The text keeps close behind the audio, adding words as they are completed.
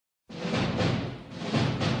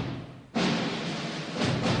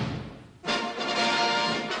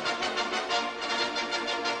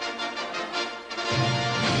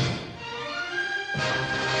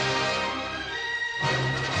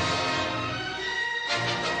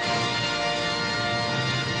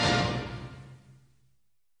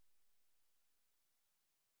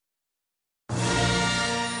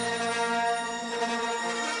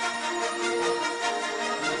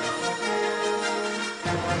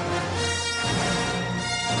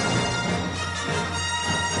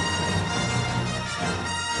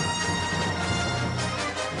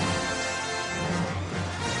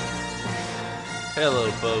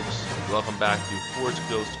Hello, folks. Welcome back to Forge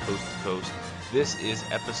Ghost Coast to Coast. This is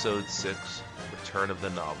episode 6, Return of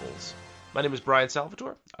the Novels. My name is Brian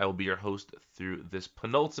Salvatore. I will be your host through this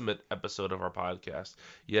penultimate episode of our podcast.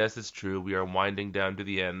 Yes, it's true. We are winding down to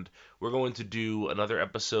the end. We're going to do another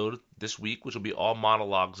episode this week, which will be all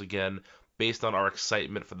monologues again, based on our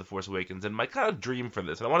excitement for The Force Awakens and my kind of dream for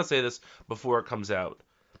this. And I want to say this before it comes out.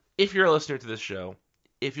 If you're a listener to this show,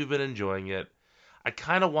 if you've been enjoying it, I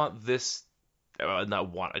kind of want this. I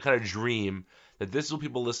kind of dream that this is what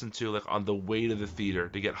people listen to like on the way to the theater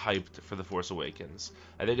to get hyped for The Force Awakens.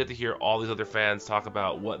 And they get to hear all these other fans talk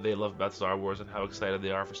about what they love about Star Wars and how excited they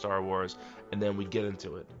are for Star Wars, and then we get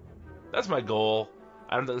into it. That's my goal.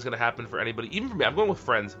 I don't think it's going to happen for anybody, even for me. I'm going with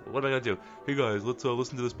friends. What am I going to do? Hey guys, let's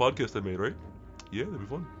listen to this podcast I made, right? Yeah, that'd be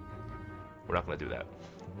fun. We're not going to do that.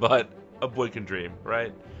 But a boy can dream,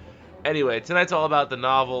 right? Anyway, tonight's all about the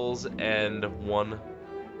novels and one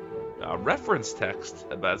reference text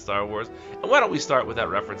about Star Wars. And why don't we start with that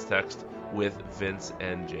reference text with Vince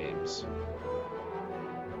and James?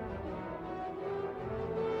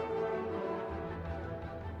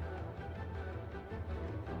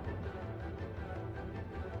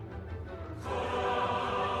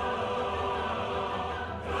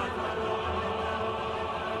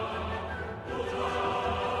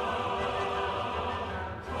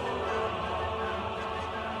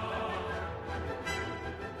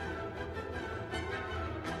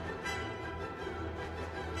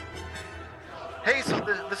 Hey, so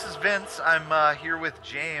this is Vince. I'm here with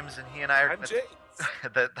James, and he and I are. I'm James.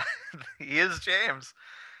 That he is James,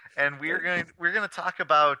 and we're going to talk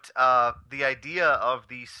about the idea of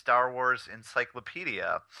the Star Wars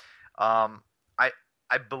Encyclopedia. I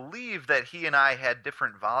believe that he and I had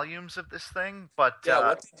different volumes of this thing, but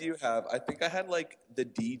What did you have? I think I had like the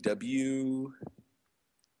DW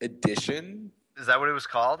edition. Is that what it was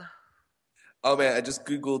called? Oh man, I just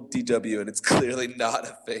googled DW and it's clearly not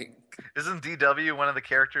a thing. Isn't DW one of the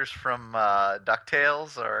characters from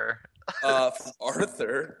DuckTales or? From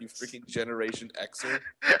Arthur, you freaking Generation Xer.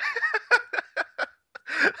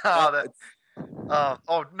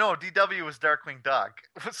 Oh no, DW was Darkwing Duck.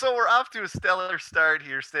 So we're off to a stellar start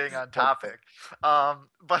here, staying on topic.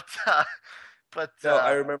 No,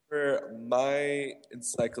 I remember my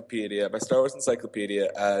encyclopedia, my Star Wars encyclopedia,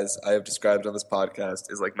 as I have described on this podcast,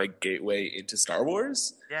 is like my gateway into Star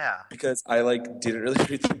Wars. Yeah. Because I like didn't really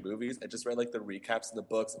read the movies. I just read like the recaps in the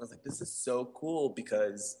books, and I was like, this is so cool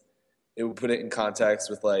because it would put it in context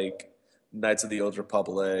with like Knights of the Old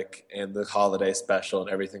Republic and the holiday special and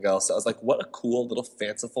everything else. So I was like, what a cool little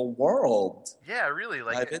fanciful world. Yeah, really.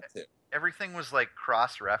 Like everything was like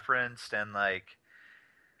cross-referenced and like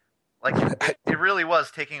it really was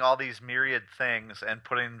taking all these myriad things and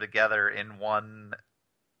putting them together in one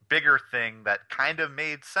bigger thing that kind of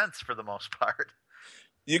made sense for the most part.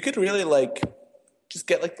 You could really like just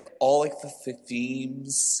get like all like the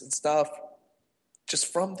themes and stuff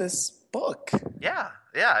just from this book. Yeah.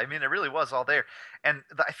 I mean, it really was all there. And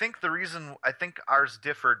I think ours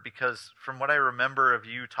differed because from what I remember of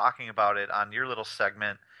you talking about it on your little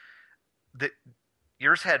segment, that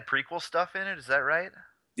yours had prequel stuff in it. Is that right?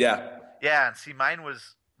 Yeah. Yeah, and see, mine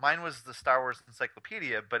was the Star Wars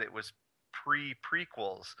Encyclopedia, but it was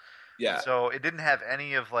prequels. Yeah. So it didn't have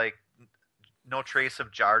any of like no trace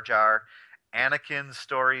of Jar Jar. Anakin's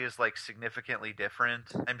story is like significantly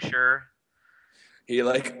different, I'm sure. He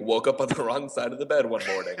like woke up on the wrong side of the bed one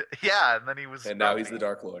morning. Yeah, and then he was. And now he's the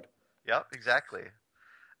Dark Lord. Yep, exactly.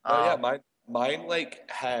 Mine like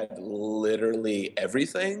had literally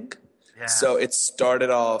everything. Yeah. So it started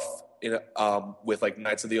off with like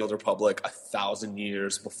Knights of the Old Republic 1,000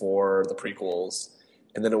 years before the prequels,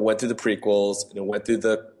 and then it went through the prequels, and it went through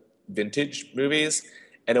the vintage movies,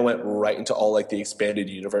 and it went right into all like the expanded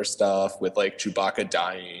universe stuff with like Chewbacca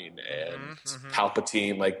dying and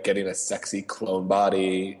Palpatine like getting a sexy clone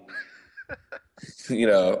body,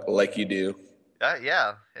 like you do.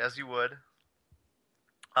 Yeah, as you would.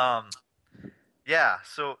 Yeah.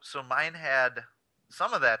 So mine had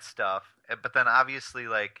some of that stuff, but then obviously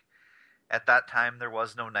like. At that time, there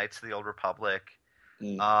was no Knights of the Old Republic.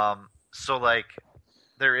 So, like,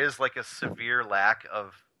 there is, like, a severe lack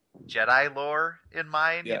of Jedi lore in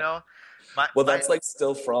mine, you know? That's, like,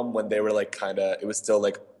 still from when they were, like, it was still,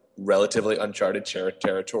 like, relatively uncharted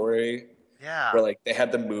territory. Yeah. Where, like, they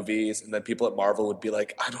had the movies, and then people at Marvel would be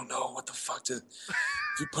like, I don't know what the fuck to...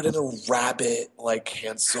 If you put in a rabbit like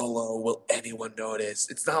Han Solo, will anyone notice?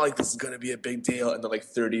 It's not like this is going to be a big deal. And then, like,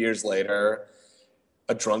 30 years later...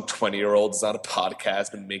 a drunk 20-year-old is on a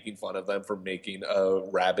podcast and making fun of them for making a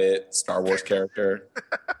rabbit Star Wars character.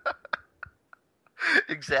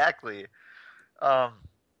 Exactly.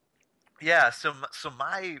 Yeah, so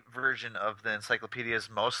my version of the encyclopedia is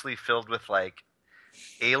mostly filled with like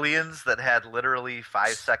aliens that had literally 5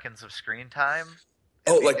 seconds of screen time,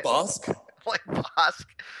 Oh, and like Bosk? like Bosk,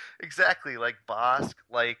 exactly like Bosk,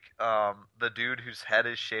 like the dude whose head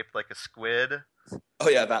is shaped like a squid. Oh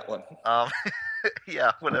yeah, that one. Um,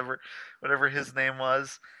 yeah, whatever his name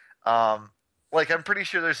was. Um, like I'm pretty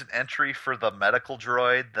sure there's an entry for the medical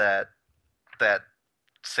droid that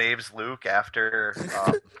saves Luke after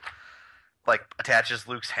like attaches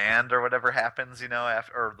Luke's hand or whatever happens,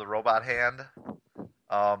 after or the robot hand.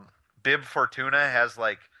 Um, Bib Fortuna has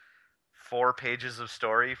like 4 pages of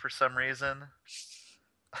story for some reason.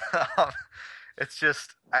 um, it's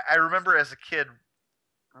just I remember as a kid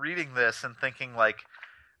reading this and thinking like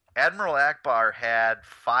Admiral Akbar had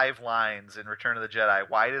 5 lines in Return of the Jedi.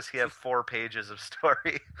 Why does he have 4 pages of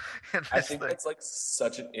story in I this think thing? that's like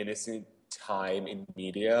such an innocent time in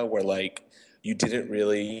media where like you didn't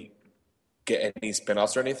really get any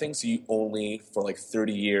spin-offs or anything, so you only for like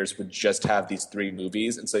 30 years would just have these 3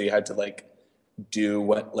 movies, and so you had to like do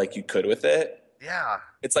what like you could with it. Yeah,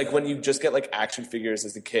 It's like when you just get like action figures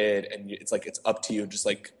as a kid, and it's like it's up to you just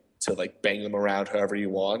like to like bang them around however you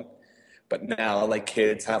want. But now like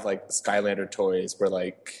kids have like Skylander toys where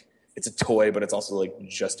like it's a toy, but it's also like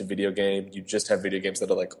just a video game. You just have video games that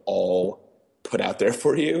are like all put out there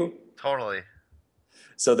for you. totally.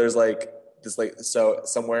 So there's like this like so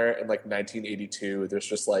somewhere in like 1982, there's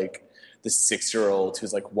just like this 6-year-old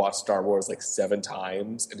who's like watched Star Wars like 7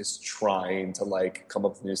 times and is trying to like come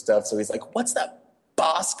up with new stuff. So he's like, "What's that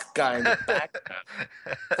Bosk guy in the background?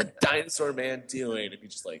 What's the dinosaur man doing?" And he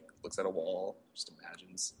just like looks at a wall, just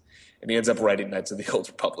imagines, and he ends up writing Knights of the Old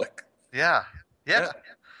Republic. Yeah, yeah, Yeah,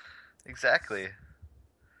 exactly.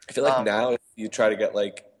 I feel like Um, now if you try to get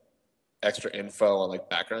like extra info on like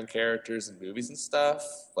background characters and movies and stuff,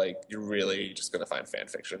 like you're really just gonna find fan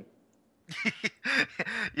fiction.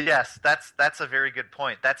 yes, that's a very good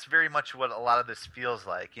point. That's very much what a lot of this feels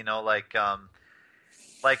like.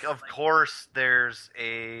 Like of course there's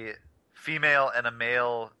a female and a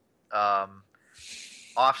male um,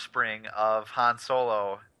 offspring of Han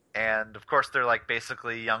Solo, and of course they're like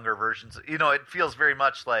basically younger versions. It feels very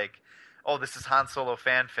much like, oh, this is Han Solo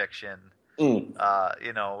fan fiction.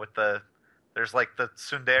 Mm. With there's like the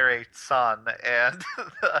tsundere son and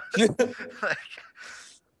like,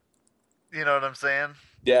 you know what I'm saying?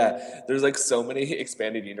 Yeah, there's like so many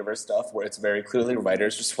expanded universe stuff where it's very clearly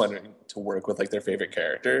writers just wanting to work with like their favorite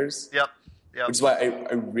characters. Yep, yep. Which is why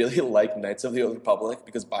I really like Knights of the Old Republic,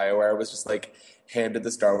 because BioWare was just like handed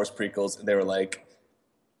the Star Wars prequels and they were like,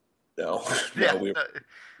 no, Yeah. no,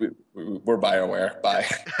 we're BioWare. Bye.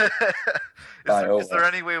 Bye. Is there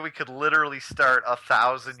any way we could literally start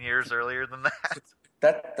 1,000 years earlier than that?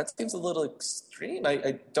 That seems a little extreme.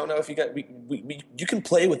 I don't know if you got you can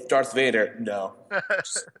play with Darth Vader. No,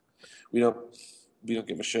 just, we don't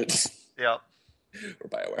give a shit. Yep. We're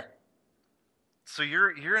BioWare. So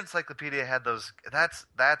your encyclopedia had those.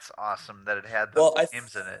 That's awesome that it had those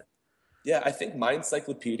games in it. Yeah, I think my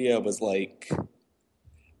encyclopedia was like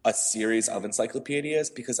a series of encyclopedias,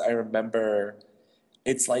 because I remember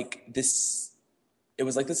it's like this. It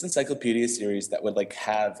was like this encyclopedia series that would like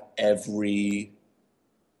have every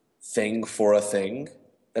thing for a thing.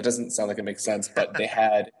 That doesn't sound like it makes sense, but they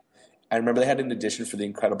had. I remember they had an edition for the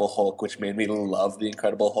Incredible Hulk, which made me love the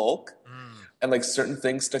Incredible Hulk. And like certain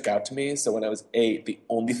things stuck out to me. So when I was 8, the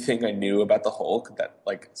only thing I knew about the Hulk that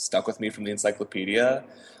like stuck with me from the encyclopedia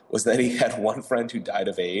was that he had one friend who died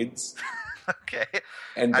of AIDS. Okay,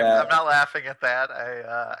 And I'm not laughing at that.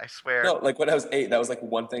 I swear. no, like when I was 8, that was like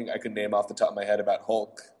one thing I could name off the top of my head about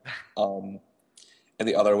Hulk. And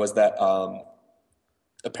the other was that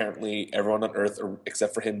apparently everyone on Earth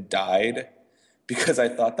except for him died, because I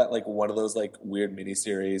thought that like one of those like weird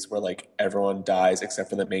miniseries where like everyone dies except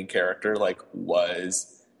for the main character like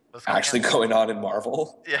was actually going on in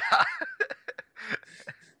Marvel. Yeah.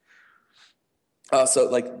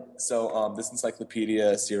 This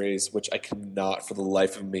encyclopedia series, which I cannot for the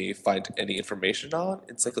life of me find any information on.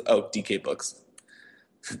 DK Books.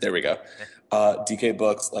 There we go. DK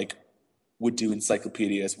Books like would do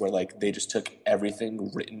encyclopedias where like they just took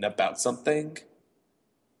everything written about something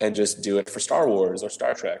and just do it for Star Wars or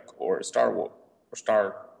Star Trek or Star Wars or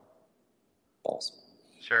Star Balls.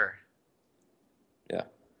 Sure. Yeah.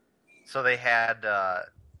 So they had the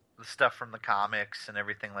stuff from the comics and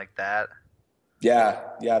everything like that. Yeah,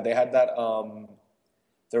 they had that.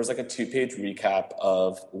 There was like a 2-page recap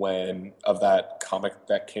of that comic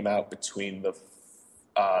that came out between the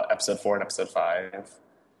episode 4 and episode 5,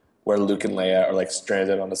 where Luke and Leia are like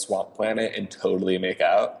stranded on a swamp planet and totally make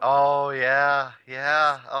out. Oh yeah.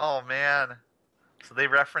 Oh man. So they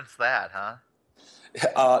reference that, huh?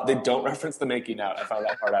 They don't reference the making out. I found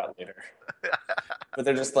that part out later. But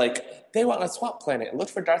they're just like, they went on a swamp planet and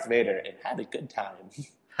looked for Darth Vader and had a good time.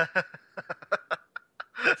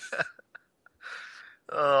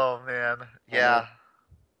 Oh man, yeah,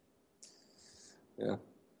 Yeah.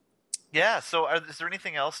 yeah. So, is there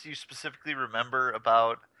anything else you specifically remember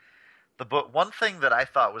about the book? One thing that I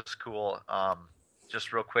thought was cool,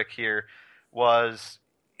 just real quick here, was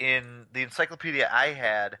in the encyclopedia I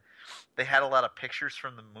had, they had a lot of pictures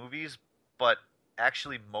from the movies, but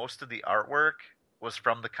actually most of the artwork was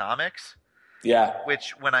from the comics. Yeah.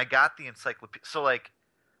 Which, when I got the encyclopedia, so like,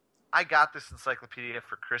 I got this encyclopedia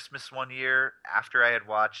for Christmas one year after I had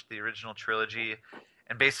watched the original trilogy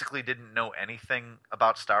and basically didn't know anything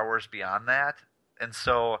about Star Wars beyond that. And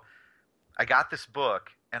so I got this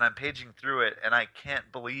book and I'm paging through it and I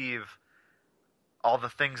can't believe all the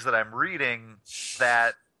things that I'm reading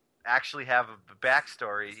that actually have a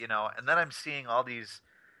backstory, you know. And then I'm seeing all these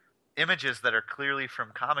images that are clearly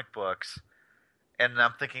from comic books. And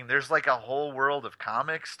I'm thinking there's like a whole world of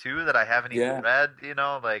comics too that I haven't even read, you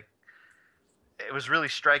know, like it was really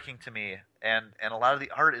striking to me, and a lot of the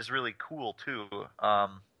art is really cool too.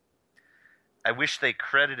 I wish they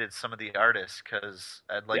credited some of the artists because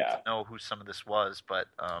I'd like to know who some of this was, but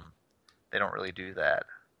they don't really do that.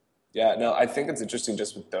 Yeah, no, I think it's interesting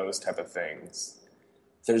just with those type of things.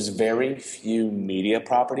 There's very few media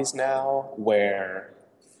properties now where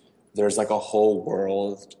there's like a whole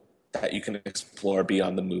world that you can explore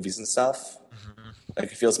beyond the movies and stuff. Mm-hmm.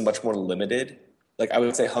 Like it feels much more limited. Like I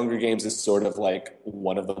would say Hunger Games is sort of like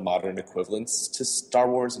one of the modern equivalents to Star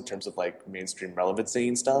Wars in terms of like mainstream relevancy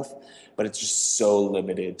and stuff, but it's just so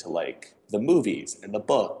limited to like the movies and the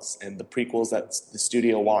books and the prequels that the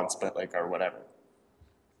studio wants, but like or whatever.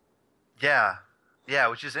 Yeah,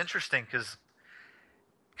 which is interesting because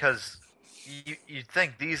you'd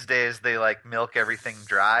think these days they like milk everything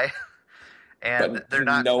dry, and But they're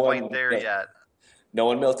not quite there yet. No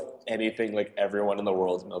one milked anything like everyone in the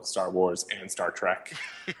world milked Star Wars and Star Trek.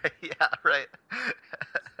 Yeah, right.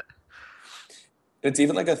 It's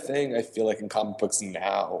even like a thing I feel like in comic books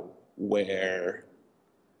now where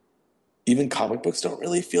even comic books don't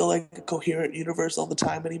really feel like a coherent universe all the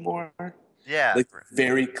time anymore. Yeah. Like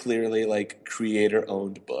very clearly like creator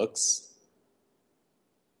owned books.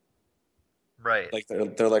 Right. Like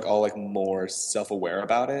they're like all like more self-aware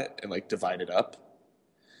about it and like divided up.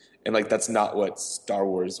 And like that's not what Star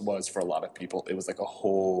Wars was for a lot of people. It was like a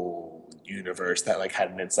whole universe that like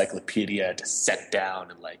had an encyclopedia to set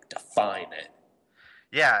down and like define it.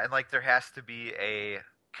 Yeah, and like there has to be a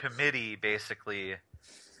committee basically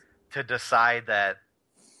to decide that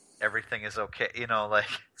everything is okay. You know, like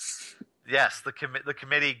yes, the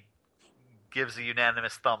committee gives a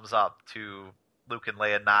unanimous thumbs up to Luke and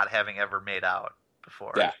Leia not having ever made out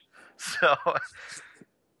before. Yeah. So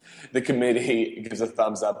the committee gives a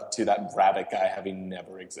thumbs up to that rabbit guy having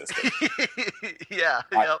never existed. Yeah.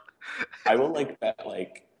 I will like bet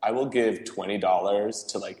like I will give $20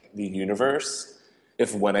 to like the universe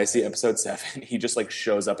if when I see episode 7 he just like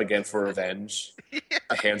shows up again for revenge.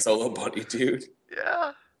 A Han Solo bunny dude.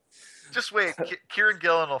 Yeah. Just wait. Kieran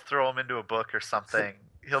Gillen will throw him into a book or something.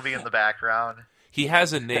 He'll be in the background. He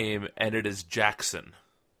has a name, and it is Jackson.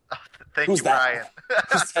 Oh, thank Who's you, that? Brian.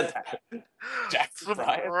 Who said that? Jackson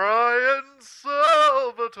Brian? Brian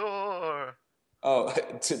Salvatore. Oh,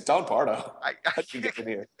 Don Pardo. I How'd you get in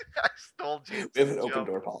here? I stole James. We have an open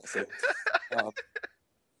door policy.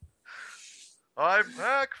 I'm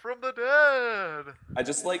back from the dead. I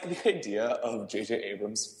just like the idea of J.J.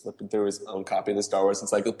 Abrams flipping through his own copy of the Star Wars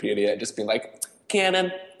Encyclopedia and just being like,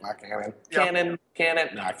 canon, not canon, canon,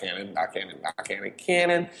 canon, not canon, not canon, not canon,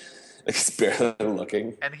 canon. Like, he's barely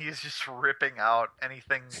looking. And he's just ripping out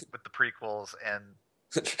anything with the prequels and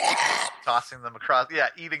tossing them across. Yeah,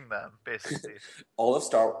 eating them, basically. All of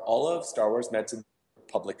Star Wars Knights of the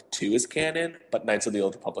Republic 2 is canon, but Knights of the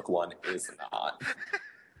Old Republic 1 is not.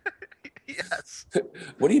 Yes.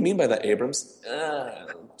 What do you mean by that, Abrams?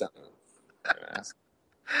 Don't ask.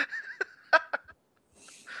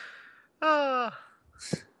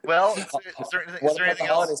 Well, is there anything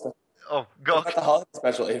else? Oh, go. What about the holiday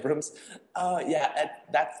special, Abrams? Yeah,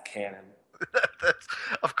 that's canon.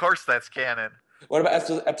 Of course that's canon. What about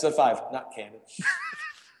episode 5? Not canon.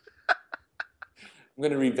 I'm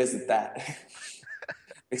going to revisit that.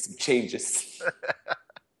 Make some changes.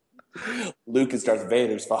 Luke is Darth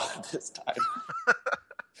Vader's father this time.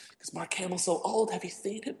 Because Mark Hamill's so old. Have you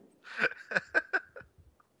seen him?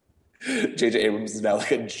 J.J. Abrams is now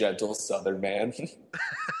like a gentle Southern man.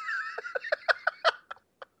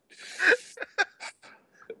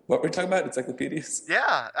 What were we talking about? Encyclopedias?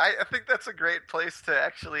 Yeah, I think that's a great place to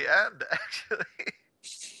actually end. Actually,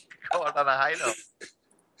 going on a high note.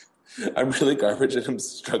 I'm really garbage and I'm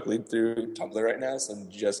struggling through Tumblr right now, so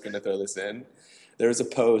I'm just going to throw this in. There's a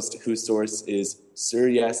post whose source is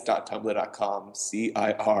siryes.tumblr.com,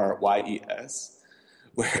 Ciryes,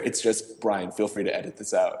 where it's just, Brian, feel free to edit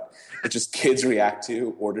this out. It's just kids react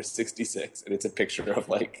to Order 66, and it's a picture of,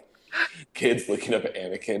 like, kids looking up at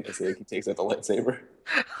Anakin as he takes out the lightsaber.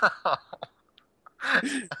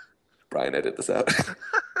 Brian, edit this out.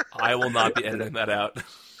 I will not be editing that out.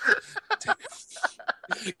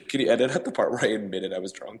 Can you edit out the part where I admitted I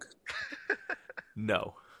was drunk?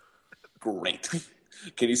 No. Great.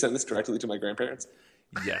 Can you send this directly to my grandparents?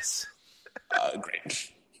 Yes.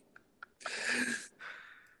 Great.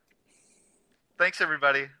 Thanks,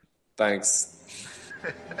 everybody. Thanks.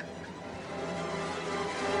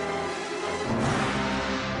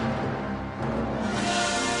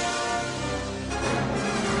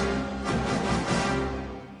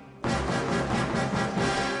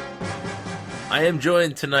 I am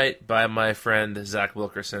joined tonight by my friend Zach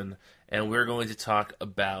Wilkerson, and we're going to talk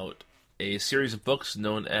about a series of books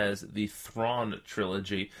known as the Thrawn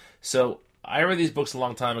Trilogy. So, I read these books a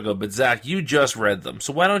long time ago, but Zach, you just read them.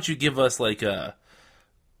 So why don't you give us like a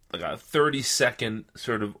 30-second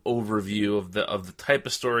sort of overview of the type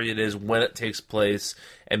of story it is, when it takes place,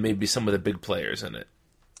 and maybe some of the big players in it.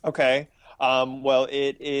 Okay. Well,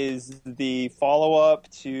 it is the follow-up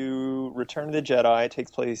to Return of the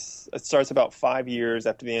Jedi. It starts about 5 years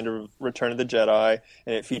after the end of Return of the Jedi,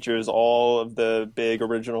 and it features all of the big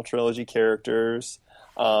original trilogy characters.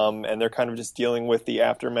 And they're kind of just dealing with the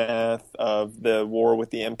aftermath of the war with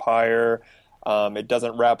the Empire. It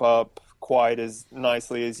doesn't wrap up quite as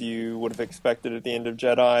nicely as you would have expected at the end of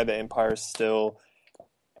Jedi. The Empire is still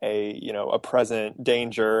a present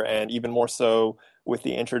danger, and even more so with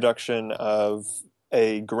the introduction of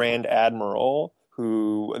a Grand Admiral,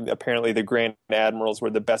 who apparently the Grand Admirals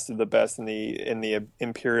were the best of the best in the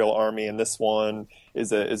Imperial Army, and this one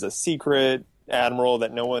is a secret admiral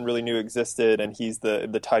that no one really knew existed, and he's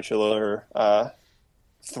the titular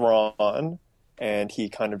Thrawn, and he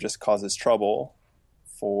kind of just causes trouble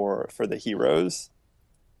for the heroes.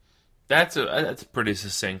 That's a pretty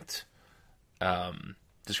succinct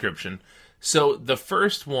description. So the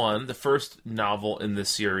first novel in this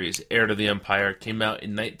series, Heir to the Empire, came out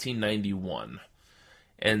in 1991.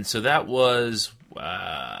 And so that was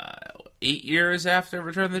 8 years after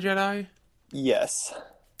Return of the Jedi? Yes.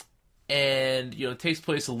 And, it takes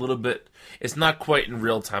place a little bit, it's not quite in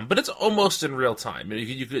real time, but it's almost in real time.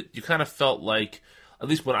 You kind of felt like, at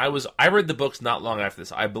least when I read the books not long after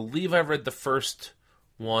this. I believe I read the first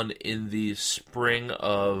one in the spring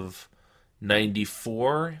of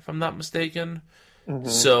 94, if I'm not mistaken. Mm-hmm.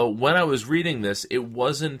 So when I was reading this, it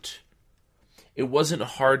wasn't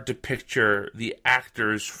hard to picture the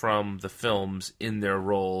actors from the films in their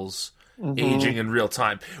roles aging in real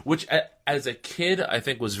time, which as a kid I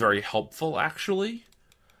think was very helpful. Actually,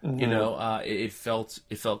 it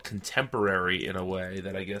felt contemporary in a way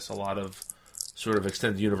that I guess a lot of sort of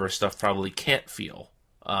extended universe stuff probably can't feel.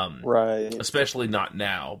 Right. Especially not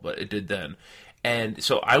now, but it did then. And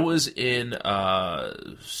so I was in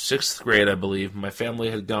 6th grade, I believe. My family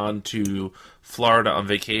had gone to Florida on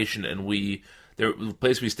vacation, and the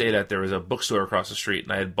place we stayed at, there was a bookstore across the street,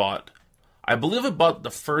 and I bought the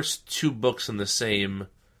first 2 books on the same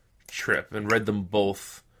trip and read them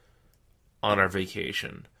both on our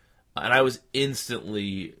vacation. And I was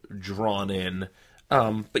instantly drawn in.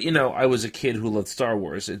 But I was a kid who loved Star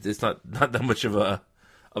Wars. It's not that much of a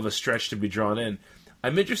stretch to be drawn in.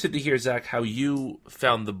 I'm interested to hear, Zach, how you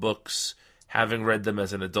found the books, having read them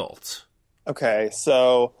as an adult. Okay,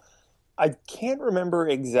 so I can't remember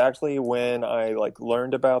exactly when I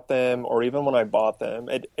learned about them, or even when I bought them.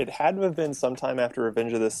 It had to have been sometime after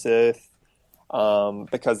Revenge of the Sith,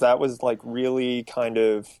 because that was really kind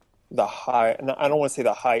of the high. I don't want to say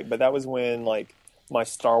the height, but that was when my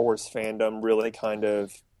Star Wars fandom really kind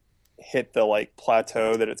of hit the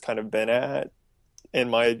plateau that it's kind of been at in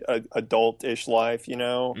my adult-ish life,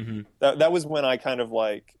 Mm-hmm. That was when I kind of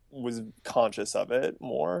was conscious of it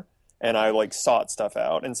more, and I sought stuff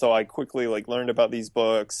out. And so I quickly learned about these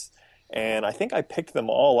books, and I think I picked them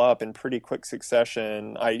all up in pretty quick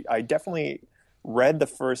succession. I definitely read the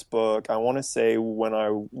first book, I want to say when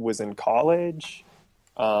I was in college,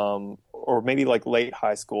 or maybe late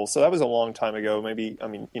high school. So that was a long time ago. Maybe,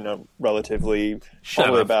 relatively.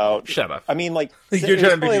 Shut up. I mean, you're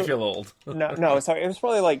trying to make me feel old. no, sorry. It was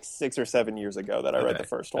probably 6 or 7 years ago that I read the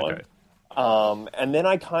first one. Okay. And then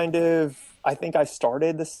I kind of I think I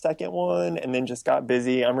started the second one and then just got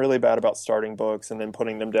busy. I'm really bad about starting books and then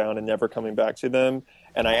putting them down and never coming back to them.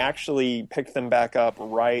 And I actually picked them back up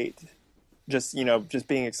just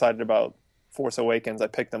being excited about Force Awakens. I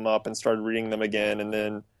picked them up and started reading them again. And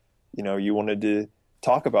then, you wanted to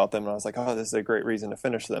talk about them. And I was like, oh, this is a great reason to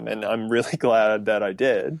finish them. And I'm really glad that I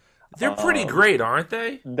did. They're pretty great, aren't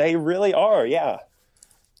they? They really are, yeah.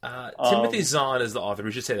 Timothy Zahn is the author.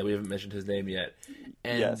 We should say that we haven't mentioned his name yet.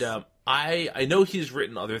 And Yes. I know he's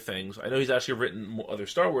written other things. I know he's actually written other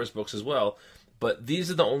Star Wars books as well. But these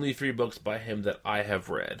are the only 3 books by him that I have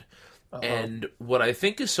read. And what I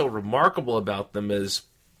think is so remarkable about them is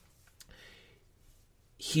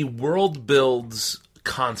he world builds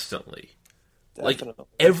constantly. Definitely. Like,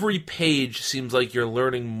 every page seems like you're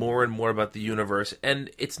learning more and more about the universe. And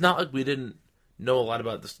it's not like we didn't know a lot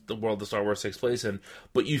about the world the Star Wars takes place in,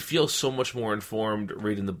 but you feel so much more informed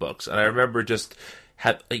reading the books. And I remember just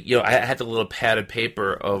I had the little pad of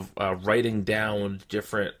paper of writing down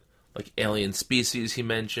different alien species he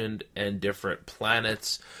mentioned and different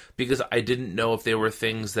planets, because I didn't know if they were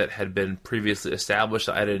things that had been previously established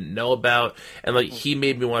that I didn't know about. And he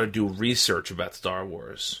made me want to do research about Star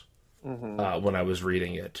Wars when I was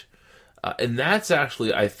reading it. And that's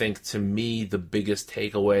actually, I think, to me, the biggest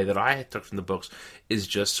takeaway that I took from the books is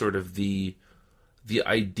just sort of the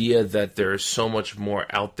idea that there's so much more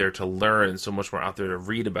out there to learn, so much more out there to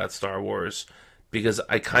read about Star Wars. Because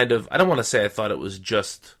I don't want to say I thought it was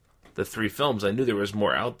just the 3 films. I knew there was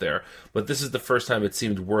more out there. But this is the first time it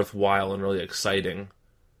seemed worthwhile and really exciting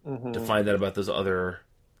to find out about those other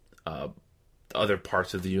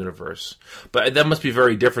parts of the universe. But that must be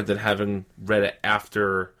very different than having read it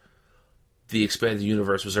after the expanded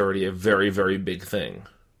universe was already a very, very big thing.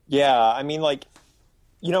 Yeah, I mean, I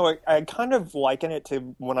kind of liken it to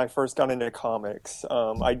when I first got into comics.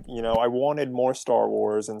 I wanted more Star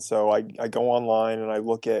Wars, and so I go online and I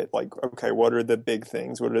look at okay, what are the big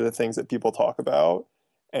things? What are the things that people talk about?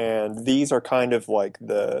 And these are kind of like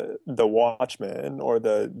the Watchmen or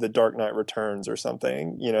the Dark Knight Returns or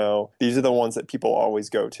something. These are the ones that people always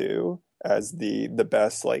go to as the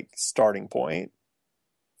best starting point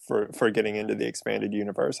for getting into the expanded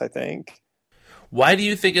universe, I think. Why do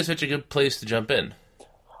you think it's such a good place to jump in?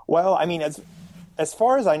 Well, I mean, as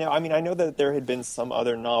far as I know, I know that there had been some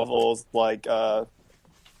other novels The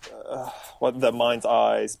Mind's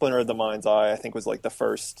Eye, Splinter of the Mind's Eye, I think was the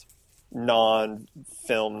first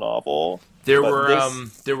non-film novel. There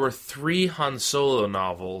were 3 Han Solo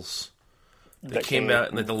novels that came out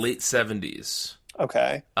in the late 70s.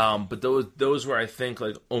 Okay. But those were, I think,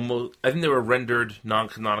 almost, I think they were rendered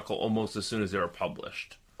non-canonical almost as soon as they were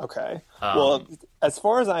published. Okay. Well, as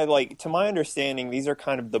far as to my understanding, these are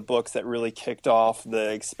kind of the books that really kicked off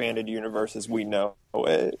the expanded universe as we know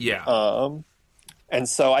it. Yeah. And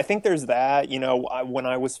so I think there's that. When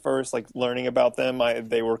I was first learning about them,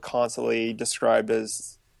 they were constantly described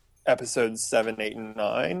as episodes 7, 8, and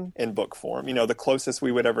 9 in book form. The closest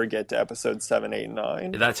we would ever get to episodes 7, 8, and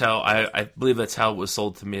 9. That's how I believe that's how it was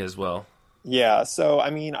sold to me as well. Yeah. So I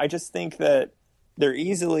mean, I just think that they're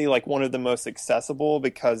easily one of the most accessible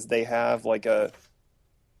because they have a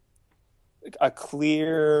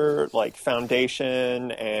clear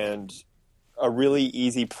foundation and a really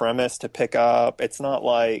easy premise to pick up. It's not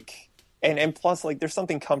and plus there's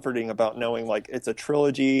something comforting about knowing it's a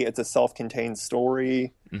trilogy, it's a self-contained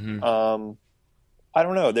story. Mm-hmm. I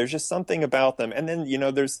don't know, there's just something about them. And then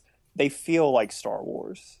they feel like Star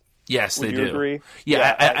Wars. Yes, Would they you do. agree?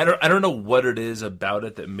 Yeah, I don't know what it is about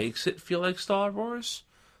it that makes it feel like Star Wars,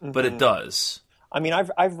 but it does. I mean,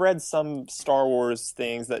 I've read some Star Wars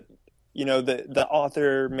things that the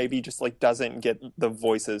author maybe just doesn't get the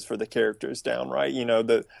voices for the characters down right.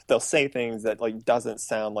 They'll say things that doesn't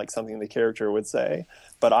sound like something the character would say.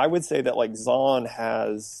 But I would say that Zahn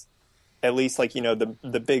has at least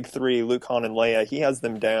the big 3, Luke, Han, and Leia. He has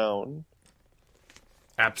them down.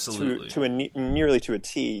 Absolutely. Nearly to a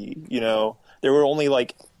T. There were only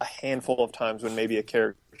a handful of times when maybe a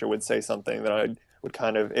character would say something that it would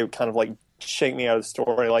kind of shake me out of the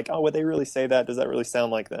story. Oh, would they really say that? Does that really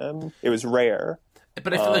sound like them? It was rare.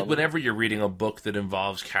 But I feel whenever you're reading a book that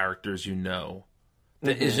involves characters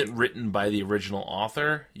that isn't written by the original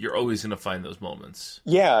author, you're always going to find those moments.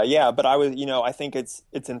 Yeah. But I think it's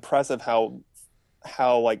impressive how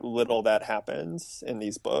little that happens in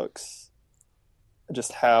these books.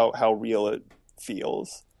 Just how real it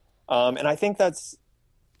feels. And I think that's,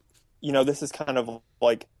 this is kind of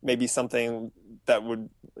maybe something that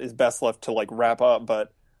is best left to wrap up,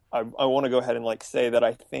 but I want to go ahead and say that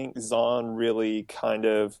I think Zahn really kind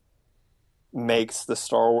of makes the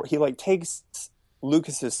Star Wars, he takes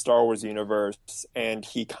Lucas's Star Wars universe, and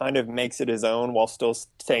he kind of makes it his own while still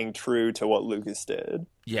staying true to what Lucas did.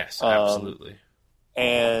 Yes, absolutely.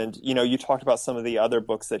 And, you know, you talked about some of the other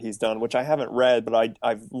books that he's done, which I haven't read, but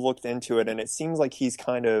I've looked into it, and it seems like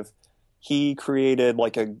he created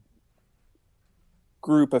like a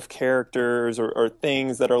group of characters or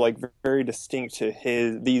things that are like very distinct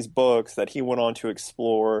to these books that he went on to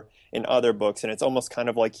explore in other books. And it's almost kind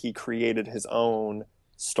of like he created his own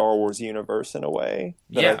Star Wars universe in a way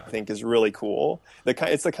that I think is really cool.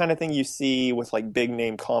 It's the kind of thing you see with like big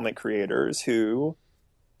name comic creators who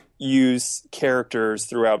use characters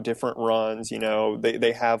throughout different runs. You know,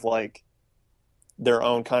 they have like their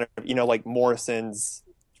own kind of, you know, like Morrison's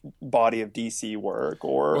body of DC work,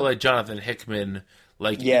 or like Jonathan Hickman.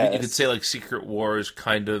 Like you could say like Secret Wars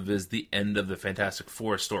kind of is the end of the Fantastic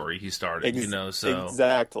Four story he started, you know, so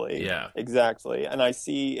exactly. Yeah. Exactly. And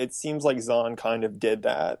it seems like Zahn kind of did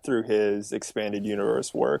that through his expanded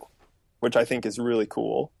universe work, which I think is really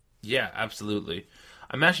cool. Yeah, absolutely.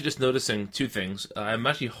 I'm actually just noticing two things. I'm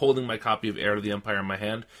actually holding my copy of Heir to the Empire in my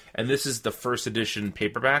hand, and this is the first edition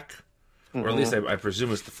paperback, or at least I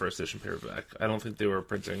presume it's the first edition paperback. I don't think they were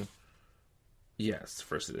printing. Yes, the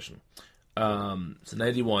first edition. So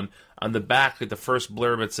 91. On the back, at the first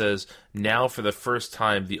blurb, it says, "Now for the first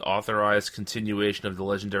time, the authorized continuation of the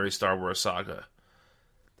legendary Star Wars saga."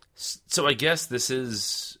 So I guess this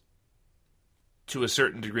is, to a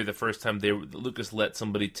certain degree, the first time Lucas let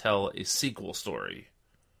somebody tell a sequel story.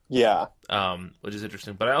 Yeah. Which is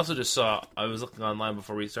interesting. But I also just saw, I was looking online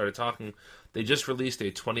before we started talking, they just released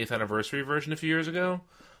a 20th anniversary version a few years ago.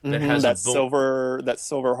 That has that silver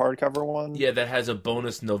hardcover one. Yeah, that has a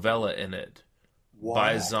bonus novella in it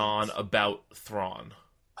by Zahn about Thrawn.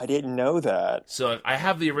 I didn't know that. So I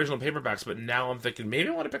have the original paperbacks, but now I'm thinking maybe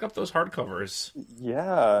I want to pick up those hardcovers.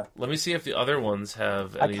 Yeah. Let me see if the other ones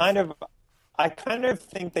have any. I kind of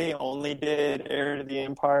think they only did Heir to the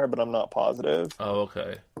Empire, but I'm not positive. Oh,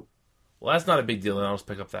 okay. Well, that's not a big deal, and I'll just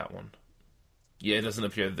pick up that one. Yeah, it doesn't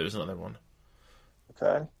appear that there's another one.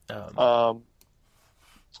 Okay.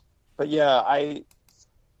 But yeah, I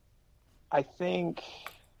think,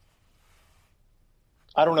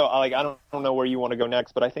 I don't know. Like, I don't know where you want to go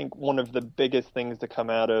next, but I think one of the biggest things to come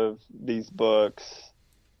out of these books,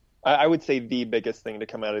 I would say the biggest thing to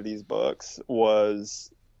come out of these books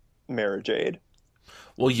was Mara Jade.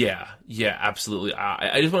 Well, yeah, absolutely.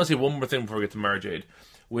 I just want to say one more thing before we get to Mara Jade,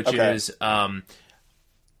 which is,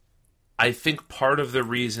 I think part of the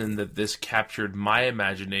reason that this captured my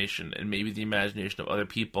imagination, and maybe the imagination of other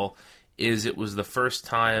people, is it was the first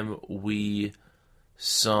time we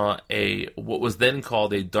saw what was then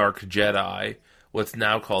called a Dark Jedi, what's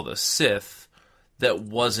now called a Sith, that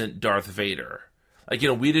wasn't Darth Vader. Like, you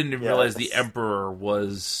know, we didn't even realize the Emperor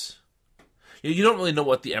was... You don't really know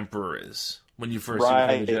what the Emperor is when you first see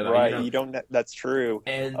the Jedi. Right, you know? you don't... That's true.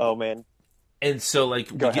 And, oh, man. And so,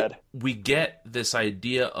 like, ahead. We get this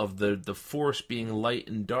idea of the Force being light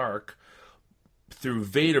and dark through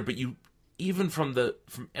Vader, but even from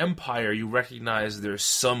Empire, you recognize there's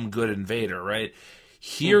some good in Vader, right?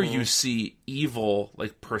 Here you see evil,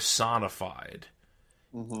 like, personified.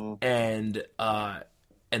 And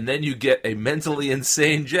then you get a mentally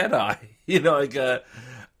insane Jedi. You know, like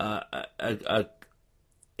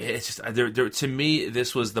it's just to me,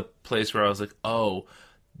 this was the place where I was like, oh,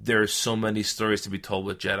 there's so many stories to be told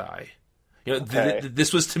with Jedi. You know,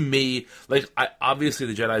 this was to me, like, obviously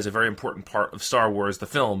the Jedi is a very important part of Star Wars, the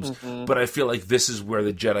films, but I feel like this is where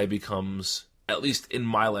the Jedi becomes, at least in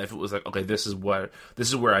my life, it was like, okay, this is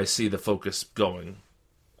where I see the focus going.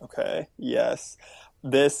 Okay, yes.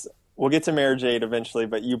 We'll get to Mara Jade eventually,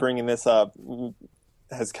 but you bringing this up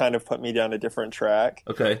has kind of put me down a different track.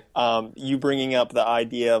 Okay. You bringing up the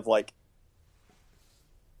idea of, like,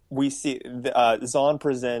 we see Zahn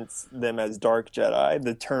presents them as Dark Jedi.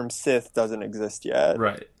 The term Sith doesn't exist yet.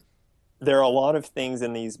 Right. There are a lot of things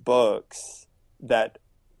in these books that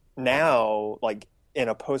now, like, in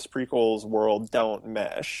a post-prequels world, don't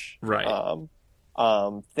mesh. Right.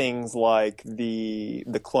 Things like the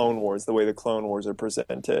Clone Wars, the way the Clone Wars are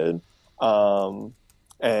presented,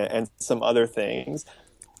 and some other things,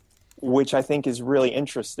 which I think is really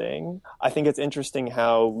interesting. I think it's interesting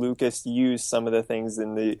how Lucas used some of the things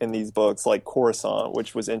in these books, like Coruscant,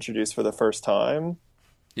 which was introduced for the first time,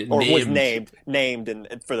 was named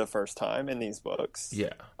for the first time in these books.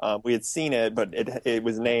 Yeah, we had seen it, but it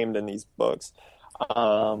was named in these books.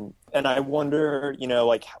 And I wonder, you know,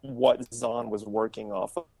 like, what Zahn was working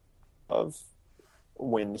off of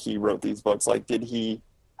when he wrote these books. Like,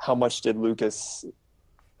 how much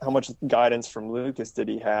guidance from Lucas did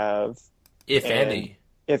he have? If any.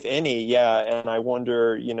 If any, yeah. And I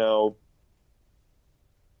wonder, you know,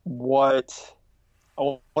 what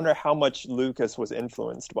I wonder how much Lucas was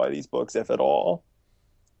influenced by these books, if at all.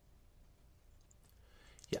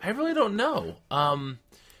 Yeah, I really don't know.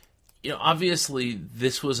 Obviously,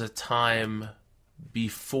 this was a time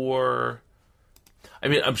before. I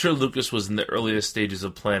mean, I'm sure Lucas was in the earliest stages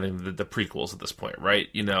of planning the prequels at this point, right?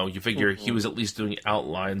 You figure he was at least doing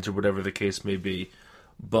outlines or whatever the case may be.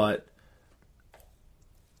 But,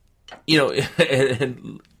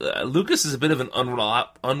 and Lucas is a bit of an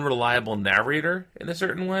unreliable narrator in a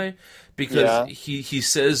certain way, because he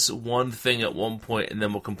says one thing at one point and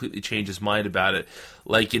then will completely change his mind about it.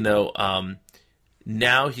 Like,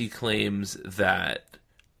 now he claims that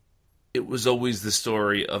it was always the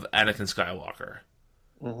story of Anakin Skywalker.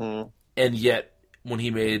 Mm-hmm. And yet, when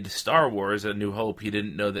he made Star Wars: A New Hope, he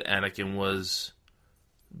didn't know that Anakin was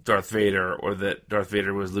Darth Vader, or that Darth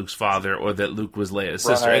Vader was Luke's father, or that Luke was Leia's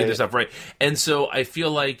sister, any of this stuff, right? And so I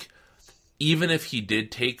feel like even if he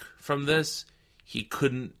did take from this, he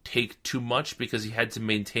couldn't take too much because he had to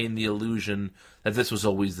maintain the illusion that this was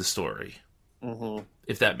always the story. Mm-hmm.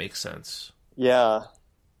 If that makes sense. Yeah.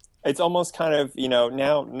 It's almost kind of,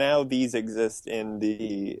 now these exist in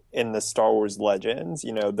the Star Wars legends,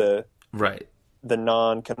 the right, the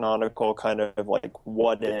non-canonical kind of like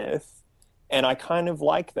what if. And I kind of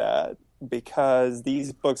like that because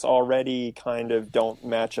these books already kind of don't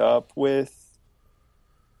match up with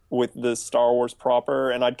the Star Wars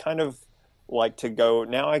proper, and I'd kind of like to go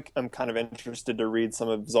now. I'm kind of interested to read some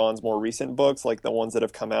of Zahn's more recent books, like the ones that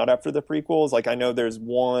have come out after the prequels. Like I know there's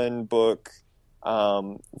one book,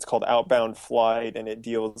 it's called Outbound Flight, and it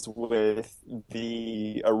deals with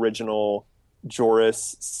the original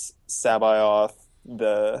Joruus C'baoth,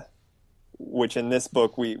 which in this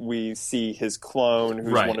book we see his clone,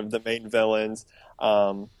 who's one of the main villains,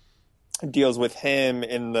 deals with him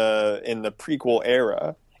in the prequel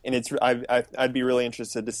era. And I'd be really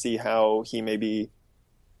interested to see how he maybe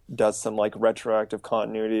does some like retroactive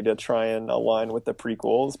continuity to try and align with the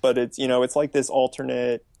prequels. But it's it's like this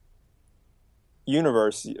alternate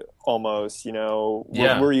universe almost.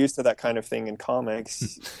 We're used to that kind of thing in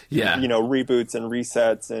comics. Yeah, reboots and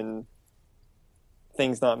resets and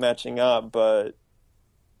things not matching up, but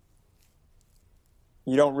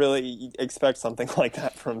you don't really expect something like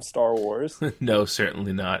that from Star Wars. No,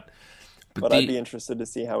 certainly not. But I'd be interested to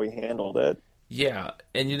see how he handled it. Yeah,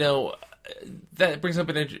 and that brings up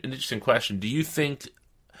an interesting question. Do you think?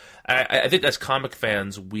 I think as comic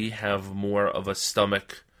fans, we have more of a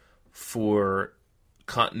stomach for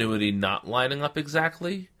continuity not lining up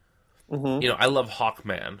exactly. Mm-hmm. I love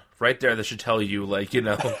Hawkman. Right there, that should tell you, what's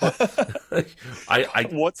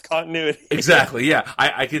continuity? Exactly. Yeah,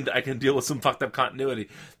 I can deal with some fucked up continuity.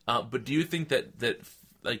 But do you think that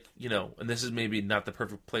and this is maybe not the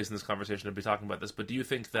perfect place in this conversation to be talking about this, but do you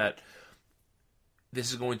think that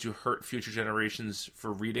this is going to hurt future generations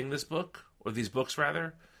for reading this book, or these books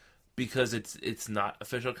rather, because it's not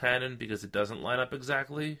official canon, because it doesn't line up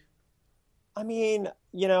exactly? I mean,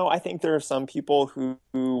 I think there are some people who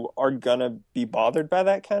are gonna be bothered by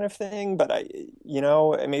that kind of thing, but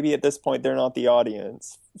maybe at this point they're not the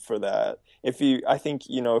audience for that. I think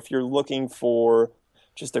if you're looking for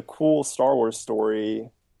just a cool Star Wars story,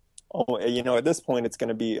 at this point it's going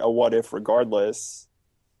to be a what if regardless.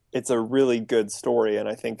 It's a really good story, and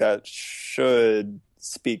I think that should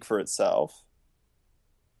speak for itself.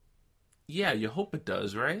 Yeah, you hope it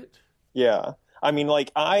does, right? Yeah. I mean,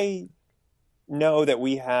 I know that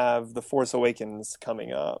we have The Force Awakens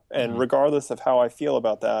coming up, and regardless of how I feel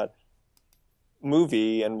about that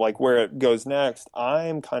movie and where it goes next,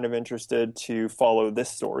 I'm kind of interested to follow this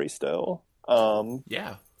story still.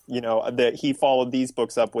 That he followed these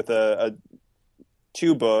books up with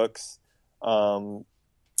two books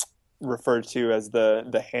referred to as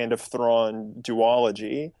the Hand of Thrawn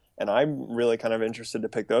duology, and I'm really kind of interested to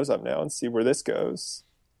pick those up now and see where this goes,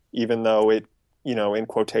 even though it in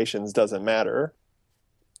quotations doesn't matter.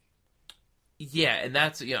 Yeah, and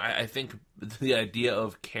that's I think the idea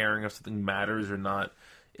of caring if something matters or not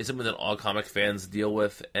is something that all comic fans deal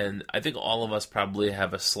with, and I think all of us probably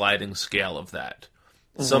have a sliding scale of that.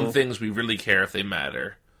 Mm-hmm. Some things we really care if they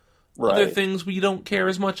matter. Right. Other things we don't care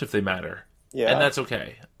as much if they matter. Yeah. And that's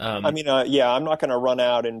okay. I'm not going to run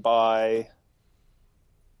out and buy,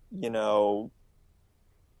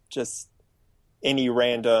 just any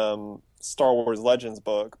random Star Wars Legends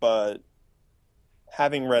book, but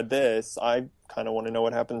having read this, I kind of want to know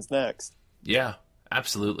what happens next. Yeah,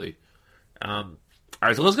 absolutely. All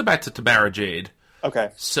right, so let's get back to Tamara Jade. Okay.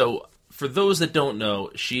 So, for those that don't know,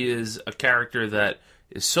 she is a character that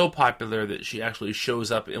is so popular that she actually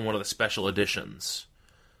shows up in one of the special editions.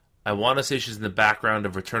 I want to say she's in the background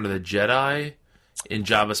of Return of the Jedi, in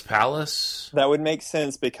Jabba's palace. That would make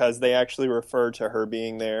sense because they actually refer to her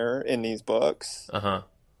being there in these books. Uh-huh.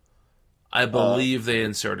 I believe they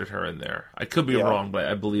inserted her in there. I could be wrong, but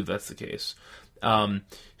I believe that's the case.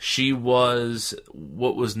 She was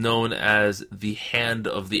what was known as the Hand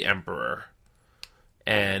of the Emperor.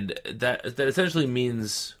 And that essentially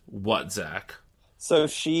means what, Zach? So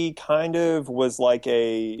she kind of was like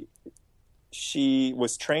she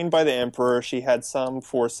was trained by the Emperor. She had some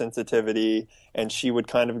Force sensitivity, and she would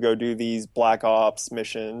kind of go do these Black Ops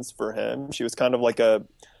missions for him. She was kind of like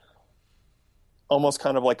almost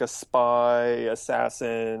kind of like a spy,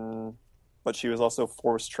 assassin, but she was also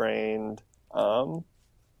Force trained.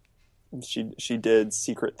 She did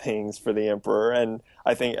secret things for the Emperor, and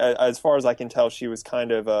I think, as far as I can tell, she was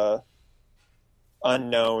kind of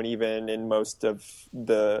unknown even in most of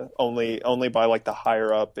the only by like the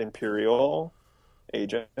higher up Imperial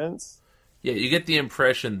agents. Yeah, you get the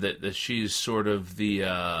impression that she's sort of the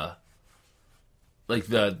like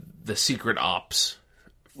the secret ops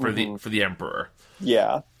for the Emperor.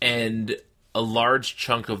 Yeah, and a large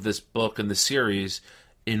chunk of this book and the series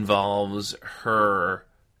involves her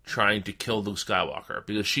trying to kill Luke Skywalker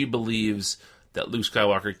because she believes that Luke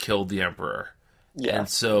Skywalker killed the Emperor. Yeah. And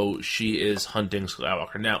so she is hunting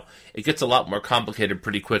Skywalker. Now, it gets a lot more complicated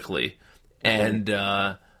pretty quickly. And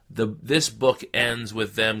this book ends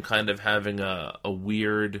with them kind of having a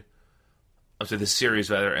weird... I'm sorry, the series,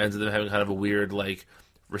 rather, ends with them having kind of a weird, like,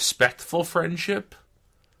 respectful friendship.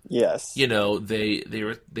 Yes. You know, they've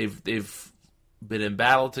been in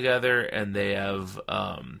battle together, and they have...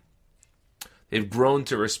 they've grown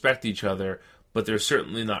to respect each other, but they're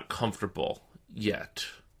certainly not comfortable yet.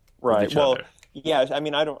 Right. Well, yeah, I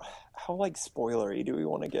mean, how, like, spoilery do we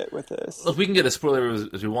want to get with this? Look, we can get as spoiler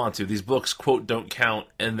as we want to. These books, quote, don't count,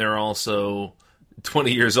 and they're also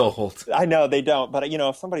 20 years old. I know, they don't, but, you know,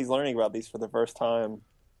 if somebody's learning about these for the first time,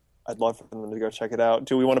 I'd love for them to go check it out.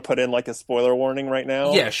 Do we want to put in, like, a spoiler warning right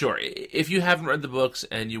now? Yeah, sure. If you haven't read the books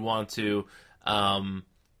and you want to,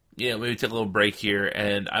 maybe take a little break here,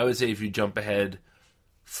 and I would say if you jump ahead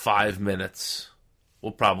 5 minutes,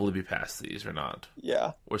 we'll probably be past these or not.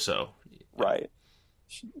 Yeah. Or so. Right.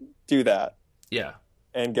 Do that. Yeah.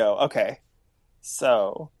 And go, okay.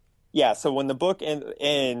 So, yeah, so when the book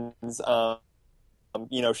ends,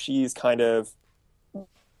 she's kind of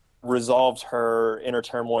resolved her inner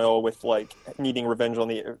turmoil with, like, needing revenge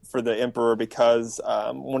for the Emperor because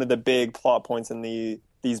one of the big plot points in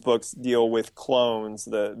these books deal with clones,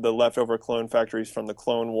 the leftover clone factories from the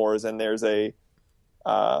Clone Wars, and there's the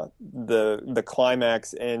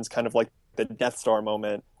climax ends kind of like the Death Star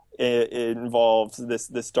moment. It involves this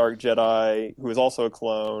Dark Jedi who is also a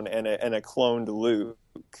clone and a cloned Luke,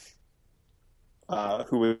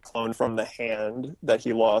 who was cloned from the hand that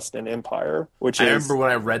he lost in Empire. I remember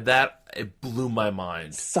when I read that, it blew my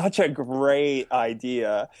mind. Such a great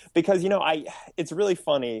idea because it's really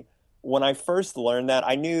funny. When I first learned that,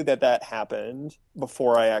 I knew that happened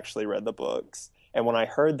before I actually read the books. And when I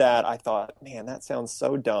heard that, I thought, man, that sounds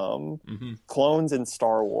so dumb. Mm-hmm. Clones in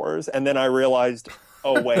Star Wars. And then I realized,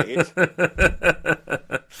 oh, wait.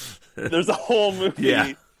 There's a whole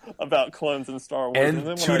movie about clones in Star Wars. And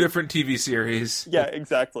then two different TV series. Yeah,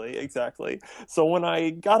 exactly. So when I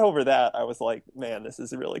got over that, I was like, man, this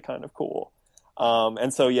is really kind of cool.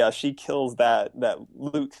 And so, yeah, she kills that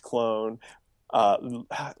Luke clone.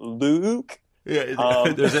 Luke.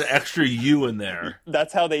 Yeah, there's an extra U in there.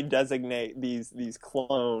 That's how they designate these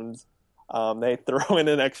clones. They throw in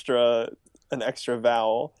an extra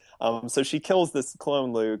vowel. So she kills this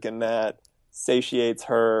clone Luke, and that satiates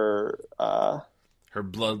her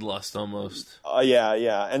bloodlust almost.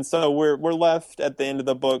 Yeah. And so we're left at the end of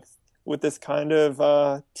the book with this kind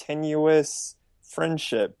of tenuous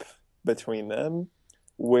friendship between them,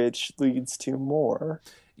 which leads to more.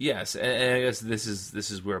 Yes, and I guess this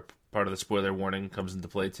is where part of the spoiler warning comes into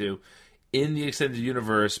play too. In the extended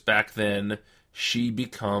universe, back then, she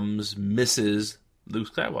becomes Mrs.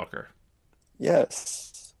 Luke Skywalker.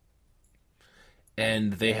 Yes.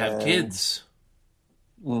 And they have kids.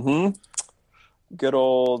 Mm-hmm. Good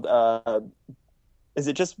old... is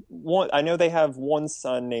it just one? I know they have one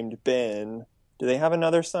son named Ben. Do they have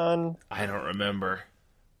another son? I don't remember.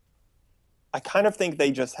 I kind of think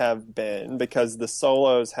they just have Ben because the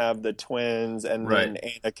Solos have the twins and then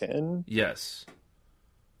Anakin. Yes.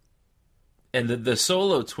 And the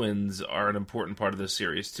Solo twins are an important part of this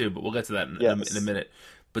series too, but we'll get to that in a minute.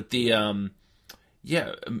 But the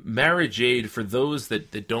Mara Jade, for those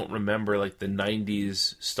that don't remember, like the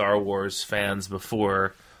 90s Star Wars fans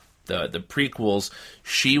before the prequels,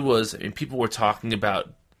 she was, and people were talking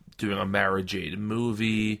about doing a Mara Jade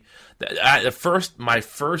movie. My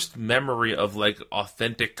first memory of like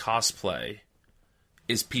authentic cosplay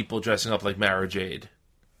is people dressing up like Mara Jade.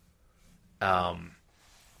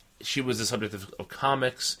 She was the subject of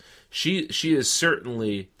comics. She is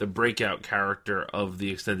certainly the breakout character of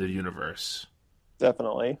the extended universe.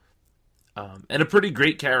 Definitely. And a pretty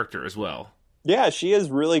great character as well. Yeah, she is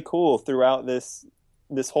really cool throughout this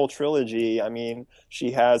whole trilogy. I mean,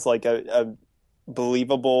 she has like a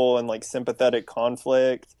believable and like sympathetic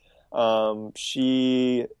conflict.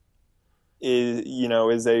 She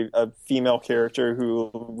is a female character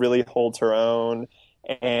who really holds her own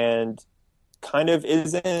and kind of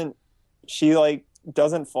doesn't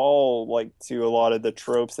fall like to a lot of the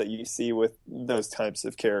tropes that you see with those types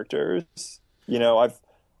of characters. I've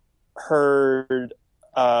heard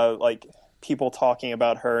like people talking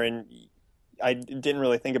about her, and I didn't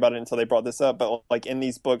really think about it until they brought this up, but like in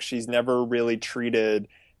these books she's never really treated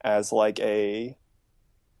as like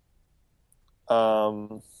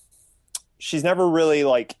she's never really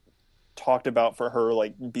like talked about for her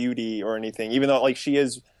like beauty or anything, even though like she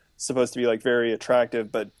is supposed to be like very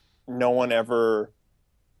attractive, but no one ever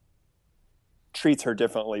treats her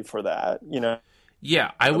differently for that,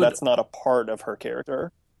 Yeah, that's not a part of her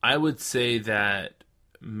character. I would say that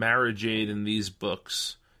Mara Jade in these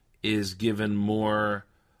books is given more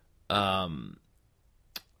I'm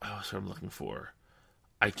looking for,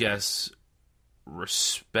 I guess,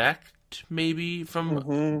 respect maybe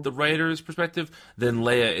from the writer's perspective than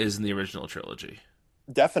Leia is in the original trilogy.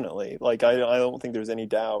 Definitely. Like I don't think there's any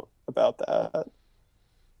doubt about that.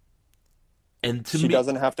 And she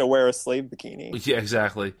doesn't have to wear a slave bikini. Yeah,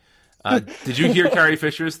 exactly. Did you hear Carrie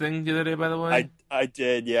Fisher's thing the other day, by the way? I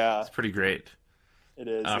did, yeah. It's pretty great. It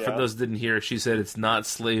is, For those that didn't hear, she said it's not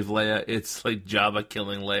slave Leia, it's like Jabba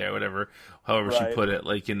killing Leia, or whatever, however she put it.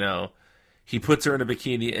 Like, he puts her in a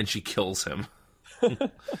bikini and she kills him.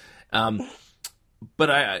 But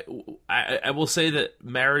I will say that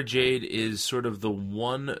Mara Jade is sort of the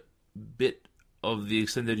one bit of the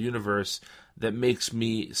extended universe that makes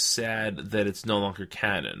me sad that it's no longer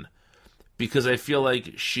canon. Because I feel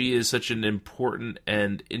like she is such an important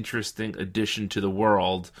and interesting addition to the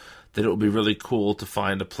world that it will be really cool to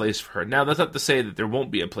find a place for her. Now, that's not to say that there won't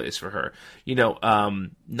be a place for her.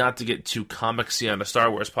 Not to get too comicsy on a Star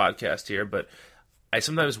Wars podcast here, but I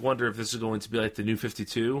sometimes wonder if this is going to be like the New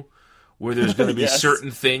 52, where there's going to be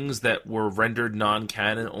certain things that were rendered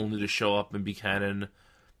non-canon only to show up and be canon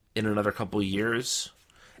in another couple of years.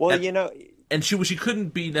 Well, and she couldn't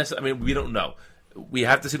be necessarily. I mean, we don't know. We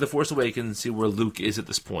have to see The Force Awakens and see where Luke is at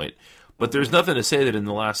this point. But there's nothing to say that in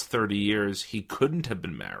the last 30 years he couldn't have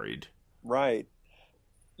been married. Right.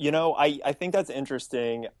 I think that's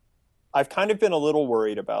interesting. I've kind of been a little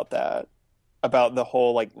worried about that, about the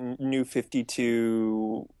whole like New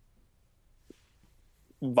 52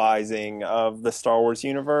 vising of the Star Wars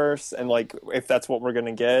universe, and like if that's what we're going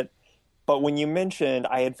to get. But when you mentioned,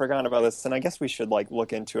 I had forgotten about this, and I guess we should like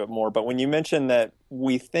look into it more. But when you mentioned that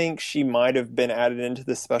we think she might have been added into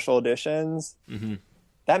the special editions,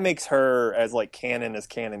 that makes her as like canon as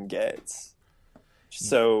canon gets.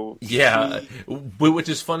 So yeah, which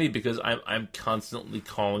is funny because I'm constantly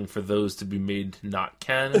calling for those to be made not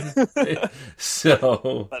canon.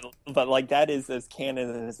 So, but like that is as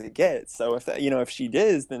canon as it gets. So if that, if she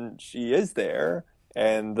is, then she is there.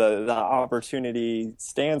 And the opportunity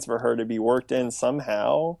stands for her to be worked in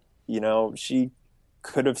somehow. She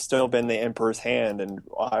could have still been the Emperor's hand, and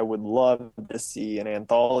I would love to see an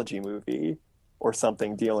anthology movie or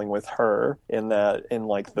something dealing with her in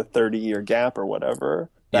like the 30-year gap or whatever.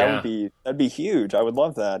 That'd be huge. I would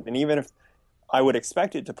love that. And even if I would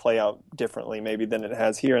expect it to play out differently maybe than it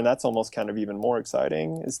has here, and that's almost kind of even more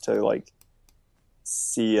exciting, is to like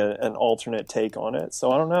see an alternate take on it. So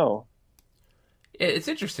I don't know. It's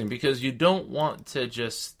interesting because you don't want to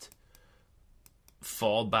just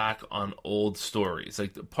fall back on old stories.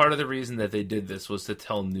 Like, part of the reason that they did this was to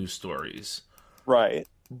tell new stories. Right.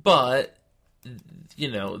 But,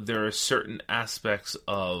 there are certain aspects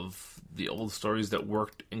of the old stories that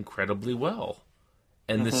worked incredibly well.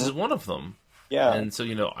 And this is one of them. Yeah. And so,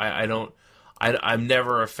 I'm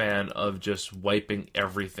never a fan of just wiping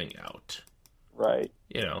everything out. Right.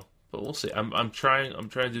 But we'll see. I'm trying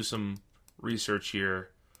to do some research here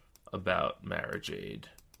about Mara Jade.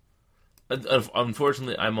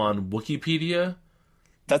 Unfortunately, I'm on Wikipedia.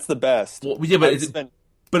 That's the best. Well, yeah,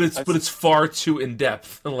 but it's far too in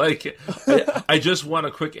depth. Like, I just want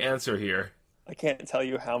a quick answer here. I can't tell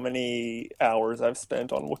you how many hours I've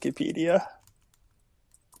spent on Wikipedia.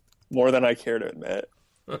 More than I care to admit.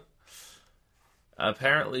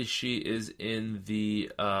 Apparently, she is in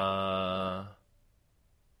the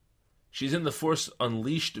She's in the Force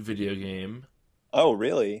Unleashed video game. Oh,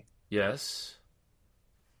 really? Yes.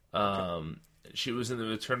 She was in the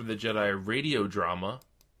Return of the Jedi radio drama.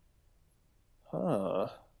 Huh.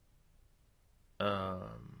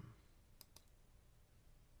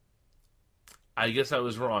 I guess I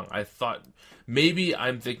was wrong. I thought maybe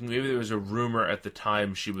there was a rumor at the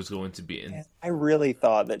time she was going to be in. I really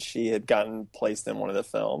thought that she had gotten placed in one of the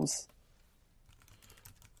films.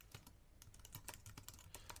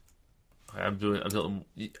 Let's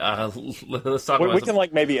talk about. We can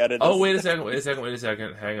like maybe edit this. Oh, wait a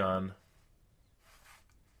second. Hang on.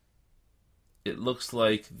 It looks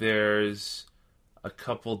like there's a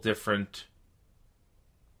couple different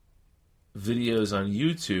videos on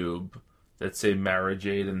YouTube that say Mara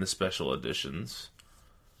Jade in the special editions.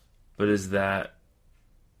 But is that...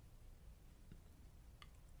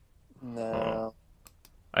 No.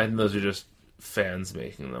 I think those are just fans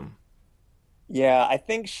making them. Yeah, I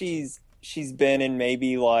think she's been in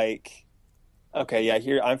maybe like... Okay, yeah,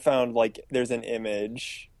 here I found like there's an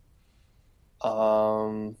image.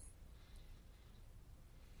 I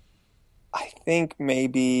think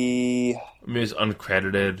maybe... Maybe it's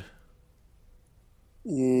uncredited.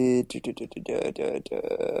 Yeah,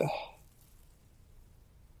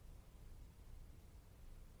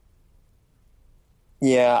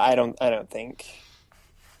 I don't think.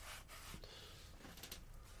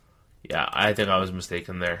 Yeah, I think I was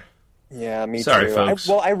mistaken there. Yeah, me Sorry, too. folks.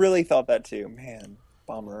 I really thought that too. Man,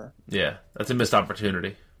 bummer. Yeah, that's a missed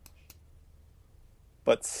opportunity.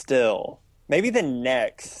 But still, maybe the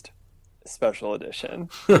next special edition.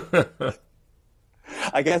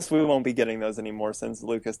 I guess we won't be getting those anymore since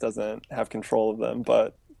Lucas doesn't have control of them,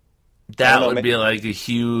 but... That would be like a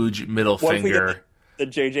huge middle finger. The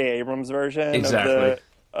J.J. Abrams version exactly.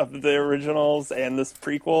 of the originals and the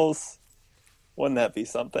prequels. Wouldn't that be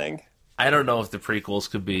something? I don't know if the prequels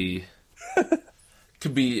could be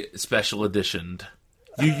special editioned.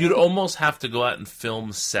 You'd almost have to go out and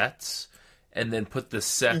film sets and then put the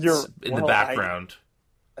sets in the background.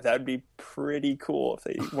 That'd be pretty cool if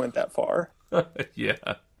they went that far. Yeah.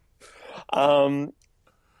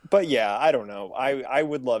 But yeah, I don't know. I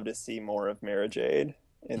would love to see more of Mara Jade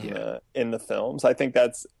in the films. I think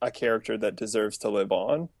that's a character that deserves to live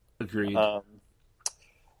on. Agreed.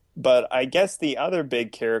 But I guess the other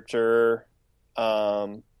big character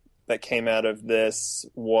that came out of this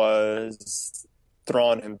was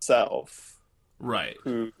Thrawn himself. Right.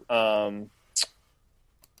 Who,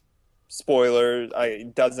 spoiler,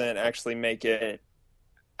 doesn't actually make it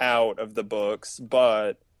out of the books,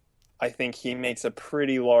 but I think he makes a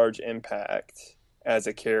pretty large impact as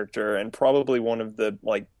a character and probably one of the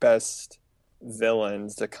best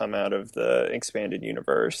villains to come out of the expanded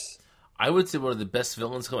universe. I would say one of the best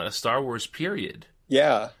villains come out of Star Wars, period.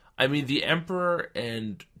 Yeah. I mean, the Emperor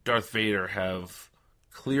and Darth Vader have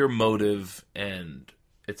clear motive and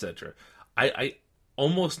etc. I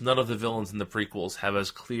almost none of the villains in the prequels have as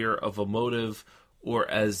clear of a motive or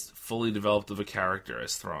as fully developed of a character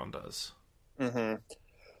as Thrawn does. Mm-hmm.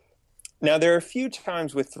 Now, there are a few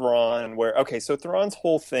times with Thrawn where, so Thrawn's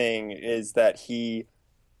whole thing is that he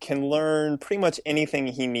can learn pretty much anything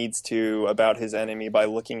he needs to about his enemy by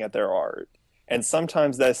looking at their art. And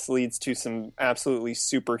sometimes this leads to some absolutely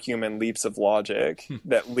superhuman leaps of logic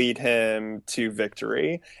that lead him to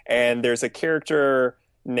victory. And there's a character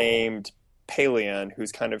named Pelion,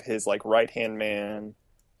 who's kind of his right-hand man,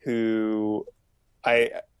 who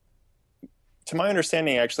to my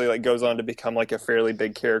understanding, actually goes on to become a fairly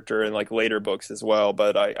big character in later books as well.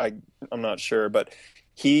 But I'm not sure. But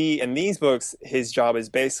he, in these books, his job is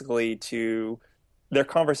basically their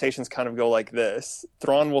conversations kind of go like this.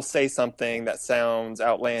 Thrawn will say something that sounds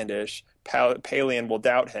outlandish. Pelion will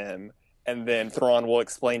doubt him. And then Thrawn will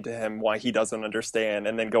explain to him why he doesn't understand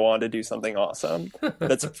and then go on to do something awesome.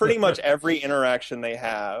 That's pretty much every interaction they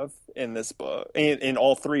have in this book, in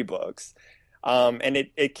all three books. And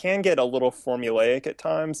it can get a little formulaic at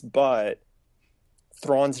times, but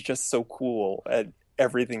Thrawn's just so cool at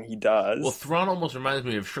everything he does. Well, Thrawn almost reminds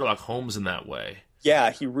me of Sherlock Holmes in that way.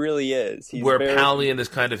 Yeah, he really is. Where Pelion is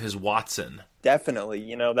kind of his Watson.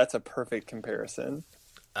 Definitely. That's a perfect comparison.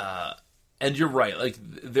 And you're right.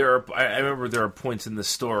 I remember there are points in the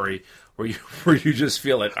story where you just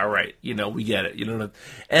feel like, all right, we get it. And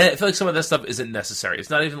I feel like some of that stuff isn't necessary.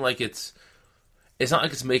 It's not even like it's not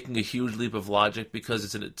like it's making a huge leap of logic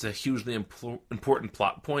because it's a hugely important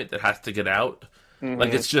plot point that has to get out. Mm-hmm.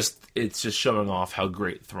 It's just showing off how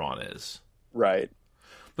great Thrawn is. Right.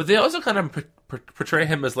 But they also kind of portray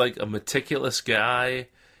him as a meticulous guy,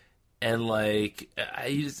 and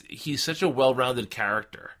he's such a well-rounded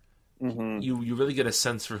character. Mm-hmm. You really get a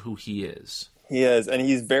sense for who he is. He is, and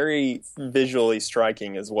he's very visually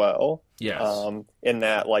striking as well. Yes. In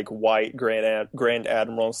that like white Grand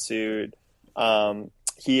Admiral suit.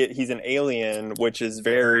 He's an alien, which is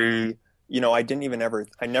very, I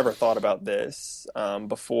never thought about this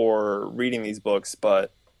before reading these books,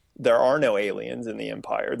 but there are no aliens in the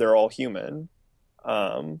Empire. They're all human.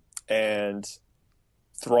 And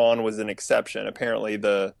Thrawn was an exception. Apparently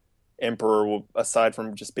the Emperor, aside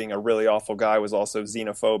from just being a really awful guy, was also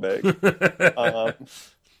xenophobic.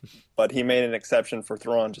 But he made an exception for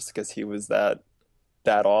Thrawn just because he was that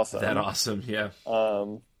awesome. That awesome, yeah.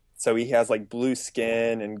 So he has like blue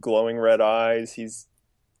skin and glowing red eyes. He's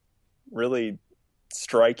really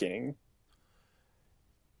striking.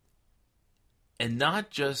 And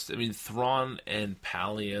not just, Thrawn and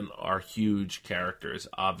Palian are huge characters,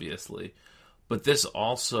 obviously. But this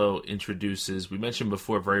also introduces, we mentioned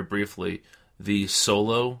before very briefly, the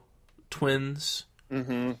Solo twins.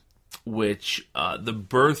 Mm-hmm. Which, the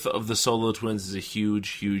birth of the Solo twins is a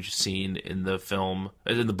huge, huge scene in the film,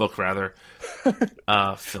 in the book, rather.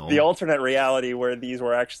 Film. The alternate reality where these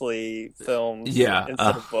were actually films instead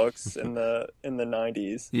of books in the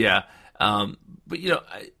 90s. Yeah. But,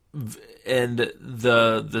 and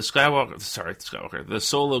the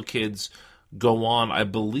Solo kids go on, I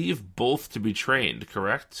believe, both to be trained,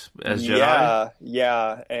 correct? As Jedi?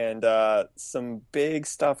 Yeah. And some big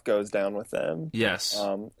stuff goes down with them. Yes.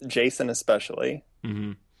 Jason especially.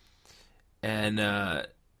 Mm-hmm. And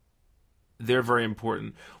they're very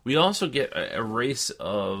important. We also get a race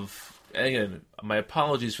of... Again, my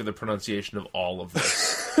apologies for the pronunciation of all of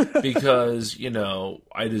this. Because,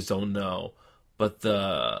 I just don't know. But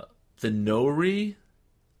the Nori...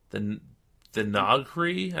 The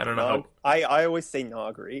Nagri? I don't know how... I always say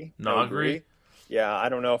Nagri. Nagri? Yeah, I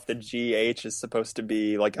don't know if the GH is supposed to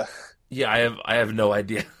be like a... Yeah, I have no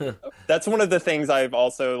idea. That's one of the things I've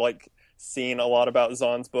also seen a lot about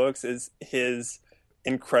Zahn's books is his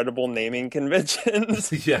incredible naming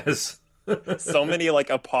conventions. Yes. So many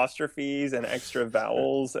apostrophes and extra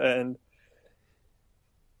vowels, and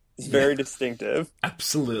it's very distinctive.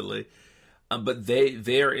 Absolutely. But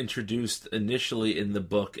they are introduced initially in the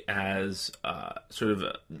book as sort of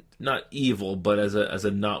not evil, but as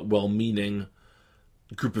a not well-meaning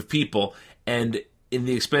group of people. And in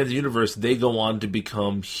the expanded universe, they go on to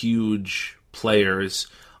become huge players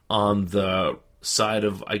on the side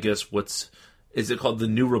of, I guess, is it called the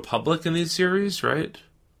New Republic in these series, right?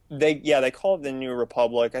 They call it the New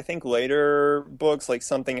Republic. I think later books,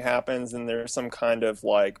 something happens and there's some kind of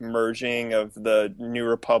merging of the New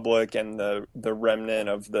Republic and the remnant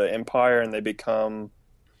of the Empire, and they become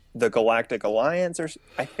the Galactic Alliance, or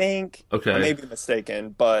I think. Okay. I may be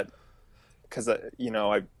mistaken, but because I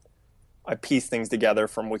piece things together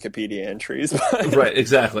from Wikipedia entries. Right,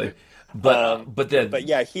 exactly. But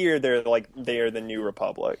yeah, here they're they are the New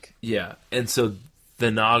Republic. Yeah, and so the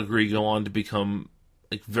Nagri go on to become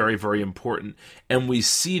very, very important. And we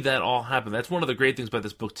see that all happen. That's one of the great things about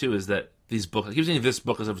this book, too, is that these books... I keep saying this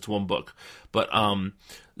book as if it's one book. But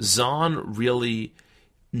Zahn really...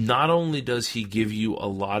 Not only does he give you a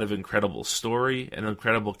lot of incredible story and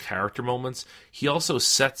incredible character moments, he also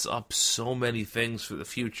sets up so many things for the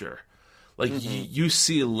future. You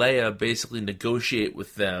see Leia basically negotiate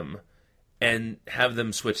with them and have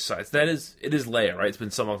them switch sides. It is Leia, right? It's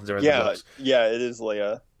been so long since I read the books. Yeah, it is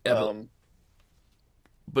Leia. Yeah,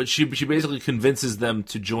 but she basically convinces them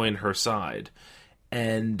to join her side.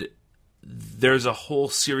 And there's a whole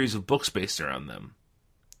series of books based around them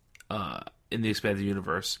in the expanded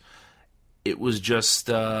universe. It was just,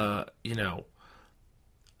 it's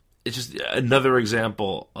just another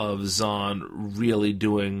example of Zahn really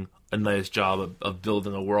doing a nice job of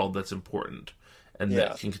building a world that's important and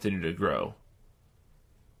that can continue to grow.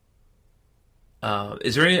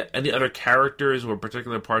 Is there any other characters or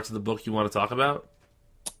particular parts of the book you want to talk about?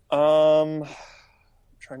 I'm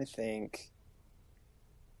trying to think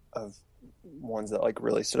of ones that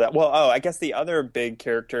really stood out. Well, I guess the other big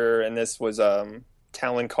character in this was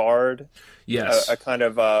Talon Card. Yes, a kind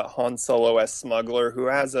of Han Solo-esque smuggler who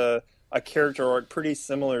has a character arc pretty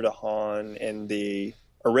similar to Han in the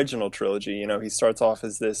original trilogy. He starts off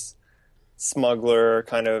as this smuggler,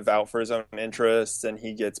 kind of out for his own interests, and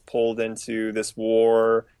he gets pulled into this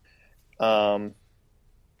war.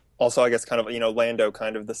 Also, I guess kind of, Lando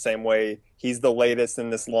kind of the same way. He's the latest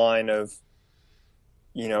in this line of,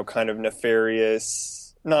 kind of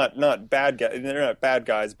nefarious, not bad guys. They're not bad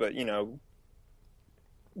guys, but,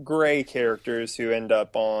 gray characters who end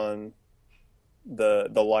up on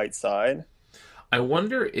the light side. I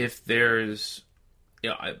wonder if there's,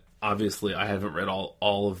 obviously I haven't read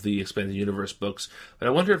all of the Expanded Universe books, but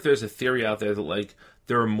I wonder if there's a theory out there that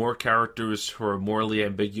there are more characters who are morally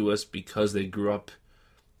ambiguous because they grew up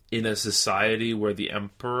in a society where the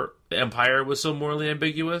empire was so morally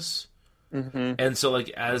ambiguous. Mm-hmm. And so, like,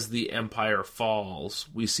 as the empire falls,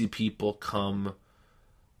 we see people come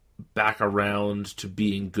back around to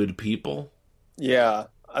being good people. Yeah,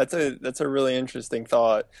 that's a really interesting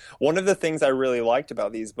thought. One of the things I really liked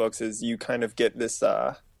about these books is you kind of get this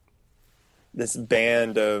this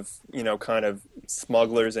band of, kind of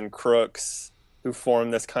smugglers and crooks who form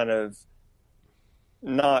this kind of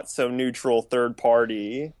not so neutral third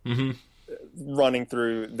party running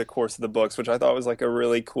through the course of the books, which I thought was like a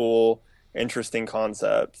really cool, interesting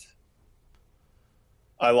concept.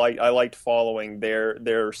 I liked following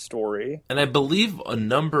their story. And I believe a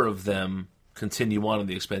number of them continue on in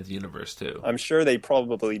the expanded universe too. I'm sure they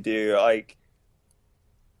probably do. Like,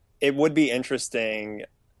 it would be interesting.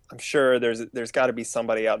 I'm sure there's got to be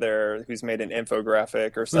somebody out there who's made an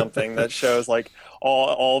infographic or something that shows like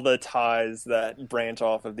all the ties that branch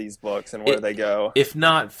off of these books and where they go. If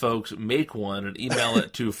not, folks, make one and email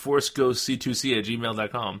it to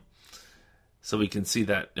forceghostc2c@gmail.com so we can see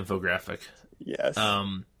that infographic. Yes.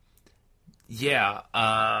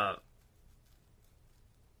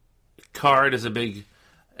 Card is a big,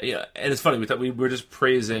 and it's funny. We thought we were just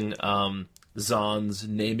praising Zahn's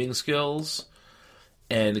naming skills,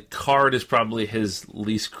 and Card is probably his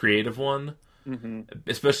least creative one,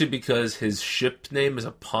 especially because his ship name is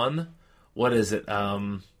a pun. What is it?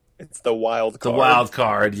 It's the Wild Card. The Wild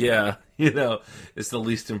Card, yeah. It's the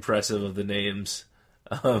least impressive of the names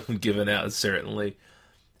given out, certainly.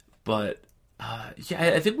 But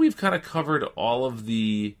I think we've kind of covered all of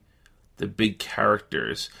the big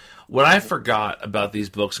characters. What I forgot about these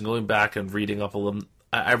books, and going back and reading up a little,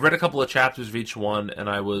 I read a couple of chapters of each one, and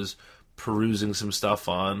I was perusing some stuff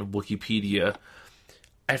on Wikipedia.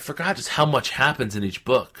 I forgot just how much happens in each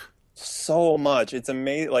book. So much. It's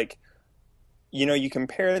amazing. Like, you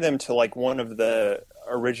compare them to like one of the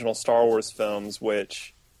original Star Wars films,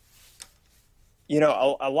 which,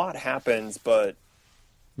 a lot happens, but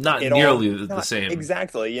not nearly the same.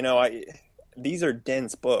 Exactly. These are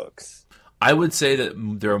dense books. I would say that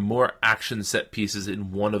there are more action set pieces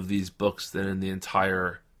in one of these books than in the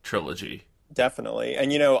entire trilogy. Definitely.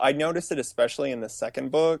 And, I noticed it especially in the second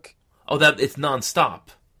book. Oh, that it's nonstop.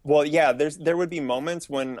 Well, yeah, there would be moments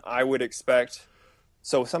when I would expect,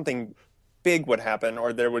 something big would happen,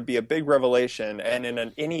 or there would be a big revelation, and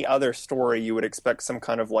in any other story you would expect some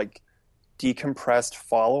kind of like decompressed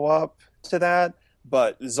follow-up to that,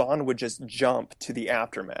 but Zahn would just jump to the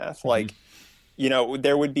aftermath. Like,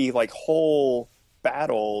 there would be like whole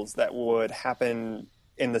battles that would happen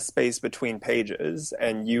in the space between pages,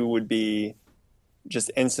 and you would be just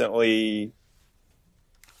instantly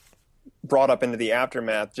brought up into the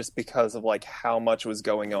aftermath just because of like how much was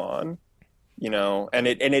going on, and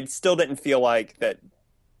it still didn't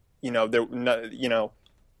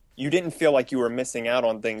you didn't feel like you were missing out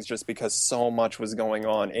on things just because so much was going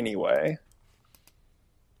on anyway.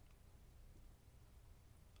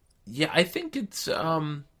 Yeah, I think it's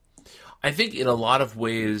I think in a lot of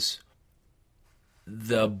ways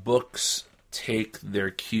the books take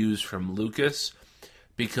their cues from Lucas,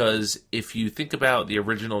 because if you think about the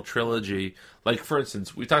original trilogy, like for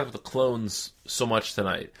instance, we talked about the clones so much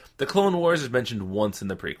tonight. The Clone Wars is mentioned once in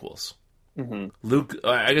the prequels. Luke,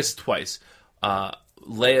 I guess twice.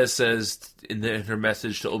 Leia says in her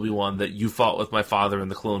message to Obi-Wan that you fought with my father in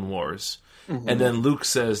the Clone Wars. And then Luke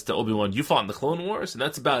says to Obi-Wan, you fought in the Clone Wars? And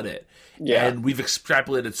that's about it. Yeah. And we've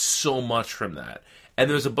extrapolated so much from that. And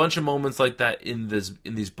there's a bunch of moments like that in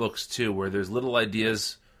these books, too, where there's little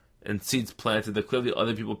ideas and seeds planted that clearly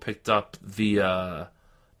other people picked up the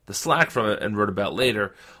slack from it and wrote about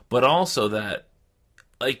later. But also that,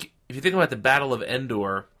 like, if you think about the Battle of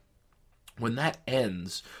Endor, when that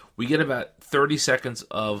ends, we get about 30 seconds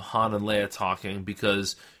of Han and Leia talking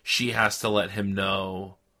because she has to let him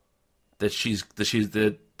know that she's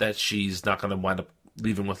not going to wind up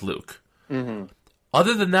leaving with Luke.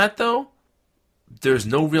 Other than that, though, there's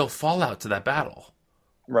no real fallout to that battle.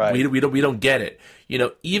 Right. We don't get it.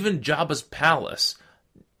 Even Jabba's palace,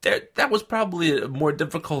 that was probably a more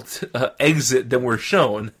difficult exit than we're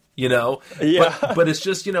shown. Yeah. But it's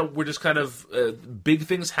just we're just kind of big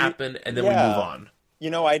things happen and then we move on.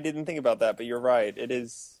 I didn't think about that, but you're right.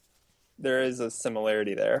 There is a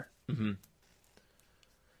similarity there.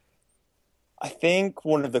 I think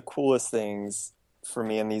one of the coolest things for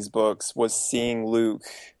me in these books was seeing Luke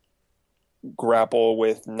grapple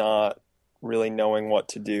with not really knowing what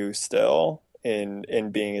to do still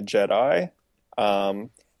in being a Jedi.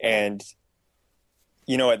 And,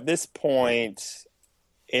 at this point,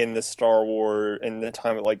 in the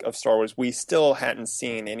time of Star Wars, we still hadn't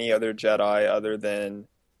seen any other Jedi other than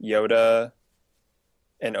Yoda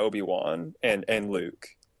and Obi-Wan and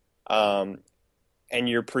Luke. And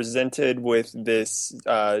you're presented with this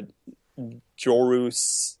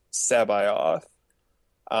Joruus C'baoth,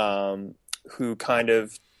 who kind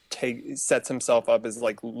of sets himself up as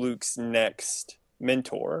like Luke's next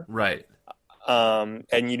mentor. Right. And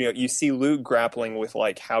you see Luke grappling with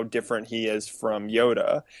like how different he is from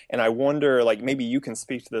Yoda, and I wonder, like, maybe you can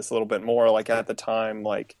speak to this a little bit more, like at the time,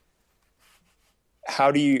 like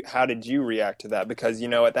how did you react to that? Because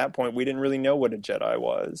at that point we didn't really know what a Jedi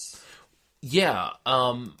was. Yeah,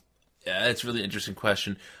 that's a really interesting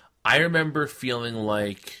question. I remember feeling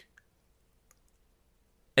like,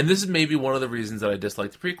 and this is maybe one of the reasons that I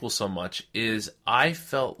dislike the prequel so much, is I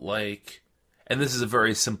felt like, and this is a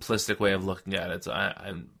very simplistic way of looking at it, so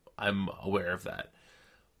I'm aware of that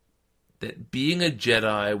being a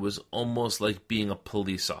Jedi was almost like being a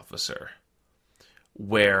police officer,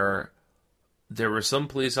 where there were some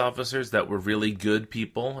police officers that were really good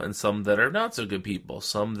people and some that are not so good people,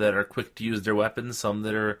 some that are quick to use their weapons, some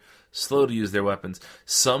that are slow to use their weapons,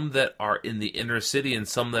 some that are in the inner city and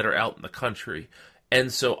some that are out in the country.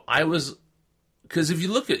 And so because if you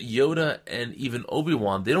look at Yoda and even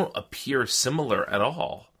Obi-Wan, they don't appear similar at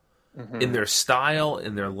all in their style,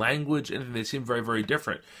 in their language, and they seem very, very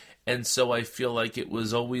different. And so I feel like it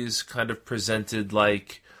was always kind of presented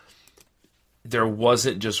like there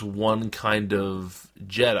wasn't just one kind of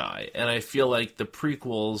Jedi. And I feel like the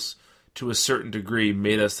prequels, to a certain degree,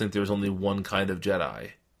 made us think there was only one kind of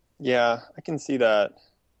Jedi. Yeah, I can see that.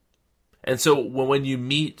 And so when you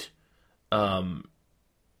meet the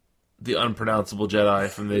unpronounceable Jedi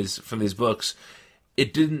from these books,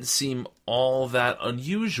 it didn't seem all that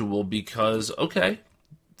unusual because, okay,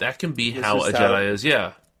 that can be how a Jedi is,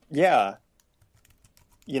 yeah. Yeah.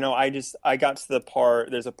 I got to the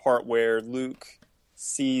part, there's a part where Luke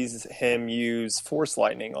sees him use Force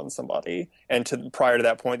lightning on somebody, and prior to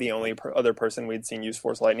that point, the only other person we'd seen use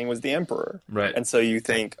Force lightning was the Emperor. Right. And so you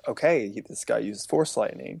think, okay, this guy uses Force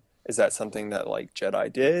lightning. Is that something that like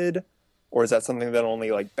Jedi did? Or is that something that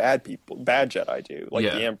only like bad Jedi do, like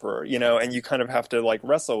the Emperor, and you kind of have to like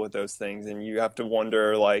wrestle with those things, and you have to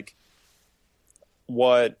wonder like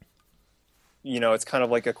what, it's kind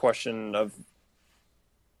of like a question of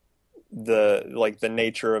the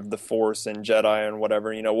nature of the Force and Jedi and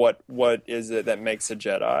whatever, what is it that makes a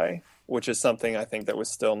Jedi, which is something I think that was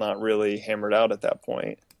still not really hammered out at that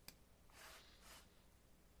point.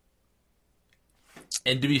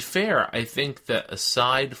 And to be fair, I think that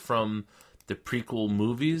aside from the prequel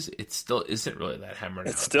movies, it still isn't really that hammered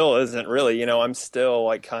out. It still isn't really. I'm still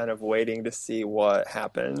like kind of waiting to see what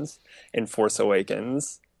happens in Force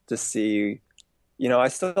Awakens, to see, I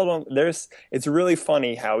still don't, it's really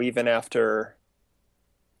funny how even after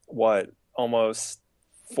almost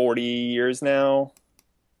 40 years now,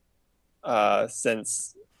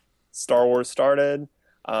 since Star Wars started,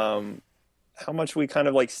 how much we kind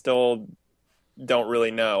of like still don't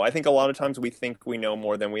really know. I think a lot of times we think we know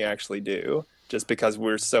more than we actually do, just because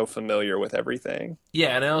we're so familiar with everything.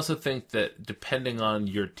 Yeah, and I also think that depending on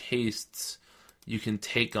your tastes, you can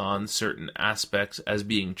take on certain aspects as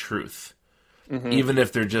being truth. Mm-hmm. Even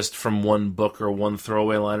if they're just from one book or one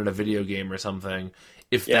throwaway line in a video game or something.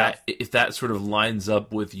 If that sort of lines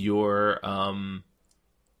up with your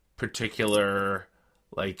particular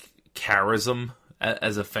like charism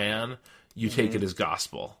as a fan, you take it as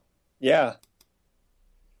gospel. Yeah.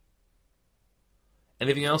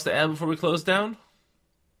 Anything else to add before we close down?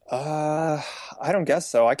 I don't guess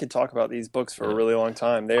so. I could talk about these books for a really long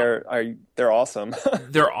time. They're awesome.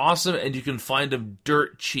 They're awesome, and you can find them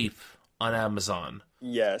dirt cheap on Amazon.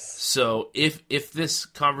 Yes. So if this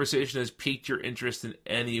conversation has piqued your interest in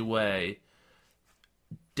any way,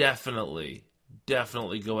 definitely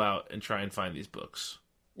go out and try and find these books.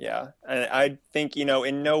 Yeah, and I think,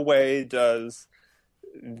 in no way does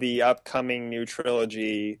the upcoming new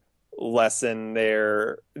trilogy lessen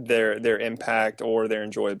their impact or their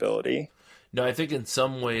enjoyability. No, I think in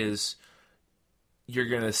some ways you're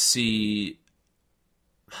going to see,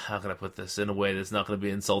 how can I put this in a way that's not going to be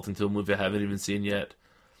insulting to a movie I haven't even seen yet?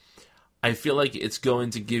 I feel like it's going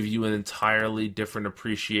to give you an entirely different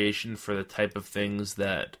appreciation for the type of things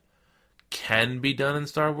that can be done in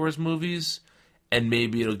Star Wars movies, and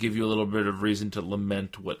maybe it'll give you a little bit of reason to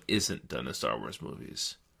lament what isn't done in Star Wars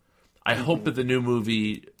movies. I hope that the new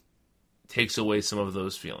movie takes away some of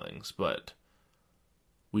those feelings, but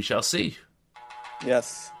we shall see.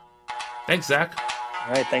 Yes. Thanks, Zach.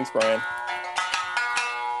 All right, thanks, Brian.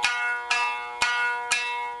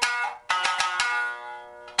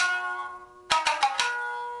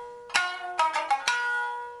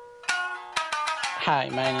 Hi,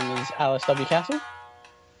 my name is Alice W. Castle.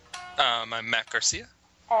 I'm Matt Garcia.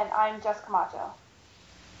 And I'm Jess Camacho.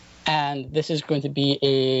 And this is going to be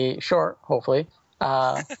a short, hopefully,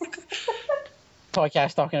 podcast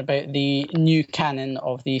talking about the new canon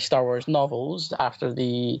of the Star Wars novels after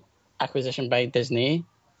the acquisition by Disney.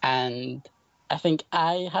 And I think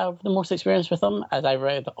I have the most experience with them, as I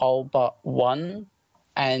read all but one.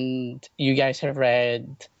 And you guys have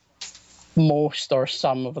read most or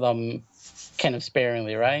some of them kind of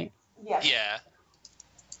sparingly, right? Yes. Yeah.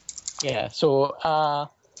 Yeah, so I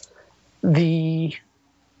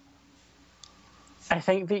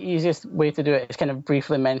think the easiest way to do it is kind of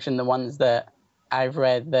briefly mention the ones that I've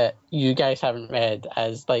read that you guys haven't read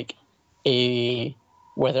as like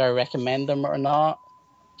whether I recommend them or not,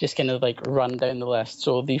 just kind of like run down the list.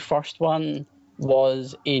 So the first one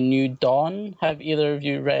was A New Dawn. Have either of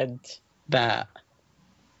you read that?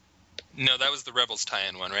 No, that was the Rebels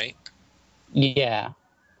tie-in one, right? Yeah.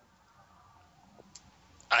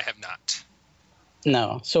 I have not.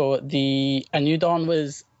 No. So A New Dawn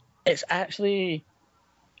it's actually,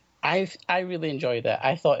 I really enjoyed it.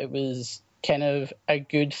 I thought it was kind of a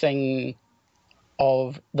good thing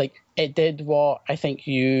of, like, it did what I think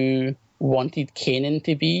you wanted Kanan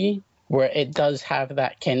to be, where it does have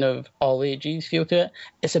that kind of all ages feel to it.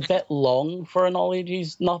 It's a bit long for an all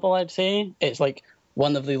ages novel, I'd say. It's like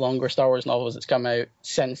one of the longer Star Wars novels that's come out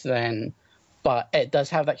since then, but it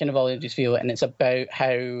does have that kind of all ages feel, and it's about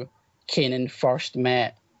how Kanan first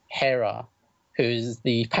met Hera, who's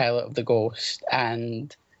the pilot of the Ghost,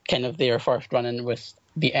 and kind of their first run-in with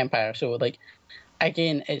the Empire. So, like,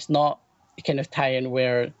 again, it's not kind of tie-in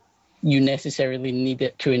where you necessarily need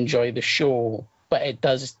it to enjoy the show, but it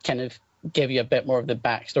does kind of give you a bit more of the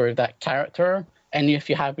backstory of that character. And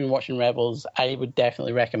if you have been watching Rebels, I would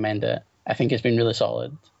definitely recommend it. I think it's been really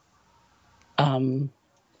solid.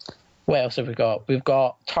 What else have we got? We've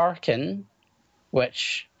got Tarkin,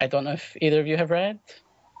 which I don't know if either of you have read.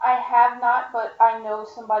 I have not, but I know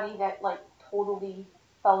somebody that like totally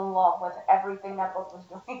fell in love with everything that book was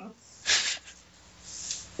doing.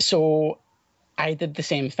 So I did the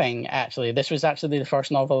same thing, actually. This was actually the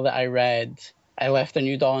first novel that I read. I left A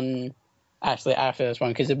New Dawn actually after this one,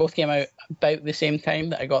 because they both came out about the same time,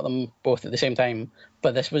 that I got them both at the same time.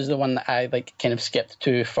 But this was the one that I like kind of skipped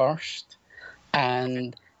to first.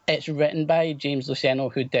 And it's written by James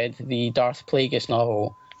Luceno, who did the Darth Plagueis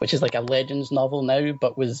novel, which is like a Legends novel now,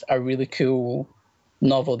 but was a really cool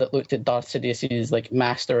novel that looked at Darth Sidious's like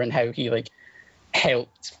master and how he like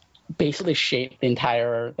helped basically shape the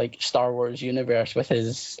entire like Star Wars universe with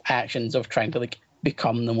his actions of trying to like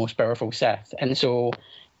become the most powerful Sith. And so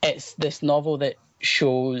it's this novel that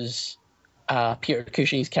shows Peter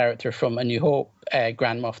Cushing's character from A New Hope,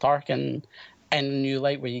 Grand Moff Tarkin, in a new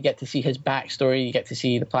light, where you get to see his backstory, you get to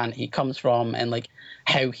see the planet he comes from, and like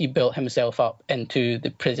how he built himself up into the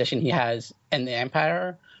position he has in the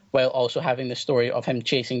Empire, while also having the story of him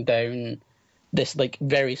chasing down this like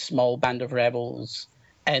very small band of rebels.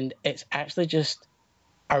 And it's actually just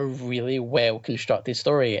a really well constructed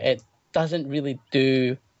story. It doesn't really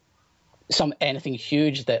do anything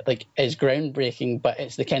huge that like is groundbreaking, but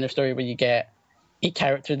it's the kind of story where you get a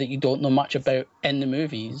character that you don't know much about in the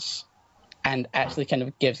movies, and actually kind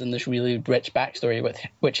of gives them this really rich backstory,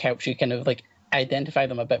 which helps you kind of like identify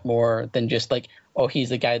them a bit more than just like, oh, he's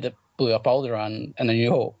the guy that blew up Alderaan in A New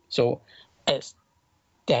Hope. So it's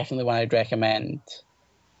definitely one I'd recommend.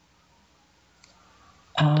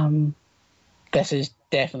 This is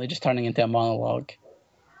definitely just turning into a monologue.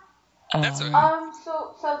 That's okay.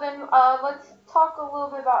 So then let's talk a little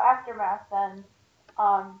bit about Aftermath then,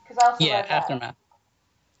 because I also read that. Aftermath.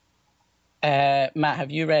 Matt, have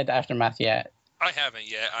you read Aftermath yet? I haven't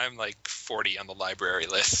yet. I'm like 40 on the library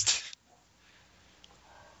list.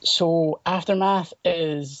 So Aftermath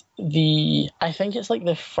is I think it's like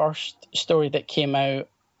the first story that came out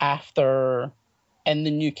in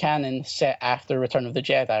the new canon, set after Return of the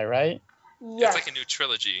Jedi, right? Yes. It's like a new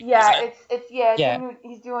trilogy. Yeah, isn't it? it's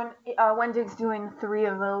he's doing Wendig's doing 3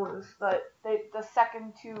 of those, but the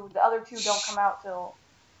other two don't come out till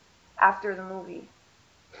after the movie.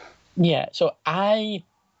 Yeah, so I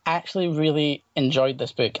actually really enjoyed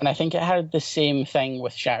this book, and I think it had the same thing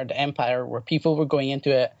with Shattered Empire, where people were going into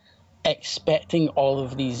it expecting all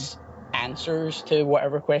of these answers to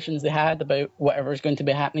whatever questions they had about whatever's going to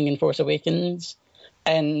be happening in Force Awakens,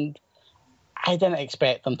 and I didn't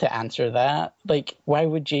expect them to answer that. Like, why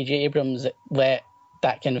would J.J. Abrams let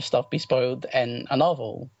that kind of stuff be spoiled in a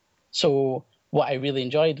novel? So what I really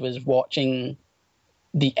enjoyed was watching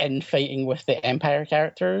the infighting with the Empire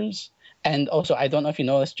characters. And also, I don't know if you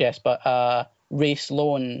know this, Jess, but Ray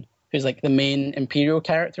Sloan, who's like the main Imperial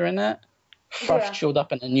character in it, first showed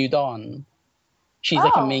up in A New Dawn. She's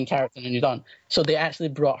like a main character in A New Dawn. So they actually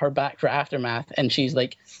brought her back for Aftermath, and she's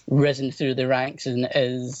like risen through the ranks and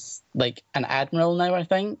is like an admiral now, I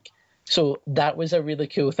think. So that was a really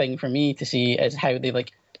cool thing for me to see, is how they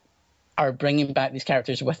like are bringing back these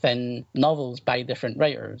characters within novels by different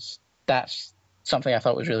writers. That's something I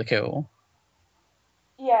thought was really cool.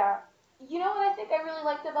 Yeah. You know what I think I really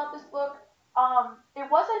liked about this book?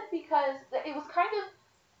 It wasn't because it was kind of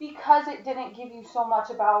because it didn't give you so much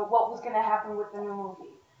about what was going to happen with the new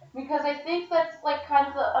movie. Because I think that's like kind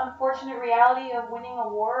of the unfortunate reality of winning a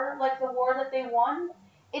war, like the war that they won.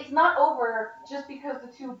 It's not over just because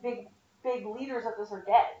the two big leaders of this are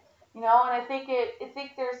dead. You know, and I think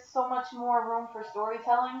there's so much more room for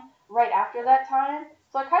storytelling right after that time.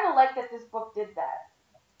 So I kind of like that this book did that.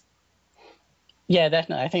 Yeah,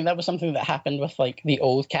 definitely. I think that was something that happened with like the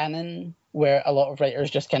old canon, where a lot of writers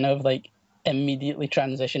just kind of like immediately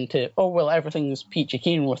transitioned to, oh well, everything's peachy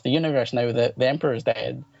keen with the universe now that the Emperor's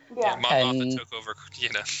dead. Yeah, Moffat took over, you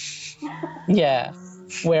know. Yeah,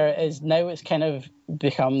 whereas now it's kind of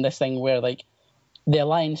become this thing where like the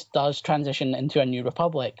Alliance does transition into a new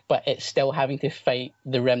republic, but it's still having to fight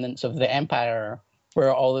the remnants of the Empire,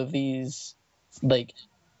 where all of these like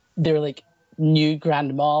they're like new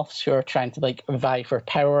Grand Moffs who are trying to like vie for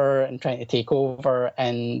power and trying to take over,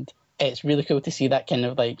 and it's really cool to see that kind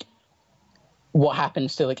of like what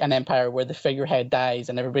happens to like an empire where the figurehead dies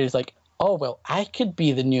and everybody's like, oh well, I could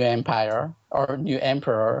be the new empire or new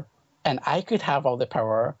emperor and I could have all the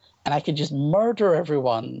power and I could just murder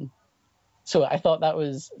everyone. So I thought that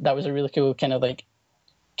was a really cool kind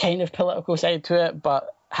of political side to it,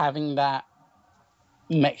 but having that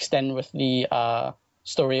mixed in with the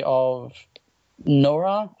story of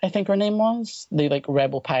Nora, I think her name was, the like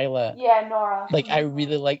rebel pilot. Yeah, Nora. Like I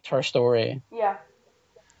really liked her story. Yeah.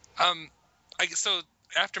 So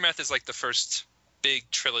Aftermath is like the first big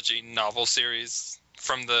trilogy novel series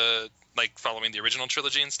from the like following the original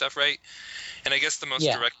trilogy and stuff, right? And I guess the most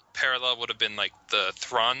direct parallel would have been like the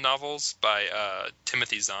Thrawn novels by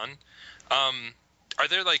Timothy Zahn. Are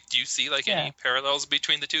there like, do you see like any parallels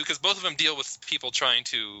between the two? Because both of them deal with people trying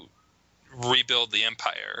to rebuild the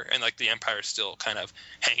Empire, and like the Empire's still kind of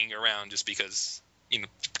hanging around just because, you know,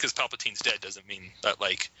 because Palpatine's dead doesn't mean that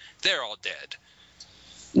like they're all dead.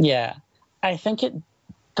 Yeah, I think it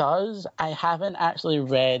does. I haven't actually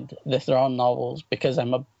read the Thrawn novels because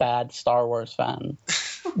I'm a bad Star Wars fan,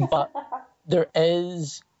 but there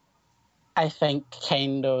is, I think,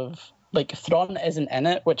 kind of like Thrawn isn't in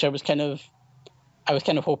it, which I was kind of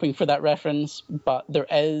hoping for that reference, but there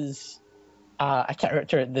is a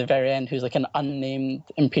character at the very end who's like an unnamed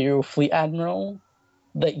Imperial Fleet Admiral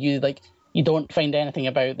that you don't find anything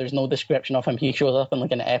about. There's no description of him. He shows up in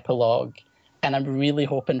like an epilogue, and I'm really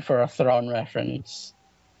hoping for a Thrawn reference.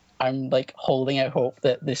 I'm like holding out hope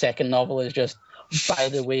that the second novel is just, by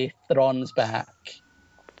the way, Thrawn's back.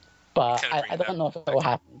 But I don't know if it will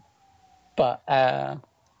happen. But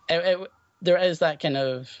there is that kind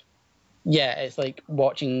of, it's like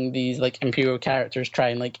watching these like Imperial characters try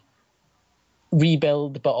and like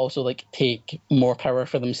rebuild, but also like take more power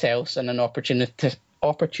for themselves in an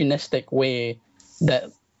opportunistic way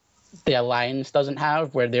that the Alliance doesn't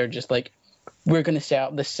have, where they're just like, we're going to set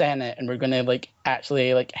up the Senate and we're going to like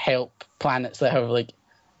actually like help planets that have like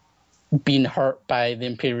been hurt by the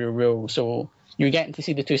Imperial rule. So you're getting to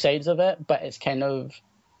see the two sides of it, but it's kind of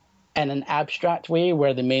in an abstract way,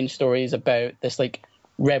 where the main story is about this like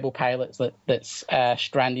rebel pilot that's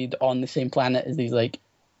stranded on the same planet as these like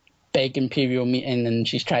big Imperial meeting, and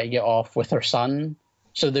she's trying to get off with her son.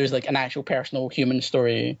 So there's like an actual personal human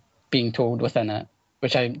story being told within it,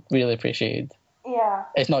 which I really appreciated. Yeah.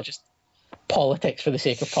 It's not just politics for the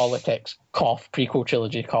sake of politics. Cough, prequel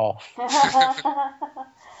trilogy, cough. How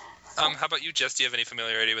about you, Jess? Do you have any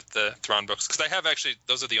familiarity with the Thrawn books? Because I have actually,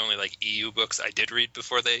 those are the only like EU books I did read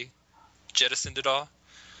before they jettisoned it all.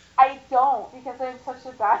 I don't, because I'm such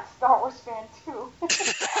a bad Star Wars fan too.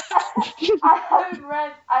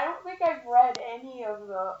 I don't think I've read any of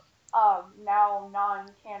the now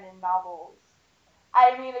non-canon novels.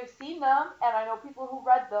 I mean, I've seen them, and I know people who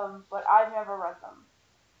read them, but I've never read them.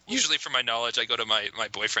 Usually, for my knowledge, I go to my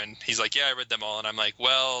boyfriend. He's like, yeah, I read them all. And I'm like,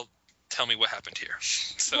 well, tell me what happened here.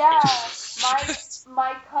 So. Yeah,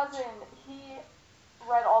 my cousin, he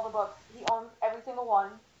read all the books. He owns every single one.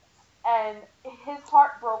 And his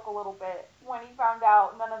heart broke a little bit when he found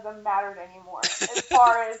out none of them mattered anymore. As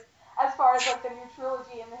far as like the new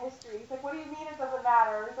trilogy and the history. He's like, what do you mean it doesn't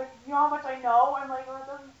matter? He's like, you know how much I know? I'm like, well, it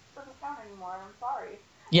doesn't count anymore. I'm sorry.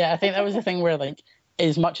 Yeah, I think that was the thing where like,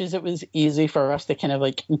 as much as it was easy for us to kind of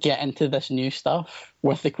like get into this new stuff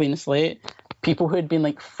with the clean slate, people who had been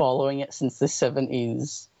like following it since the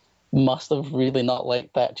 70s must have really not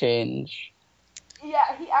liked that change. Yeah,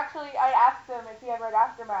 I asked him if he had read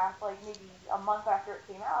Aftermath, like maybe a month after it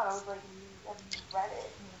came out. I was like, have you read it?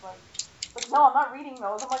 And he was like, no, I'm not reading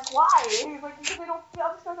those. I'm like, why? And he's like, because they don't, the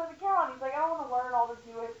other stuff doesn't count. He's like, I don't want to learn all this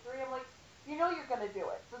new history. I'm like, you know you're going to do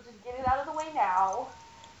it, so just get it out of the way now.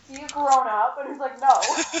 Be a grown up. And he's like, no.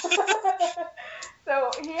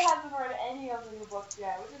 So he hasn't read any of the new books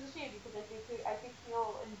yet, which is a shame because I think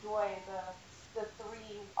he'll enjoy the 3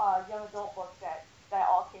 young adult books that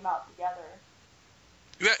all came out together.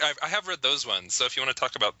 Yeah, I have read those ones, so if you want to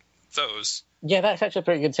talk about those. Yeah, that's actually a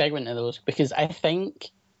pretty good segment of those, because I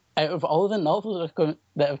think out of all the novels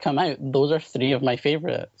that have come out, those are 3 of my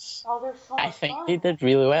favourites. Oh, they're so much fun. I think they did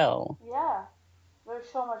really well. Yeah, they're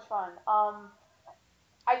so much fun.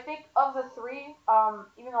 I think of the 3,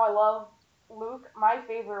 even though I love Luke, my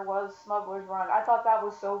favorite was Smuggler's Run. I thought that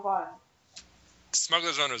was so fun.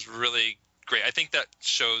 Smuggler's Run was really great. I think that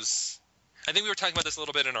shows... I think we were talking about this a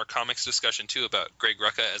little bit in our comics discussion, too, about Greg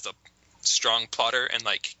Rucka as a strong plotter and,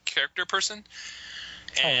 like, character person.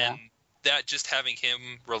 And that just having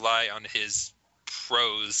him rely on his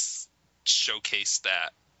prose showcased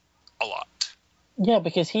that a lot. Yeah,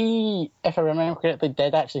 because he, if I remember correctly,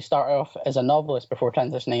 did actually start off as a novelist before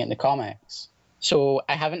transitioning into comics. So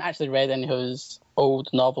I haven't actually read any of his old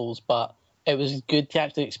novels, but it was good to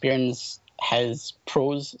actually experience his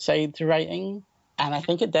prose side to writing. And I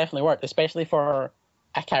think it definitely worked, especially for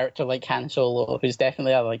a character like Han Solo, who's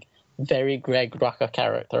definitely a very Greg Rucka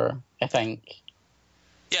character, I think.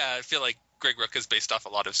 Yeah, I feel like Greg Rucka's based off a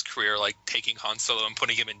lot of his career, like taking Han Solo and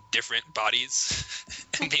putting him in different bodies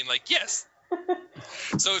and being like, yes.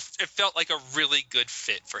 So it felt like a really good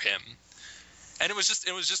fit for him. And it was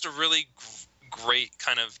just a really great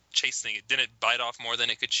kind of chase thing. It didn't bite off more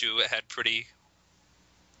than it could chew. It had pretty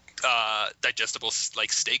digestible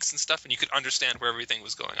like stakes and stuff, and you could understand where everything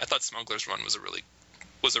was going. I thought Smuggler's Run was a really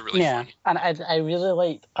fun. And I really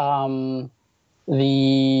liked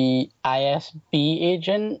the ISB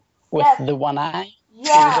agent with the one eye.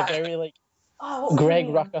 Yeah, it was a very Greg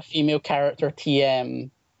Rucka female character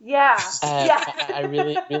TM. Yeah, I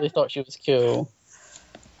really thought she was cool.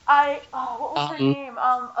 What was her name?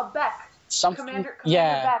 Beck. Commander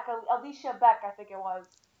Beck, Alicia Beck, I think it was.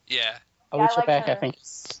 Yeah. Alicia Beck, I think.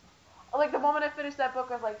 Like, the moment I finished that book,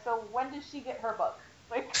 I was like, so when does she get her book?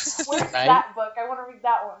 Like, where's that book? I want to read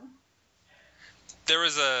that one. There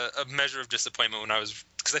was a measure of disappointment when I was...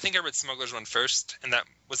 Because I think I read Smuggler's Run first, and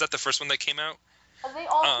was that the first one that came out? They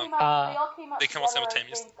all came out. They all came out they together,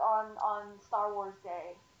 simultaneously. I think, on Star Wars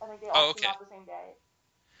Day. I think they all came out the same day.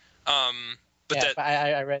 But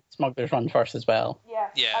I read Smuggler's Run first as well. Yeah.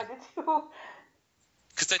 I did too.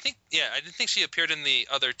 Because I didn't think she appeared in the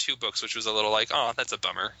other 2 books, which was a little like, oh, that's a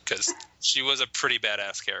bummer, because she was a pretty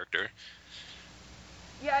badass character.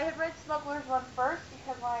 Yeah, I had read Smuggler's Run first,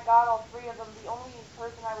 because when I got all 3 of them, the only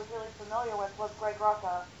person I was really familiar with was Greg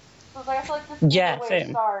Rucka. So I was like, I feel like this is a good way to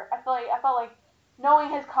start. I felt like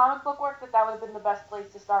knowing his comic book work, that would have been the best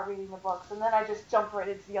place to start reading the books. And then I just jumped right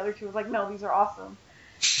into the other 2. I was like, no, these are awesome.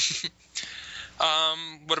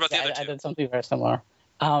 What about the other 2? I did something very similar.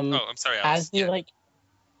 I'm sorry, Alex. As the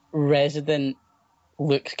resident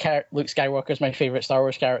Luke Skywalker is my favorite Star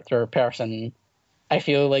Wars character person, I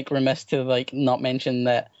feel remiss to not mention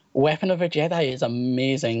that Weapon of a Jedi is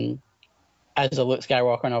amazing as a Luke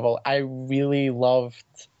Skywalker novel. I really loved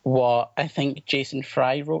what I think Jason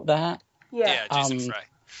Fry wrote that. Yeah, Jason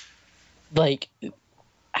Fry.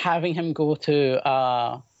 Having him go to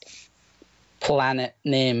a planet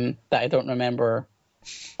name that I don't remember.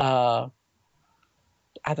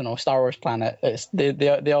 I don't know, Star Wars planet. It's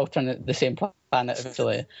they all turn the same planet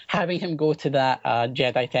eventually. Having him go to that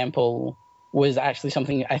Jedi temple was actually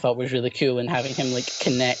something I thought was really cool, and having him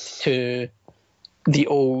connect to the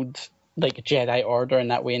old Jedi Order in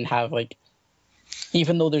that way, and have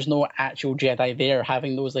even though there's no actual Jedi there,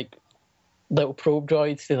 having those little probe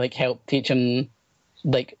droids to help teach him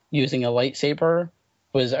using a lightsaber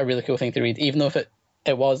was a really cool thing to read. Even though if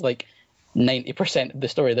it was 90% of the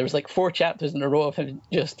story, there was 4 chapters in a row of him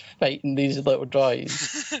just fighting these little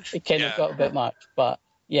droids. It kind of got a bit much, but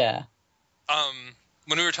yeah.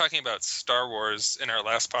 When we were talking about Star Wars in our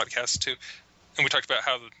last podcast too, and we talked about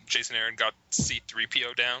how Jason Aaron got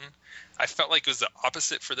C-3PO down, I felt like it was the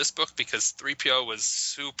opposite for this book, because 3PO was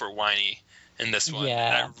super whiny in this one.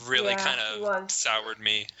 Yeah. And that really kind of soured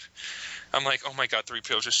me. I'm like, oh my god,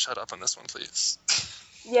 3PO, just shut up on this one, please.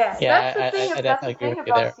 Yeah, that's the thing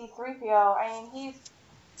about C-3PO. I mean,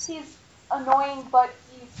 he's annoying, but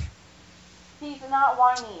he's not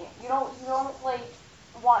whiny. You don't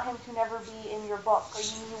want him to never be in your book. Like,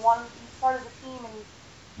 he's part of the team, and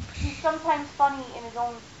he's sometimes funny in his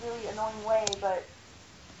own really annoying way, but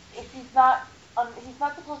if he's not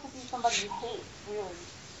supposed to be somebody you hate, really.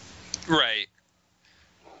 Right.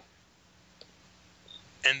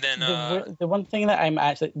 And then the one thing that I'm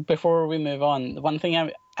actually, before we move on, the one thing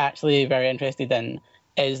I'm actually very interested in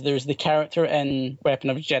is there's the character in Weapon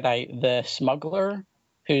of Jedi, the smuggler,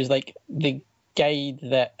 who's like the guide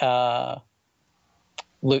that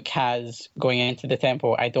Luke has going into the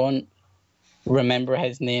temple. I don't remember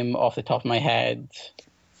his name off the top of my head.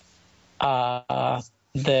 The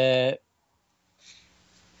guy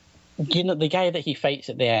that he fights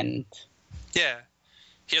at the end. Yeah,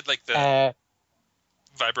 he had like the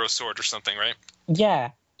vibro sword or something, right?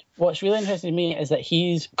 Yeah. What's really interesting to me is that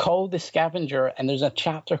he's called the Scavenger, and there's a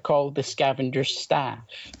chapter called the Scavenger's Staff.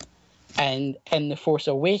 And in The Force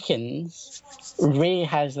Awakens, Rey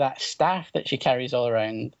has that staff that she carries all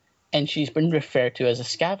around, and she's been referred to as a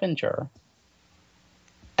scavenger.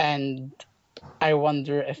 And I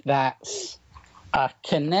wonder if that's a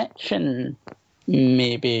connection,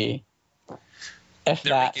 maybe, if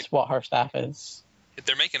that's what her staff is.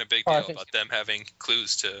 They're making a big deal about them having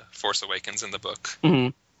clues to Force Awakens in the book. Mm-hmm.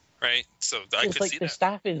 Right? So I could see the that.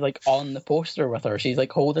 staff is like on the poster with her. She's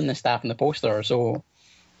like holding the staff in the poster, so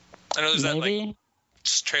I know there's maybe that like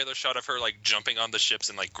trailer shot of her like jumping on the ships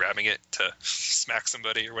and like grabbing it to smack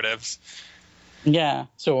somebody or whatever. Yeah,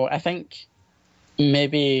 so I think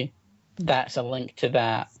maybe that's a link to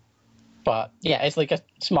that. But yeah, it's like a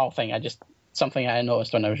small thing. Something I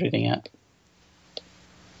noticed when I was reading it.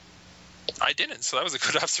 I didn't, so that was a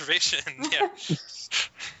good observation. Yeah.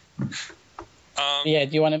 Yeah,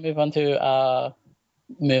 do you want to move on to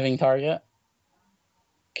Moving Target?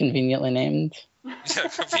 Conveniently named.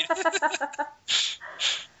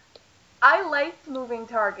 I liked Moving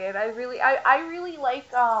Target. I really like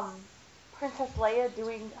Princess Leia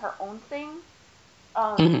doing her own thing.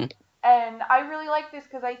 Mm-hmm. And I really like this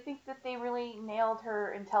because I think that they really nailed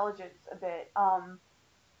her intelligence a bit.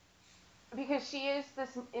 Because she is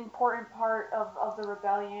this important part of the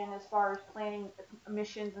rebellion as far as planning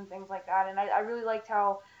missions and things like that. And I really liked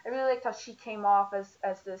how she came off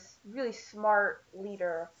as this really smart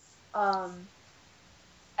leader.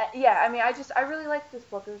 Yeah, I mean, I really liked this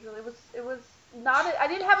book. It was not. I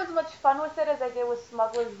didn't have as much fun with it as I did with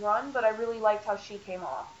Smuggler's Run, but I really liked how she came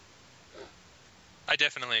off. I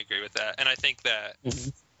definitely agree with that, and I think that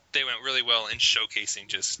they went really well in showcasing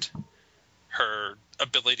just her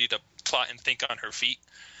ability to plot and think on her feet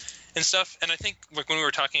and stuff. And I think like when we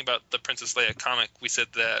were talking about the Princess Leia comic, we said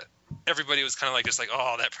that everybody was kind of like just like,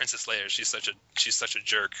 oh, that Princess Leia, she's such a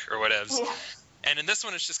jerk or whatever. Yeah. And in this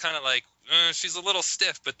one, it's just kind of like she's a little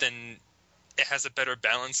stiff, but then it has a better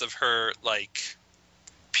balance of her like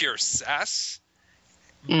pure sass,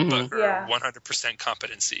 but her 100%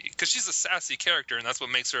 competency, because she's a sassy character and that's what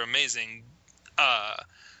makes her amazing.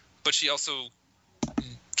 But she also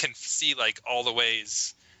can see like all the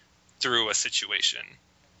ways through a situation.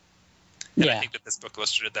 And I think that this book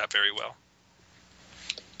illustrated that very well.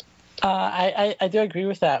 I do agree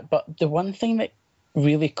with that, but the one thing that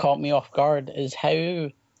really caught me off guard is how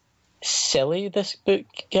silly this book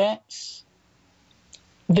gets.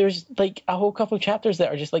 There's like a whole couple of chapters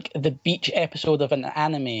that are just like the beach episode of an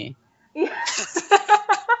anime.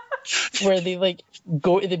 Where they like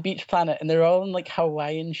go to the beach planet and they're all in like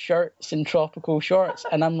Hawaiian shirts and tropical shorts,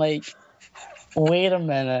 and I'm like, wait a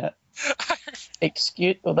minute,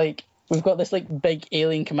 we've got this like big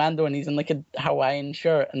alien commando and he's in like a Hawaiian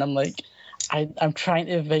shirt, and I'm like, I'm trying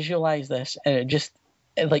to visualize this, and it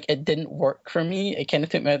didn't work for me. It kind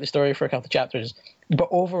of took me out of the story for a couple of chapters, but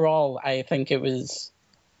overall I think it was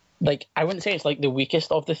like, I wouldn't say it's like the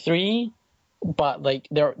weakest of the three, but like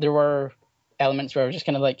there were elements where I was just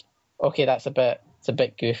kind of like, okay, it's a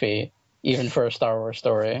bit goofy, even for a Star Wars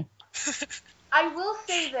story. I will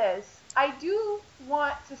say this. I do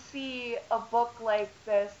want to see a book like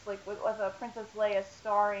this, like with a Princess Leia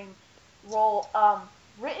starring role,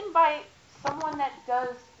 written by someone that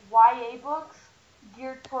does YA books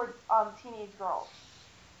geared towards teenage girls.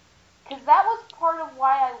 Because that was part of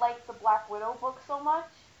why I liked the Black Widow book so much.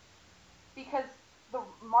 Because the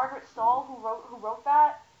Margaret Stohl, who wrote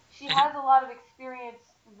that, she has a lot of experience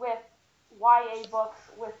with YA books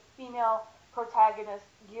with female protagonists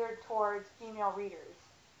geared towards female readers.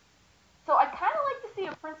 So I'd kind of like to see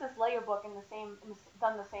a Princess Leia book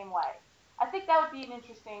done the same way. I think that would be an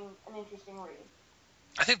interesting read.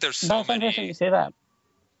 I think there's so many. Interesting you say that.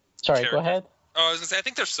 Sorry, go ahead. Oh, I was gonna say, I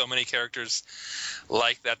think there's so many characters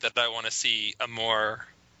like that I want to see a more,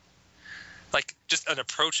 like, just an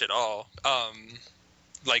approach at all.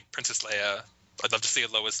 Like Princess Leia, I'd love to see a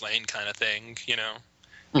Lois Lane kind of thing, you know.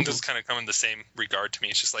 Mm-hmm. And those kind of come in the same regard to me.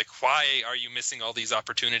 It's just like, why are you missing all these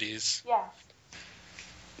opportunities? Yeah.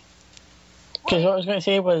 Because what I was going to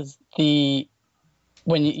say was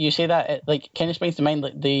when you say that, it like kind of springs to mind,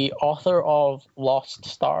 like the author of Lost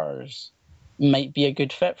Stars might be a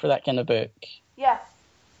good fit for that kind of book. Yeah.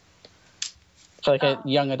 For like a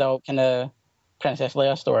young adult kind of Princess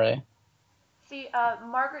Leia story. See,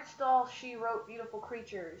 Margaret Stahl, she wrote Beautiful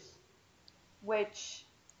Creatures, which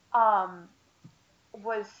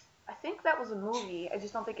was, I think that was a movie. I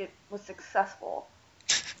just don't think it was successful.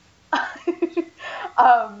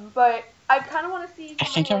 But I kind of want to see. I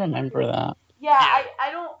think I remember that. Yeah,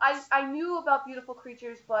 I knew about Beautiful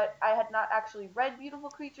Creatures, but I had not actually read Beautiful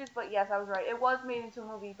Creatures. But yes, I was right. It was made into a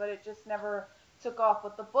movie, but it just never took off.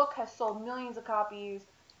 But the book has sold millions of copies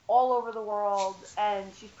all over the world, and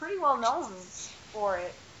she's pretty well known for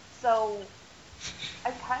it. So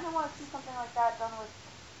I kind of want to see something like that done with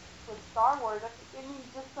Star Wars. I mean,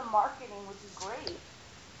 just the marketing, which is great.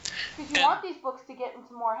 Because you want these books to get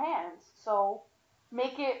into more hands, so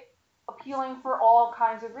make it appealing for all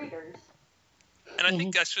kinds of readers. And I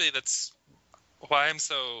think actually that's why I'm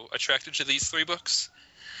so attracted to these 3 books.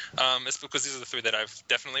 It's because these are the 3 that I've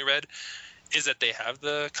definitely read, is that they have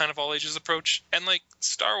the kind of all ages approach. And like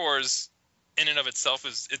Star Wars in and of itself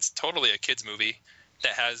it's totally a kid's movie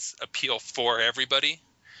that has appeal for everybody.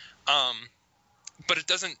 But it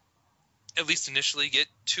doesn't, at least initially, get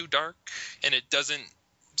too dark, and it doesn't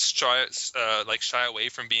shy away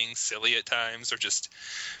from being silly at times or just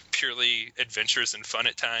purely adventurous and fun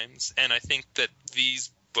at times. And I think that these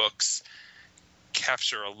books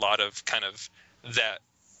capture a lot of kind of that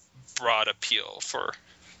broad appeal for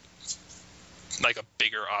like a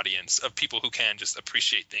bigger audience of people who can just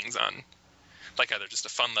appreciate things on like either just a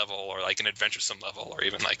fun level or like an adventuresome level or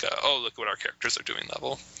even like a, oh, look what our characters are doing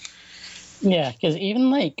level. Yeah, because even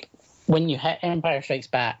like when you hit Empire Strikes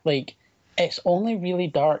Back, like it's only really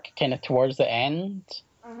dark kind of towards the end,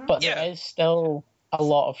 but there is still a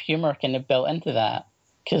lot of humor kind of built into that.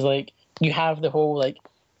 Because like you have the whole like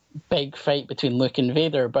big fight between Luke and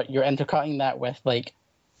Vader, but you're intercutting that with like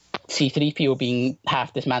C-3PO being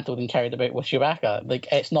half dismantled and carried about with Chewbacca. Like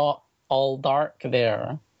it's not all dark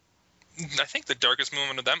there. I think the darkest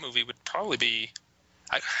moment of that movie would probably be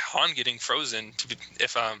Han getting frozen.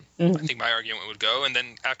 I think my argument would go, and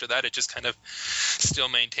then after that, it just kind of still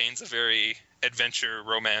maintains a very adventure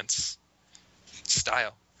romance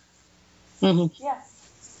style. Mm-hmm. Yeah.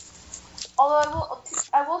 Although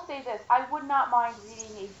I will say this: I would not mind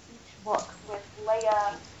reading a beach book with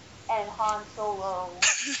Leia and Han Solo,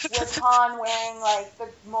 with Han wearing like the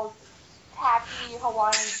most tacky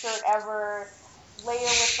Hawaiian shirt ever, Leia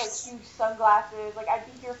with like huge sunglasses. Like I'd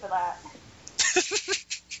be here for that.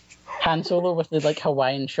 Han Solo with the like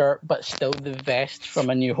Hawaiian shirt, but still the vest from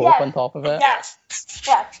A New Hope on top of it. Yes,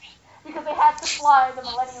 because they had to fly the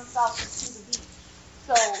Millennium Falcon to the beach,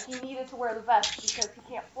 so he needed to wear the vest because he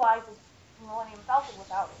can't fly the Millennium Falcon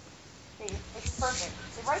without it. It's perfect.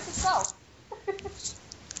 It writes itself.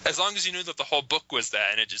 As long as you knew that the whole book was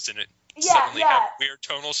that, and it just didn't suddenly have a weird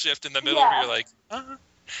tonal shift in the middle where you're like,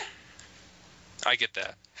 I get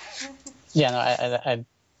that. Yeah, no,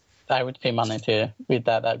 I would pay money to read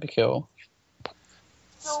that. That'd be cool.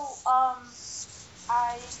 So,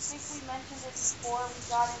 I think we mentioned it before we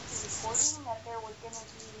got into recording that there was going to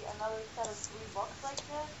be another set of 3 books like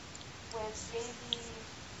this with Daisy,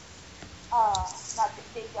 not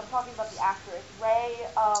Daisy, I'm talking about the actress, Rey,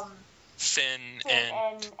 Finn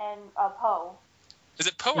and Poe. Is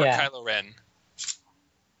it Poe or Kylo Ren?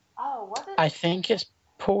 Oh, was it? I think it's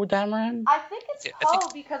Poe Dameron? I think it's Poe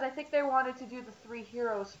because I think they wanted to do the 3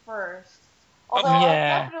 heroes first. Although I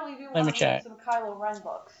definitely do want to read some Kylo Ren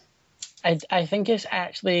books. I think it's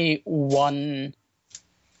actually one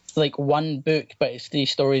book, but it's 3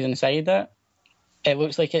 stories inside it. It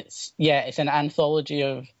looks like it's an anthology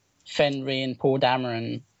of Finn, Rey, and Poe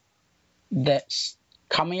Dameron that's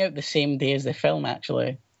coming out the same day as the film,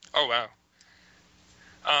 actually. Oh, wow.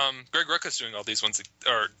 Greg Rucka's doing all these ones,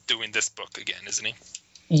 or doing this book again, isn't he?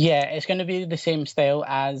 Yeah, it's going to be the same style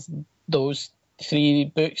as those 3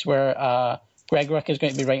 books where Greg Rucka is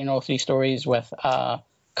going to be writing all 3 stories with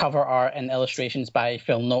cover art and illustrations by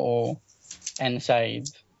Phil Noto inside.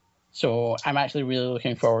 So I'm actually really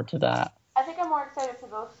looking forward to that. I think I'm more excited for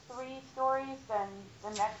those 3 stories than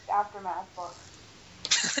the next Aftermath book.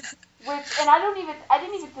 And I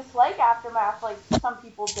didn't even dislike Aftermath like some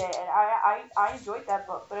people did. I enjoyed that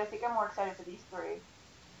book, but I think I'm more excited for these 3.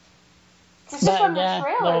 Because just from the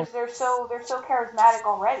trailers, they're so charismatic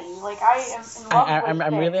already. Like I am in love with.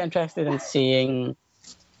 I'm really interested in seeing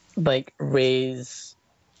like Rey's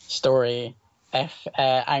story if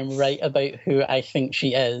I'm right about who I think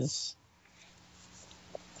she is.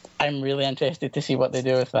 I'm really interested to see what they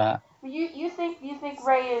do with that. You think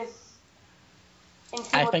Rey is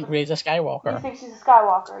I think Rey's a Skywalker. You think she's a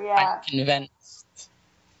Skywalker, yeah. I'm convinced.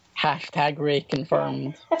 Hashtag Rey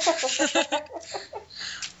confirmed.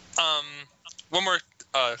 One more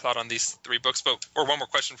thought on these 3 books, or one more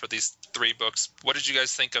question for these 3 books. What did you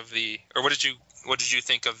guys think of what did you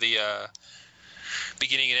think of the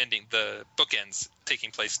beginning and ending, the bookends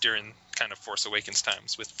taking place during kind of Force Awakens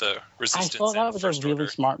times with the Resistance? I thought that was a really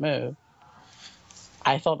smart move.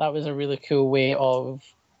 I thought that was a really cool way of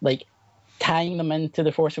like tying them into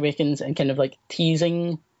the Force Awakens and kind of like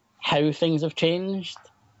teasing how things have changed,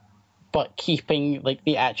 but keeping like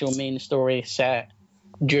the actual main story set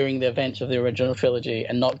during the events of the original trilogy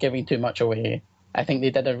and not giving too much away. I think they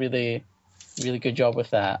did a really, really good job with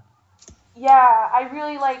that. Yeah, I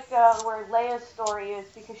really like where Leia's story is,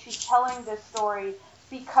 because she's telling this story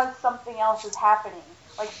because something else is happening.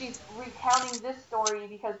 Like, she's recounting this story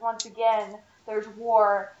because, once again, there's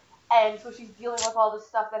war, and so she's dealing with all the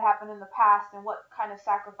stuff that happened in the past and what kind of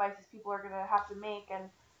sacrifices people are going to have to make. And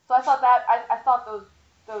so I thought I thought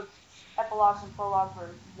those epilogues and prologues were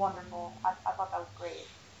wonderful. I thought that was great.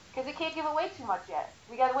 Because it can't give away too much yet.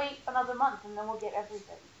 We gotta wait another month, and then we'll get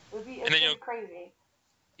everything. It'd be crazy.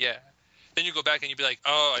 Yeah. Then you go back and you'd be like,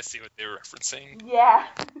 oh, I see what they were referencing. Yeah.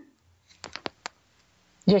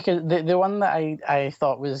 Yeah, because the one that I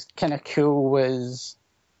thought was kind of cool was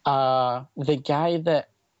the guy that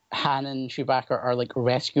Han and Chewbacca are like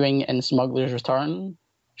rescuing in Smuggler's Return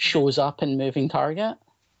shows up in Moving Target.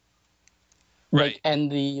 Right. Like in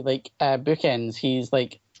the bookends, he's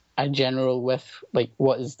like a general with like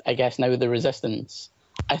what is, I guess, now the Resistance.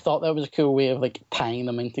 I thought that was a cool way of like tying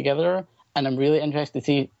them in together, and I'm really interested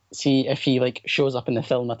to see if he like shows up in the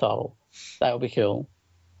film at all. That would be cool.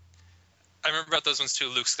 I remember about those ones too.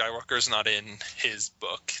 Luke Skywalker's not in his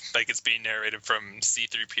book. Like, it's being narrated from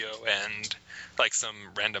C-3PO and like some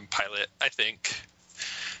random pilot, I think,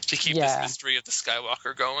 to keep this mystery of the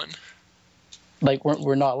Skywalker going. Like,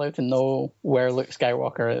 we're not allowed to know where Luke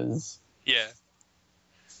Skywalker is. Yeah.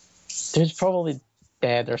 He's probably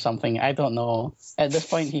dead or something. I don't know. At this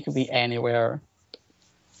point, he could be anywhere.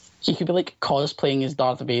 He could be like cosplaying as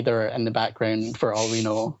Darth Vader in the background for all we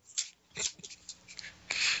know.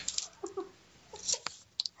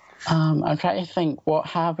 I'm trying to think, what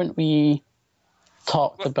haven't we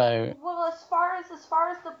talked about? Well, as far as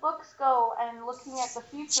the books go, and looking at the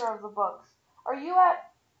future of the books, are you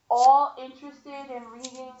at all interested in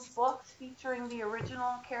reading books featuring the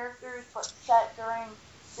original characters but set during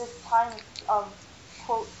this time of,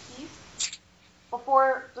 quote, peace,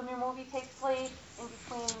 before the new movie takes place, in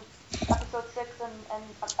between episode 6 and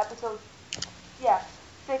episode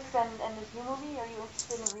 6 and this new movie? Are you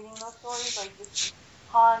interested in reading those stories, like just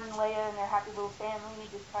Han, Leia, and their happy little family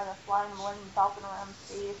just kind of flying the Millennium Falcon around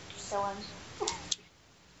space, chilling?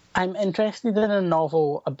 I'm interested in a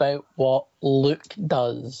novel about what Luke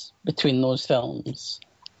does between those films.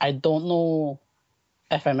 I don't know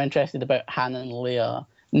if I'm interested about Han and Leia.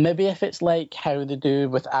 Maybe if it's like how they do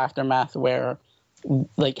with Aftermath, where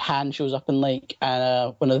like Han shows up in like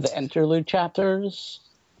one of the interlude chapters,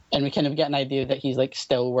 and we kind of get an idea that he's like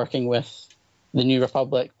still working with the New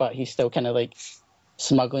Republic, but he's still kind of like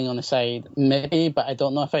smuggling on the side. Maybe, but I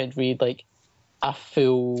don't know if I'd read like a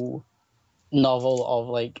full novel of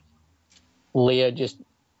like Leia just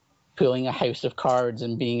pulling a house of cards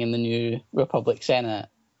and being in the New Republic Senate.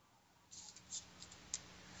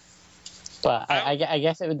 But I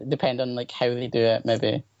guess it would depend on like how they do it,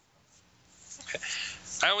 maybe. Okay.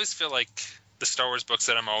 I always feel like the Star Wars books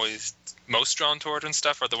that I'm always most drawn toward and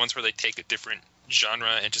stuff are the ones where they take a different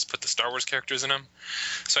genre and just put the Star Wars characters in them.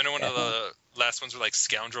 So I know one of the last ones were like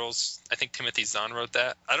Scoundrels. I think Timothy Zahn wrote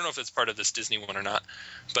that. I don't know if it's part of this Disney one or not,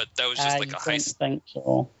 but that was just like a heist. I don't think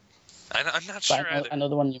so. I'm not sure either. I know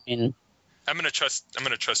the one you mean. I'm gonna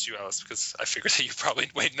trust you, Alice, because I figure that you probably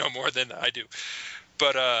know more than I do.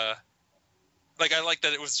 But like, I like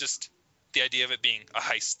that it was just the idea of it being a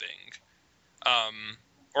heist thing.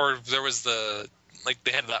 Or there was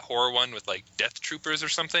they had that horror one with like Death Troopers or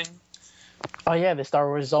something. Oh yeah, the Star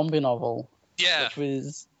Wars zombie novel. Yeah. Which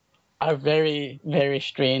was a very, very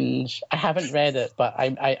strange. I haven't read it, but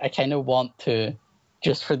I kind of want to,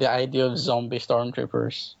 just for the idea of zombie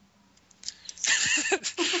stormtroopers.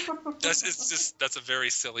 That's a very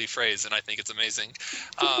silly phrase, and I think it's amazing.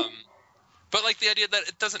 But like the idea that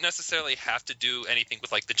it doesn't necessarily have to do anything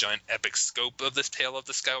with like the giant epic scope of this tale of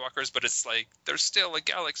the Skywalkers, but it's like there's still a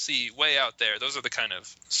galaxy way out there. Those are the kind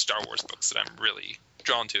of Star Wars books that I'm really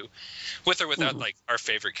drawn to, with or without like our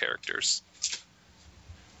favorite characters.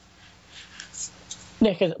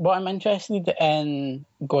 Yeah, because what I'm interested in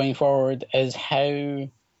going forward is how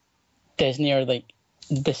Disney are like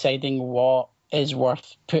deciding what is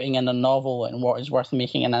worth putting in a novel and what is worth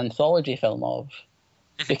making an anthology film of.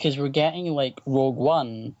 Because we're getting like Rogue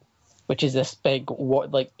One, which is this big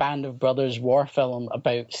like Band of Brothers war film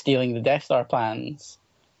about stealing the Death Star plans,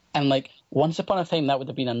 and like once upon a time that would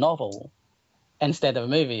have been a novel instead of a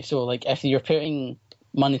movie. So like if you're putting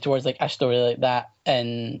money towards like a story like that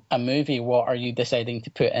in a movie, what are you deciding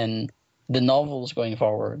to put in the novels going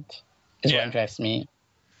forward? Is what interests me.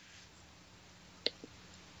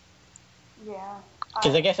 Yeah.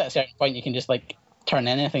 Because I guess at a certain point you can just like turn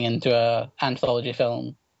anything into a anthology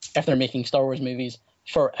film if they're making Star Wars movies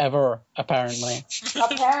forever, apparently.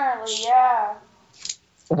 Apparently, yeah.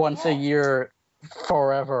 Once a year,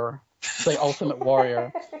 forever. It's like Ultimate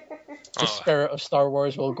Warrior. The spirit of Star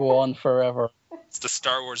Wars will go on forever. It's the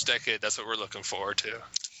Star Wars decade. That's what we're looking forward to.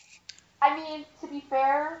 I mean, to be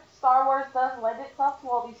fair, Star Wars does lend itself to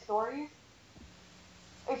all these stories.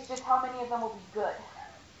 It's just how many of them will be good.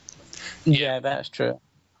 Yeah, that's true.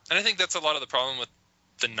 And I think that's a lot of the problem with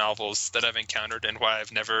the novels that I've encountered and why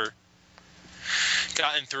I've never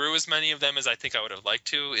gotten through as many of them as I think I would have liked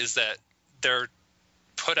to, is that they're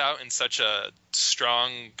put out in such a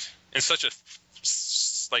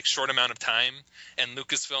like short amount of time, and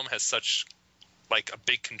Lucasfilm has such like a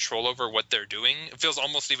big control over what they're doing. It feels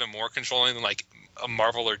almost even more controlling than like a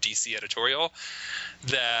Marvel or DC editorial,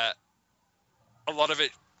 that a lot of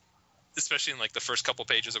it, especially in like the first couple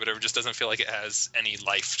pages or whatever, just doesn't feel like it has any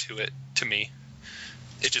life to it to me.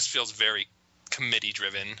 It just feels very committee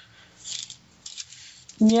driven.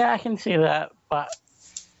 Yeah, I can see that, but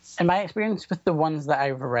in my experience with the ones that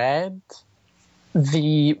I've read,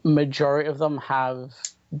 the majority of them have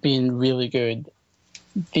been really good.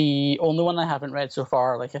 The only one I haven't read so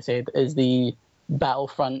far, like I said, is the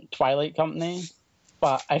Battlefront Twilight Company,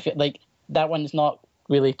 but I feel like that one's not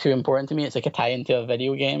really too important to me. It's like a tie into a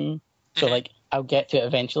video game, so like I'll get to it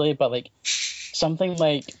eventually, but like something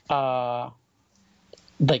like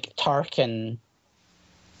Tarkin,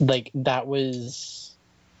 like that was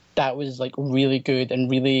like really good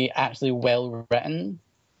and really actually well written.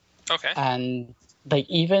 Okay. And like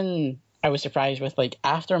even I was surprised with like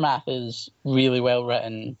Aftermath is really well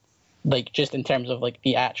written, like just in terms of like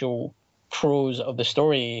the actual prose of the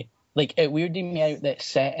story. Like it weirded me out that it's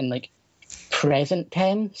set in like present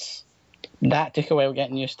tense. That took a while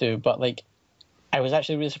getting used to, but like I was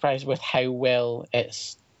actually really surprised with how well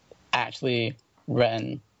it's actually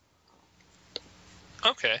written.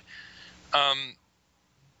 Okay.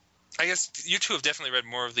 I guess you two have definitely read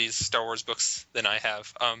more of these Star Wars books than I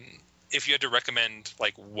have. If you had to recommend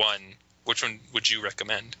like one, which one would you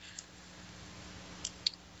recommend?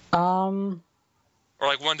 Or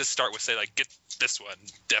like one to start with, say like get this one,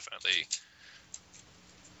 definitely.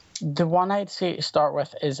 The one I'd say to start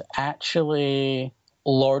with is actually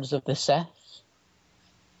Lords of the Sith.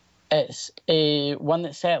 It's a one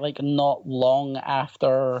that's set like not long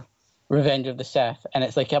after Revenge of the Sith, and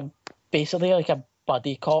it's like basically like a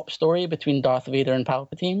buddy cop story between Darth Vader and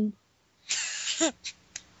Palpatine.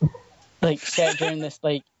 Like set during this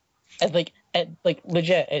like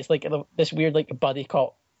legit, it's like this weird like buddy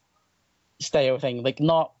cop style thing. Like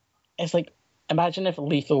not, it's like imagine if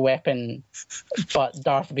Lethal Weapon, but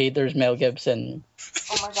Darth Vader's Mel Gibson.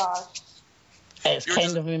 Oh my gosh! It's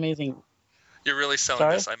kind of amazing. You're really selling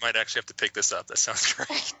this. I might actually have to pick this up. That sounds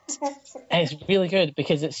great. It's really good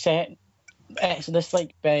because it's this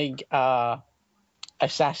like big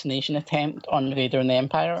assassination attempt on Vader and the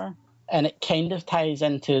Empire, and it kind of ties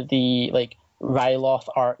into the like Ryloth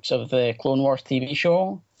arcs of the Clone Wars TV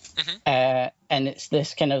show. And it's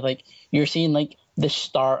this kind of like you're seeing like the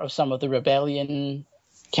start of some of the rebellion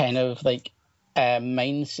kind of like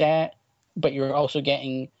mindset, but you're also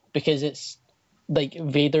getting, because it's like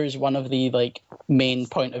Vader's one of the like main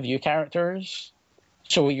point of view characters,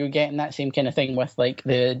 so you're getting that same kind of thing with like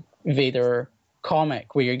the Vader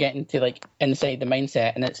comic where you're getting to like inside the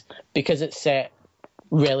mindset, and it's because it's set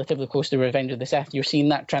relatively close to Revenge of the Sith, you're seeing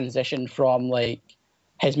that transition from like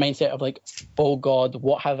his mindset of like, oh god,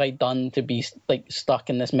 what have I done to be like stuck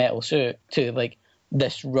in this metal suit, to like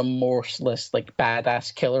this remorseless like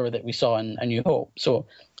badass killer that we saw in A New Hope. So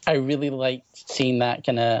I really liked seeing that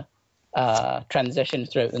kind of transition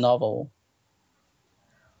throughout the novel.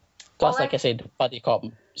 Plus, like I said, buddy cop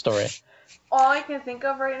story. All I can think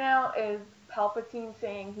of right now is Palpatine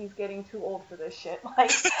saying he's getting too old for this shit.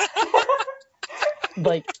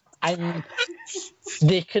 Like,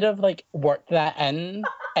 they could have like worked that in,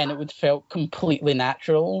 and it would felt completely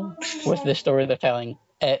natural with the story they're telling.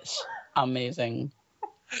 It's amazing.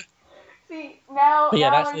 See, now But yeah,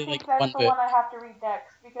 now that's I the, think like, that's one the book. one I have to read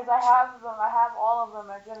next, because I have them. I have all of them.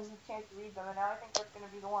 I didn't have a chance to read them, and now I think that's going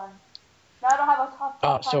to be the one. Now I don't have a tough Oh,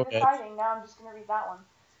 time so good. deciding. Now I'm just going to read that one.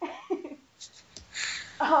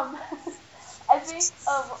 I think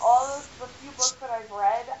of all of the few books that I've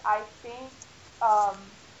read, I think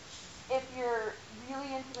if you're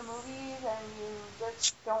really into the movies and you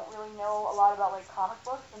just don't really know a lot about like comic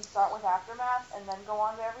books, then start with Aftermath and then go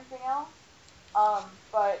on to everything else.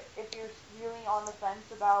 But if you're really on the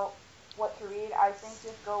fence about what to read, I think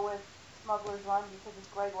just go with Smuggler's Run because it's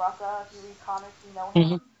Greg Rucka. If you read comics, you know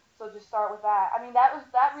him. Mhm. So just start with that. I mean, that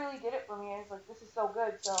really did it for me. I was like, this is so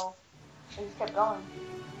good. So I just kept going.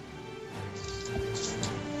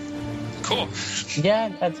 Cool. Yeah,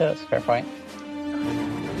 that's a fair point.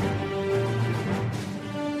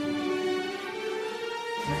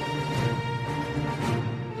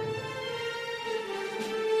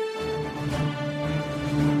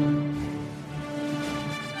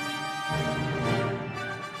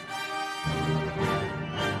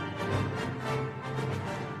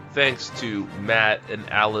 Thanks to Matt and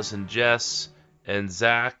Alice and Jess and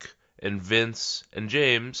Zach and Vince and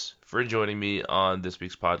James for joining me on this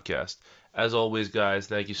week's podcast. As always, guys,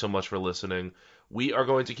 thank you so much for listening. We are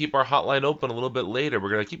going to keep our hotline open a little bit later.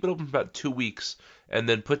 We're going to keep it open for about 2 weeks and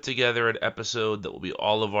then put together an episode that will be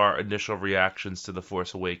all of our initial reactions to The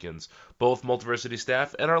Force Awakens, both Multiversity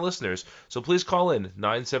staff and our listeners. So please call in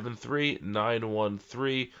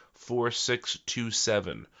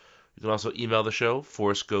 973-913-4627. You can also email the show,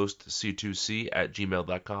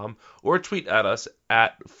 forceghostc2c@gmail.com, or tweet at us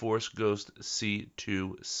at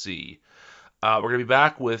forceghostc2c. We're going to be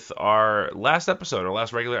back with our last episode, our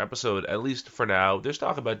last regular episode, at least for now. There's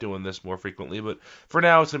talk about doing this more frequently, but for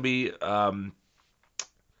now it's going to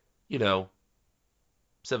be,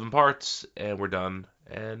 7 parts, and we're done,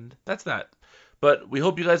 and that's that. But we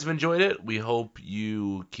hope you guys have enjoyed it. We hope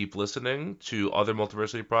you keep listening to other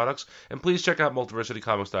Multiversity products. And please check out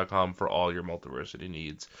multiversitycomics.com for all your Multiversity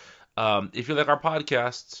needs. If you like our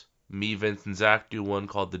podcasts, me, Vince, and Zach do one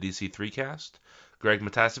called the DC3 Cast. Greg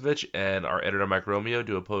Matasevich and our editor Mike Romeo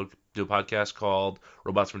do a podcast called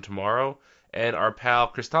Robots from Tomorrow. And our pal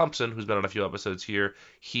Chris Thompson, who's been on a few episodes here,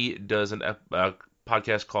 he does a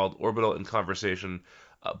podcast called Orbital in Conversation.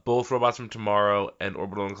 Both Robots from Tomorrow and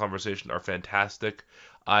Orbital in Conversation are fantastic.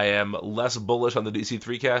 I am less bullish on the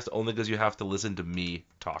DC3 cast only because you have to listen to me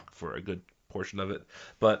talk for a good portion of it.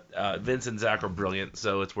 But Vince and Zach are brilliant,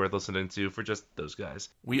 so it's worth listening to for just those guys.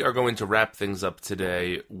 We are going to wrap things up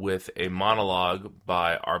today with a monologue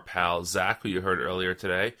by our pal Zach, who you heard earlier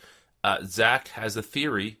today. Zach has a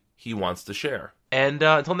theory he wants to share. And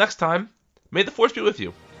until next time, may the Force be with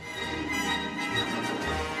you.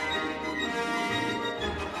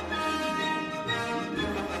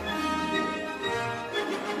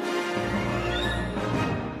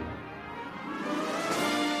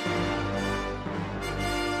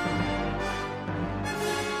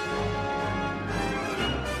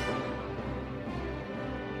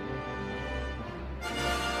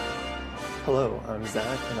 Hello, I'm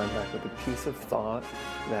Zach, and I'm back with a piece of thought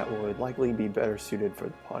that would likely be better suited for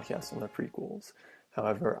the podcast on the prequels.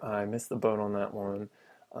 However, I missed the boat on that one.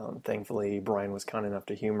 Thankfully, Brian was kind enough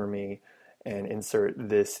to humor me and insert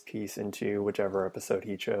this piece into whichever episode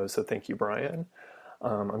he chose, so thank you, Brian.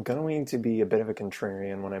 I'm going to be a bit of a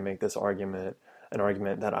contrarian when I make this argument, an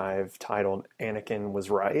argument that I've titled Anakin Was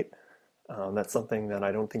Right. That's something that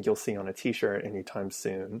I don't think you'll see on a t-shirt anytime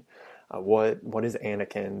soon. What is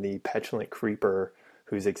Anakin, the petulant creeper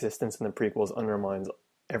whose existence in the prequels undermines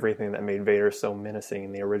everything that made Vader so menacing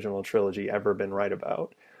in the original trilogy, ever been right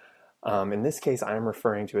about? In this case, I'm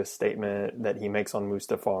referring to a statement that he makes on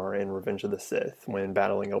Mustafar in Revenge of the Sith when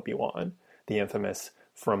battling Obi-Wan, the infamous,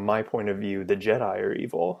 "From my point of view, the Jedi are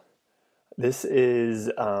evil." This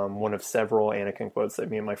is one of several Anakin quotes that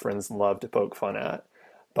me and my friends love to poke fun at,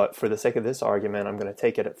 but for the sake of this argument, I'm going to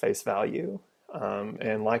take it at face value.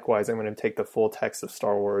 And likewise, I'm going to take the full text of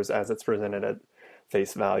Star Wars as it's presented at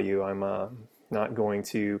face value. I'm not going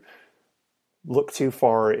to look too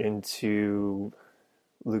far into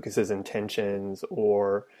Lucas's intentions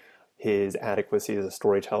or his adequacy as a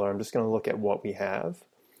storyteller. I'm just going to look at what we have.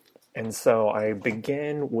 And so I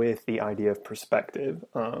begin with the idea of perspective.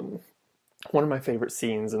 One of my favorite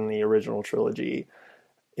scenes in the original trilogy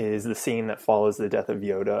is the scene that follows the death of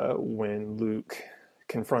Yoda when Luke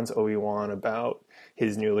confronts Obi-Wan about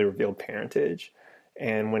his newly revealed parentage.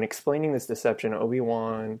 And when explaining this deception,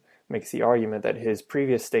 Obi-Wan makes the argument that his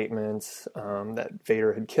previous statements that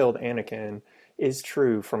Vader had killed Anakin is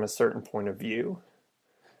true from a certain point of view.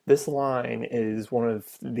 This line is one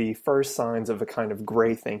of the first signs of a kind of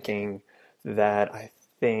gray thinking that I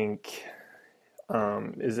think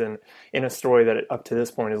is in a story that up to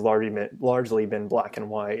this point has largely been black and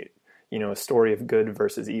white, a story of good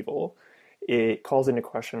versus evil. It calls into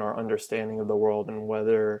question our understanding of the world and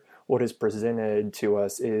whether what is presented to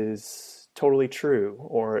us is totally true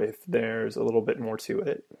or if there's a little bit more to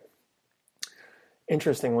it.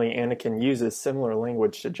 Interestingly, Anakin uses similar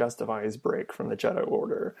language to justify his break from the Jedi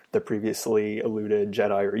Order, the previously alluded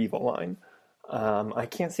Jedi or evil line. I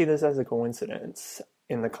can't see this as a coincidence.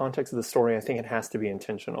 In the context of the story, I think it has to be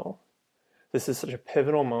intentional. This is such a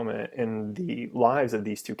pivotal moment in the lives of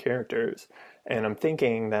these two characters, and I'm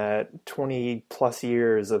thinking that 20 plus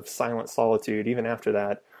years of silent solitude, even after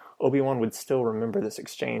that, Obi-Wan would still remember this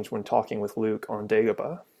exchange when talking with Luke on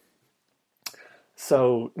Dagobah.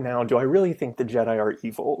 So now, do I really think the Jedi are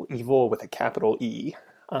evil? Evil with a capital E?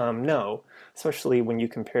 No, especially when you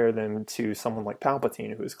compare them to someone like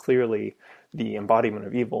Palpatine, who is clearly the embodiment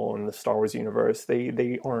of evil in the Star Wars universe.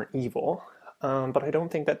 They aren't evil, but I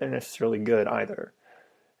don't think that they're necessarily good either,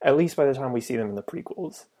 at least by the time we see them in the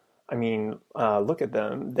prequels. I mean, look at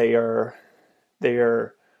them. They are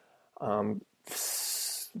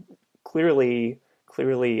clearly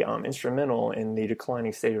instrumental in the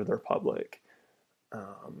declining state of the Republic.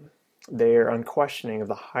 They are unquestioning of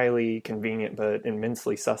the highly convenient but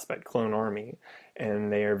immensely suspect clone army,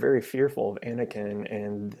 and they are very fearful of Anakin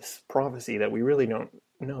and this prophecy that we really don't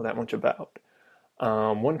know that much about.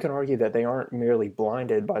 One can argue that they aren't merely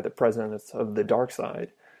blinded by the presence of the dark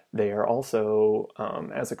side. They are also,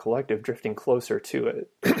 as a collective, drifting closer to it.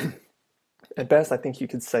 At best, I think you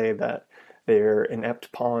could say that they're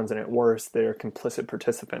inept pawns, and at worst, they're complicit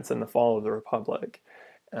participants in the fall of the Republic.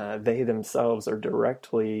 They themselves are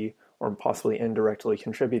directly or possibly indirectly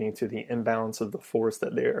contributing to the imbalance of the Force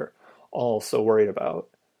that they're all so worried about.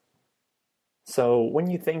 So when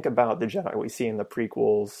you think about the Jedi we see in the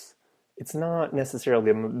prequels, it's not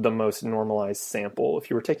necessarily the most normalized sample. If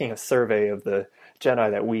you were taking a survey of the Jedi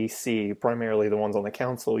that we see, primarily the ones on the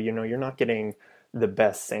Council, you're not getting the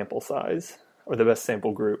best sample size or the best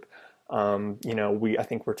sample group. I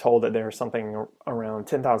think we're told that there are something around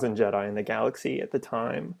 10,000 Jedi in the galaxy at the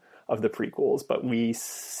time of the prequels, but we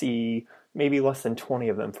see maybe less than 20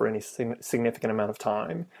 of them for any significant amount of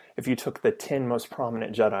time. If you took the 10 most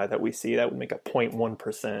prominent Jedi that we see, that would make up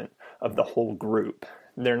 0.1% of the whole group.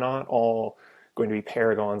 They're not all going to be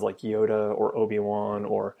paragons like Yoda or Obi-Wan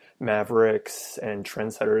or mavericks and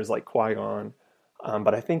trendsetters like Qui-Gon,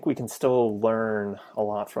 but I think we can still learn a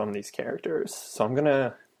lot from these characters. So I'm going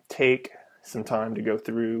to take some time to go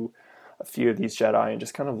through a few of these Jedi and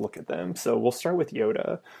just kind of look at them. So we'll start with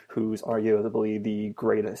Yoda, who's arguably the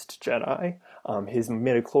greatest Jedi. His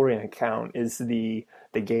midichlorian account is the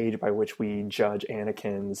gauge by which we judge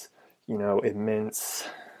Anakin's, immense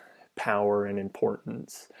power and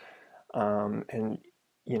importance. He's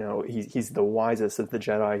the wisest of the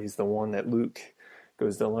Jedi. He's the one that Luke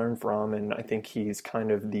goes to learn from, and I think he's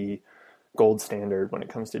kind of the gold standard when it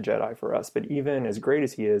comes to Jedi for us. But even as great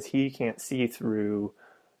as he is, he can't see through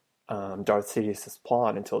Darth Sidious's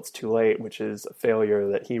plot until it's too late, which is a failure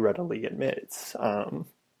that he readily admits.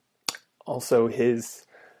 Also, his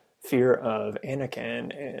fear of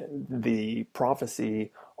Anakin and the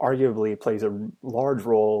prophecy arguably plays a large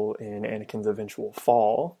role in Anakin's eventual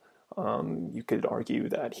fall. You could argue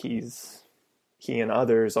that he and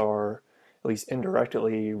others are at least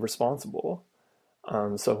indirectly responsible.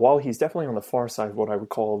 So while he's definitely on the far side of what I would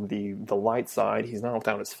call the light side, he's not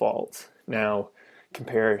without his faults. Now,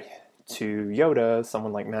 compared to Yoda,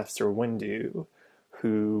 someone like Master Windu,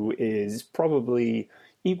 who is probably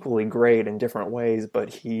equally great in different ways,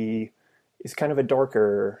 but he is kind of a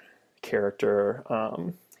darker character.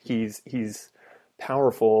 He's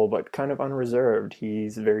powerful, but kind of unreserved.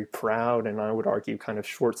 He's very proud, and I would argue kind of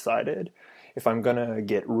short-sighted. If I'm going to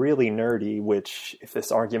get really nerdy, which if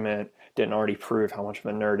this argument didn't already prove how much of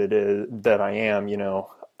a nerd it is that I am,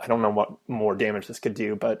 I don't know what more damage this could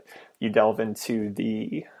do, but you delve into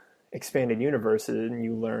the expanded universe and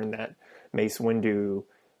you learn that Mace Windu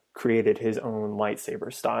created his own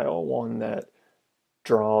lightsaber style, one that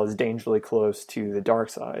draws dangerously close to the dark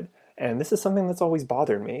side. And this is something that's always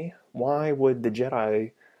bothered me. Why would the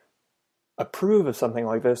Jedi approve of something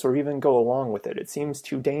like this or even go along with it? It seems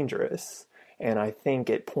too dangerous. And I think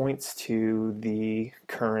it points to the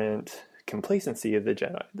current complacency of the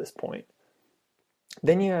Jedi at this point.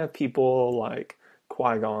 Then you have people like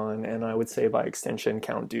Qui-Gon, and I would say by extension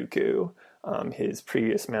Count Dooku, his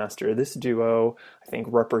previous master. This duo, I think,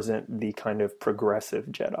 represent the kind of progressive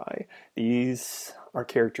Jedi. These are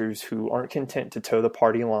characters who aren't content to toe the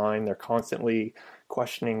party line. They're constantly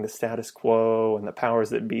questioning the status quo and the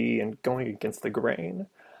powers that be and going against the grain.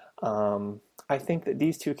 I think that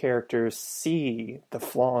these two characters see the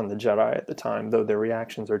flaw in the Jedi at the time, though their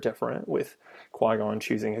reactions are different, with Qui-Gon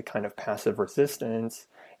choosing a kind of passive resistance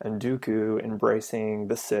and Dooku embracing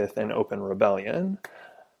the Sith and open rebellion.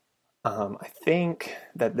 I think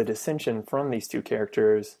that the dissension from these two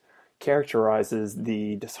characters characterizes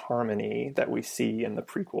the disharmony that we see in the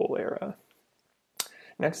prequel era.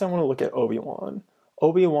 Next, I want to look at Obi-Wan.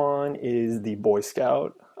 Obi-Wan is the Boy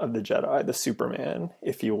Scout of the Jedi, the Superman,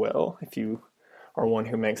 if you will, if you are one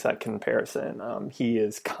who makes that comparison. He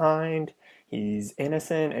is kind, he's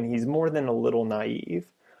innocent, and he's more than a little naive.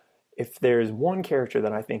 If there's one character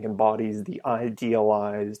that I think embodies the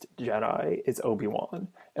idealized Jedi, it's Obi-Wan.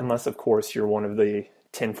 Unless, of course, you're one of the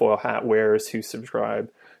tinfoil hat wearers who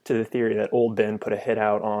subscribe to the theory that old Ben put a hit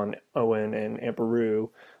out on Owen and Aunt Beru,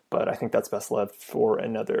 but I think that's best left for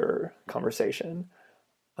another conversation.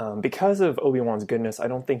 Because of Obi-Wan's goodness, I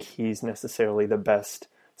don't think he's necessarily the best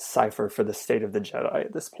cipher for the state of the Jedi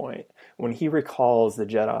at this point. When he recalls the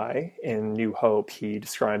Jedi in New Hope, he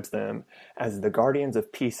describes them as the guardians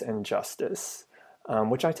of peace and justice,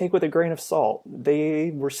 which I take with a grain of salt. They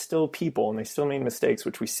were still people, and they still made mistakes,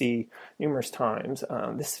 which we see numerous times.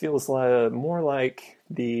 This feels more like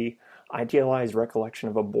the idealized recollection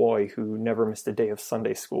of a boy who never missed a day of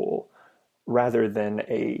Sunday school, rather than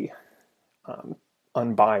a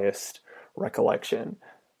unbiased recollection.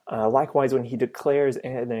 Likewise, when he declares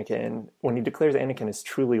Anakin is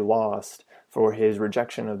truly lost for his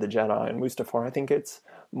rejection of the Jedi and Mustafar, I think it's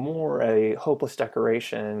more a hopeless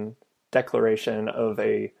declaration of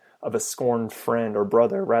a scorned friend or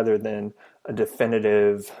brother, rather than a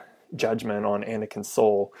definitive judgment on Anakin's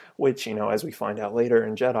soul, which, as we find out later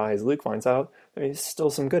in Jedi, as Luke finds out, there's still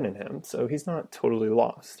some good in him, so he's not totally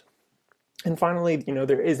lost. And finally,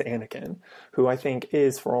 there is Anakin, who I think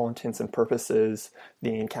is, for all intents and purposes,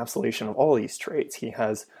 the encapsulation of all these traits. He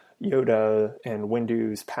has Yoda and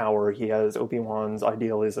Windu's power, he has Obi-Wan's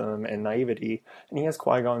idealism and naivety, and he has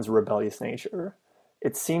Qui-Gon's rebellious nature.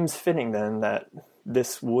 It seems fitting, then, that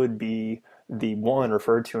this would be the one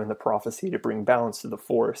referred to in the prophecy to bring balance to the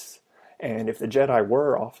Force. And if the Jedi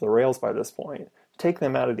were off the rails by this point, take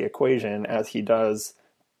them out of the equation, as he does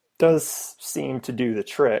seem to do the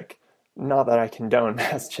trick. Not that I condone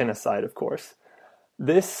mass genocide, of course.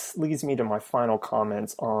 This leads me to my final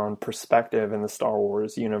comments on perspective in the Star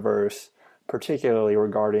Wars universe, particularly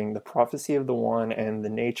regarding the prophecy of the One and the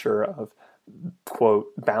nature of, quote,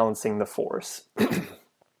 balancing the Force.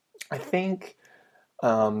 I think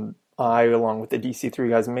I, along with the DC3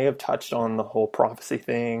 guys, may have touched on the whole prophecy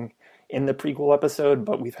thing in the prequel episode,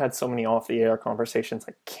 but we've had so many off-the-air conversations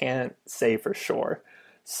I can't say for sure.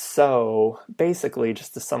 So, basically,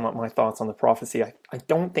 just to sum up my thoughts on the prophecy, I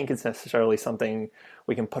don't think it's necessarily something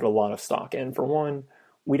we can put a lot of stock in. For one,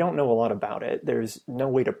 we don't know a lot about it. There's no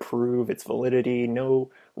way to prove its validity,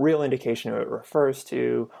 no real indication of what it refers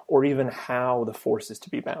to, or even how the Force is to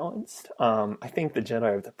be balanced. I think the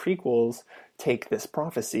Jedi of the prequels take this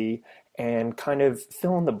prophecy and kind of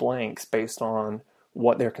fill in the blanks based on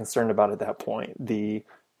what they're concerned about at that point. The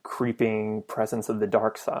creeping presence of the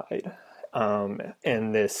dark side,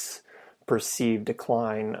 and this perceived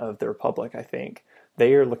decline of the Republic. I think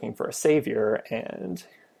they are looking for a savior and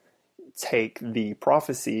take the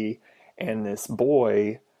prophecy and this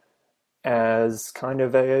boy as kind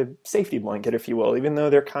of a safety blanket, if you will, even though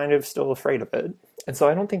they're kind of still afraid of it. And so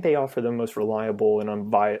I don't think they offer the most reliable and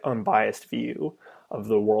unbiased view of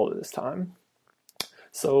the world at this time.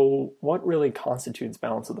 So what really constitutes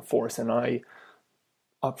balance of the Force? And I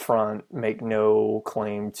upfront make no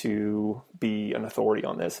claim to be an authority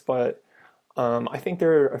on this, but I think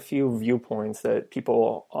there are a few viewpoints that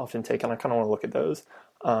people often take, and I kind of want to look at those.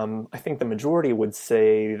 I think the majority would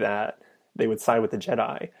say that they would side with the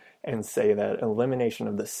Jedi and say that elimination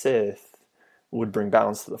of the Sith would bring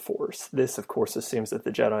balance to the Force. This, of course, assumes that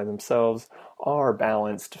the Jedi themselves are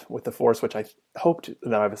balanced with the Force, which I hoped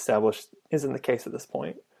that I've established isn't the case at this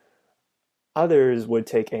point. Others would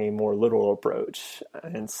take a more literal approach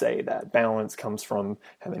and say that balance comes from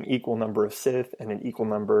having an equal number of Sith and an equal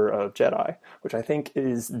number of Jedi, which I think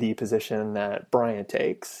is the position that Brian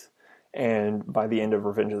takes. And by the end of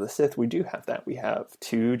Revenge of the Sith, we do have that. We have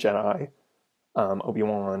 2 Jedi,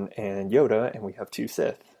 Obi-Wan and Yoda, and we have 2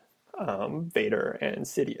 Sith, Vader and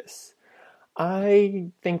Sidious.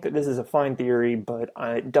 I think that this is a fine theory, but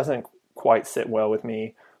it doesn't quite sit well with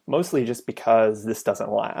me, mostly just because this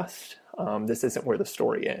doesn't last. This isn't where the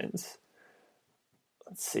story ends.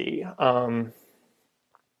 Let's see. I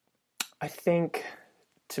think,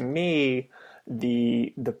 to me,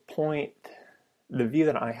 the view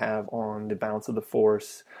that I have on the balance of the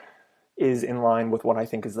Force is in line with what I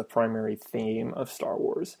think is the primary theme of Star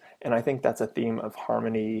Wars. And I think that's a theme of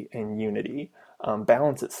harmony and unity.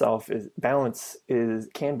 Balance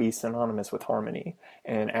can be synonymous with harmony.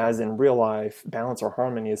 And as in real life, balance or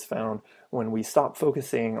harmony is found when we stop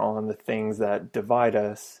focusing on the things that divide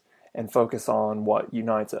us and focus on what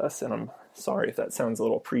unites us. And I'm sorry if that sounds a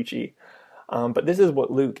little preachy, but this is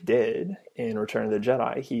what Luke did in Return of the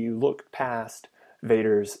Jedi. He looked past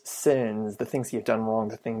Vader's sins, the things he had done wrong,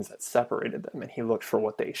 the things that separated them, and he looked for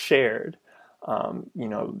what they shared.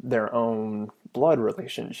 Their own blood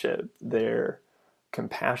relationship, their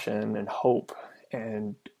compassion and hope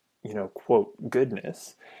and, quote,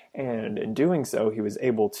 goodness. And in doing so, he was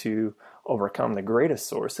able to overcome the greatest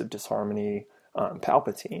source of disharmony,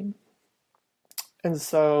 Palpatine. And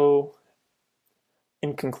so,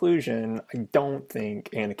 in conclusion, I don't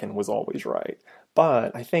think Anakin was always right.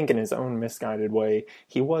 But I think in his own misguided way,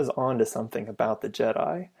 he was onto something about the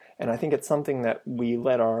Jedi. And I think it's something that we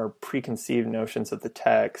let our preconceived notions of the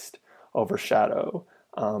text overshadow.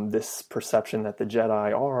 This perception that the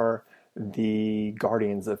Jedi are the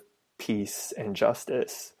guardians of peace and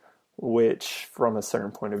justice, which from a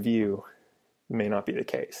certain point of view may not be the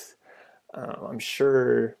case. I'm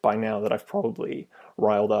sure by now that I've probably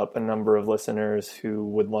riled up a number of listeners who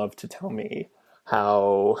would love to tell me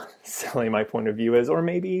how silly my point of view is, or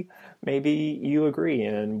maybe you agree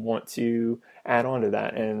and want to add on to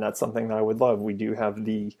that, and that's something that I would love. We do have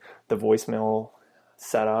the voicemail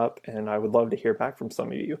set up, and I would love to hear back from some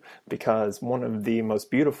of you, because one of the most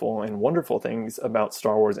beautiful and wonderful things about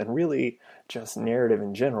Star Wars, and really just narrative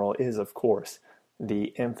in general, is of course the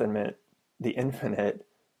infinite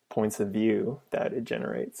points of view that it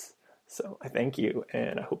generates. So I thank you,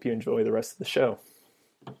 and I hope you enjoy the rest of the show.